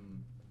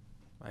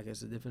 I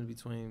guess the difference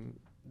between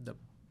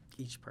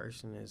each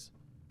person is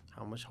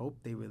how much hope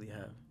they really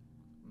have,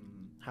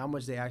 how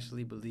much they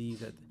actually believe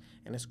that,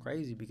 and it's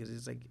crazy because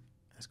it's like,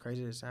 as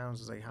crazy as it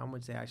sounds, it's like how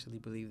much they actually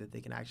believe that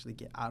they can actually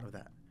get out of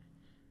that,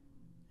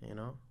 you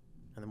know?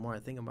 And the more I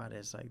think about it,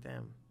 it's like,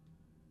 damn,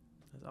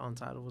 that's all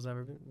Entitled was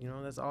ever been, you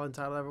know, that's all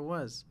Entitled ever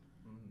was.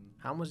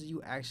 How much do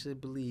you actually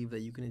believe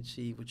that you can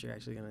achieve what you're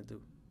actually going to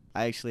do?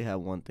 I actually have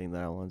one thing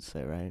that I want to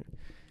say, right?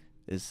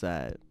 Is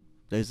that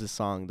there's a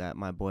song that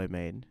my boy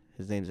made.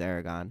 His name's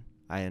Aragon.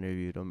 I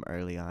interviewed him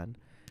early on.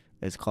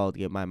 It's called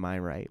Get My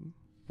Mind Right,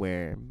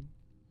 where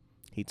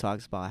he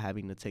talks about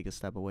having to take a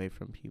step away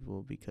from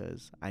people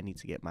because I need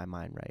to get my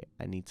mind right.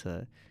 I need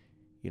to,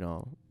 you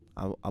know,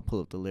 I'll pull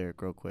up the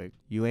lyric real quick.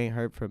 You ain't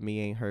heard from me,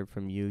 ain't heard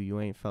from you. You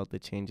ain't felt the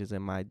changes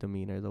in my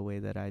demeanor the way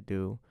that I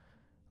do.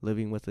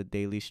 Living with a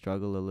daily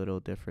struggle a little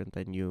different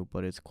than you,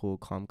 but it's cool,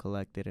 calm,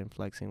 collected, and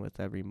flexing with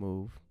every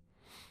move.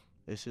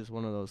 It's just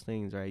one of those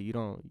things, right? You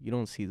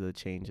don't see the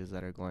changes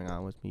that are going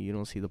on with me. You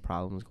don't see the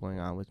problems going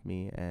on with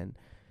me, and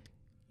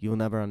you'll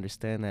never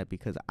understand that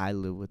because I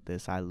live with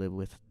this. I live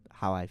with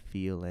how I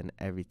feel and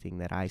everything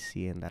that I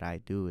see and that I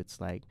do.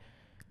 It's like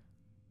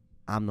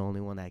I'm the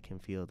only one that can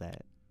feel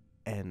that.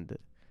 And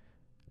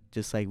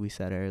just like we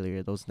said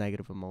earlier, those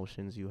negative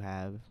emotions you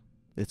have,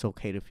 it's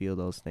okay to feel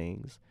those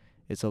things.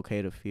 It's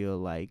okay to feel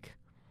like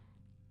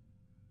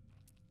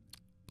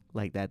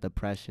that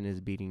depression is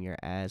beating your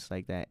ass,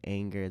 like that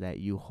anger that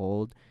you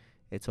hold.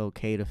 It's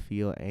okay to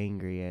feel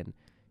angry and,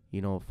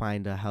 you know,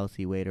 find a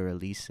healthy way to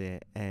release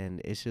it.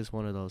 And it's just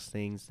one of those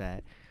things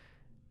that,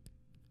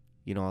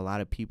 you know, a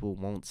lot of people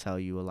won't tell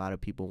you, a lot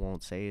of people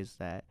won't say is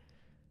that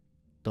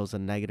those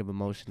negative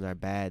emotions are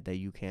bad, that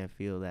you can't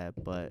feel that.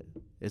 But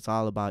it's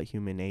all about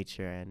human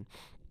nature, and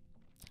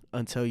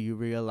until you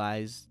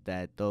realize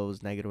that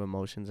those negative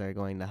emotions are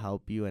going to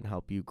help you and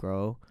help you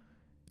grow,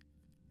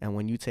 and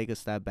when you take a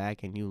step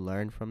back and you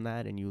learn from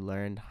that and you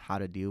learn how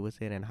to deal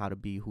with it and how to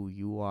be who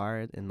you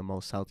are in the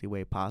most healthy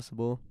way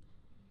possible.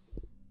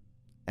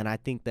 And I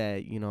think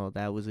that, you know,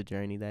 that was a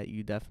journey that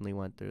you definitely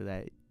went through,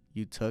 that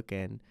you took.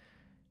 And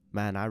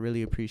man, I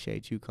really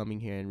appreciate you coming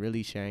here and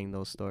really sharing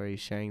those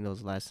stories, sharing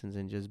those lessons,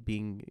 and just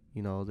being,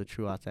 you know, the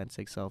true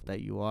authentic self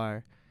that you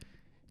are.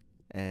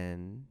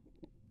 And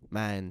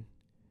man,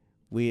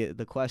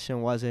 the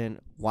question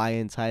wasn't why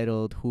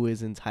Entitled, who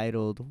is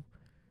Entitled,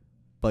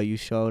 but you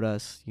showed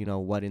us, you know,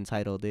 what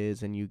Entitled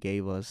is, and you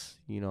gave us,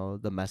 you know,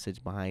 the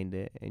message behind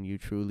it. And you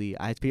truly,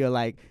 I feel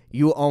like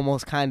you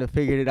almost kind of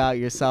figured it out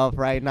yourself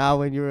right now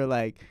when you were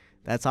like,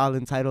 that's all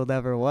Entitled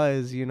ever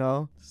was, you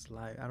know? It's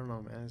life. I don't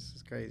know, man.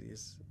 It's crazy.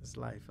 It's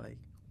life. Like,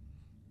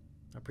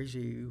 I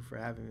appreciate you for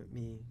having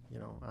me,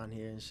 on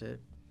here and shit.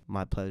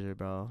 My pleasure,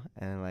 bro.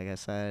 And like I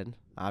said,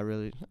 I'm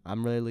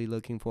really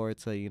looking forward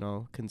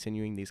to,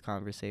 continuing these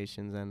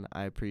conversations, and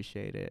I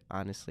appreciate it.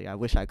 Honestly, I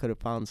wish I could have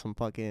found some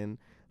fucking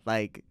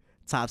like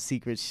top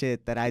secret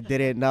shit that I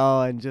didn't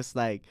know and just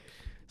like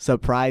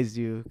surprised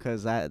you,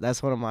 because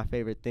that's one of my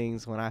favorite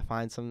things, when I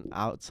find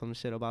some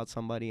shit about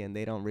somebody and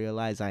they don't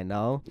realize I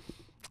know,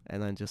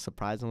 and then just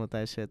surprise them with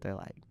that shit. They're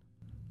like,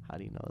 how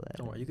do you know that?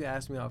 Don't worry, you can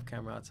ask me off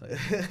camera, I'll tell you.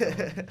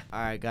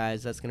 All right,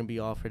 guys, that's going to be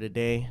all for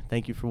today.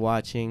 Thank you for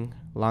watching.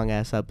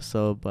 Long-ass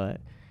episode,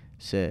 but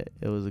shit,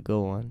 it was a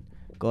good one.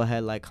 Go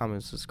ahead, like,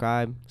 comment,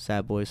 subscribe.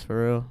 Sad Boys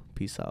For Real.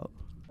 Peace out.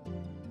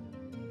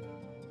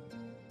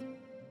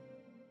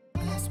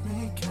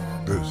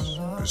 This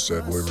is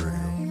Sad Boy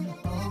Radio.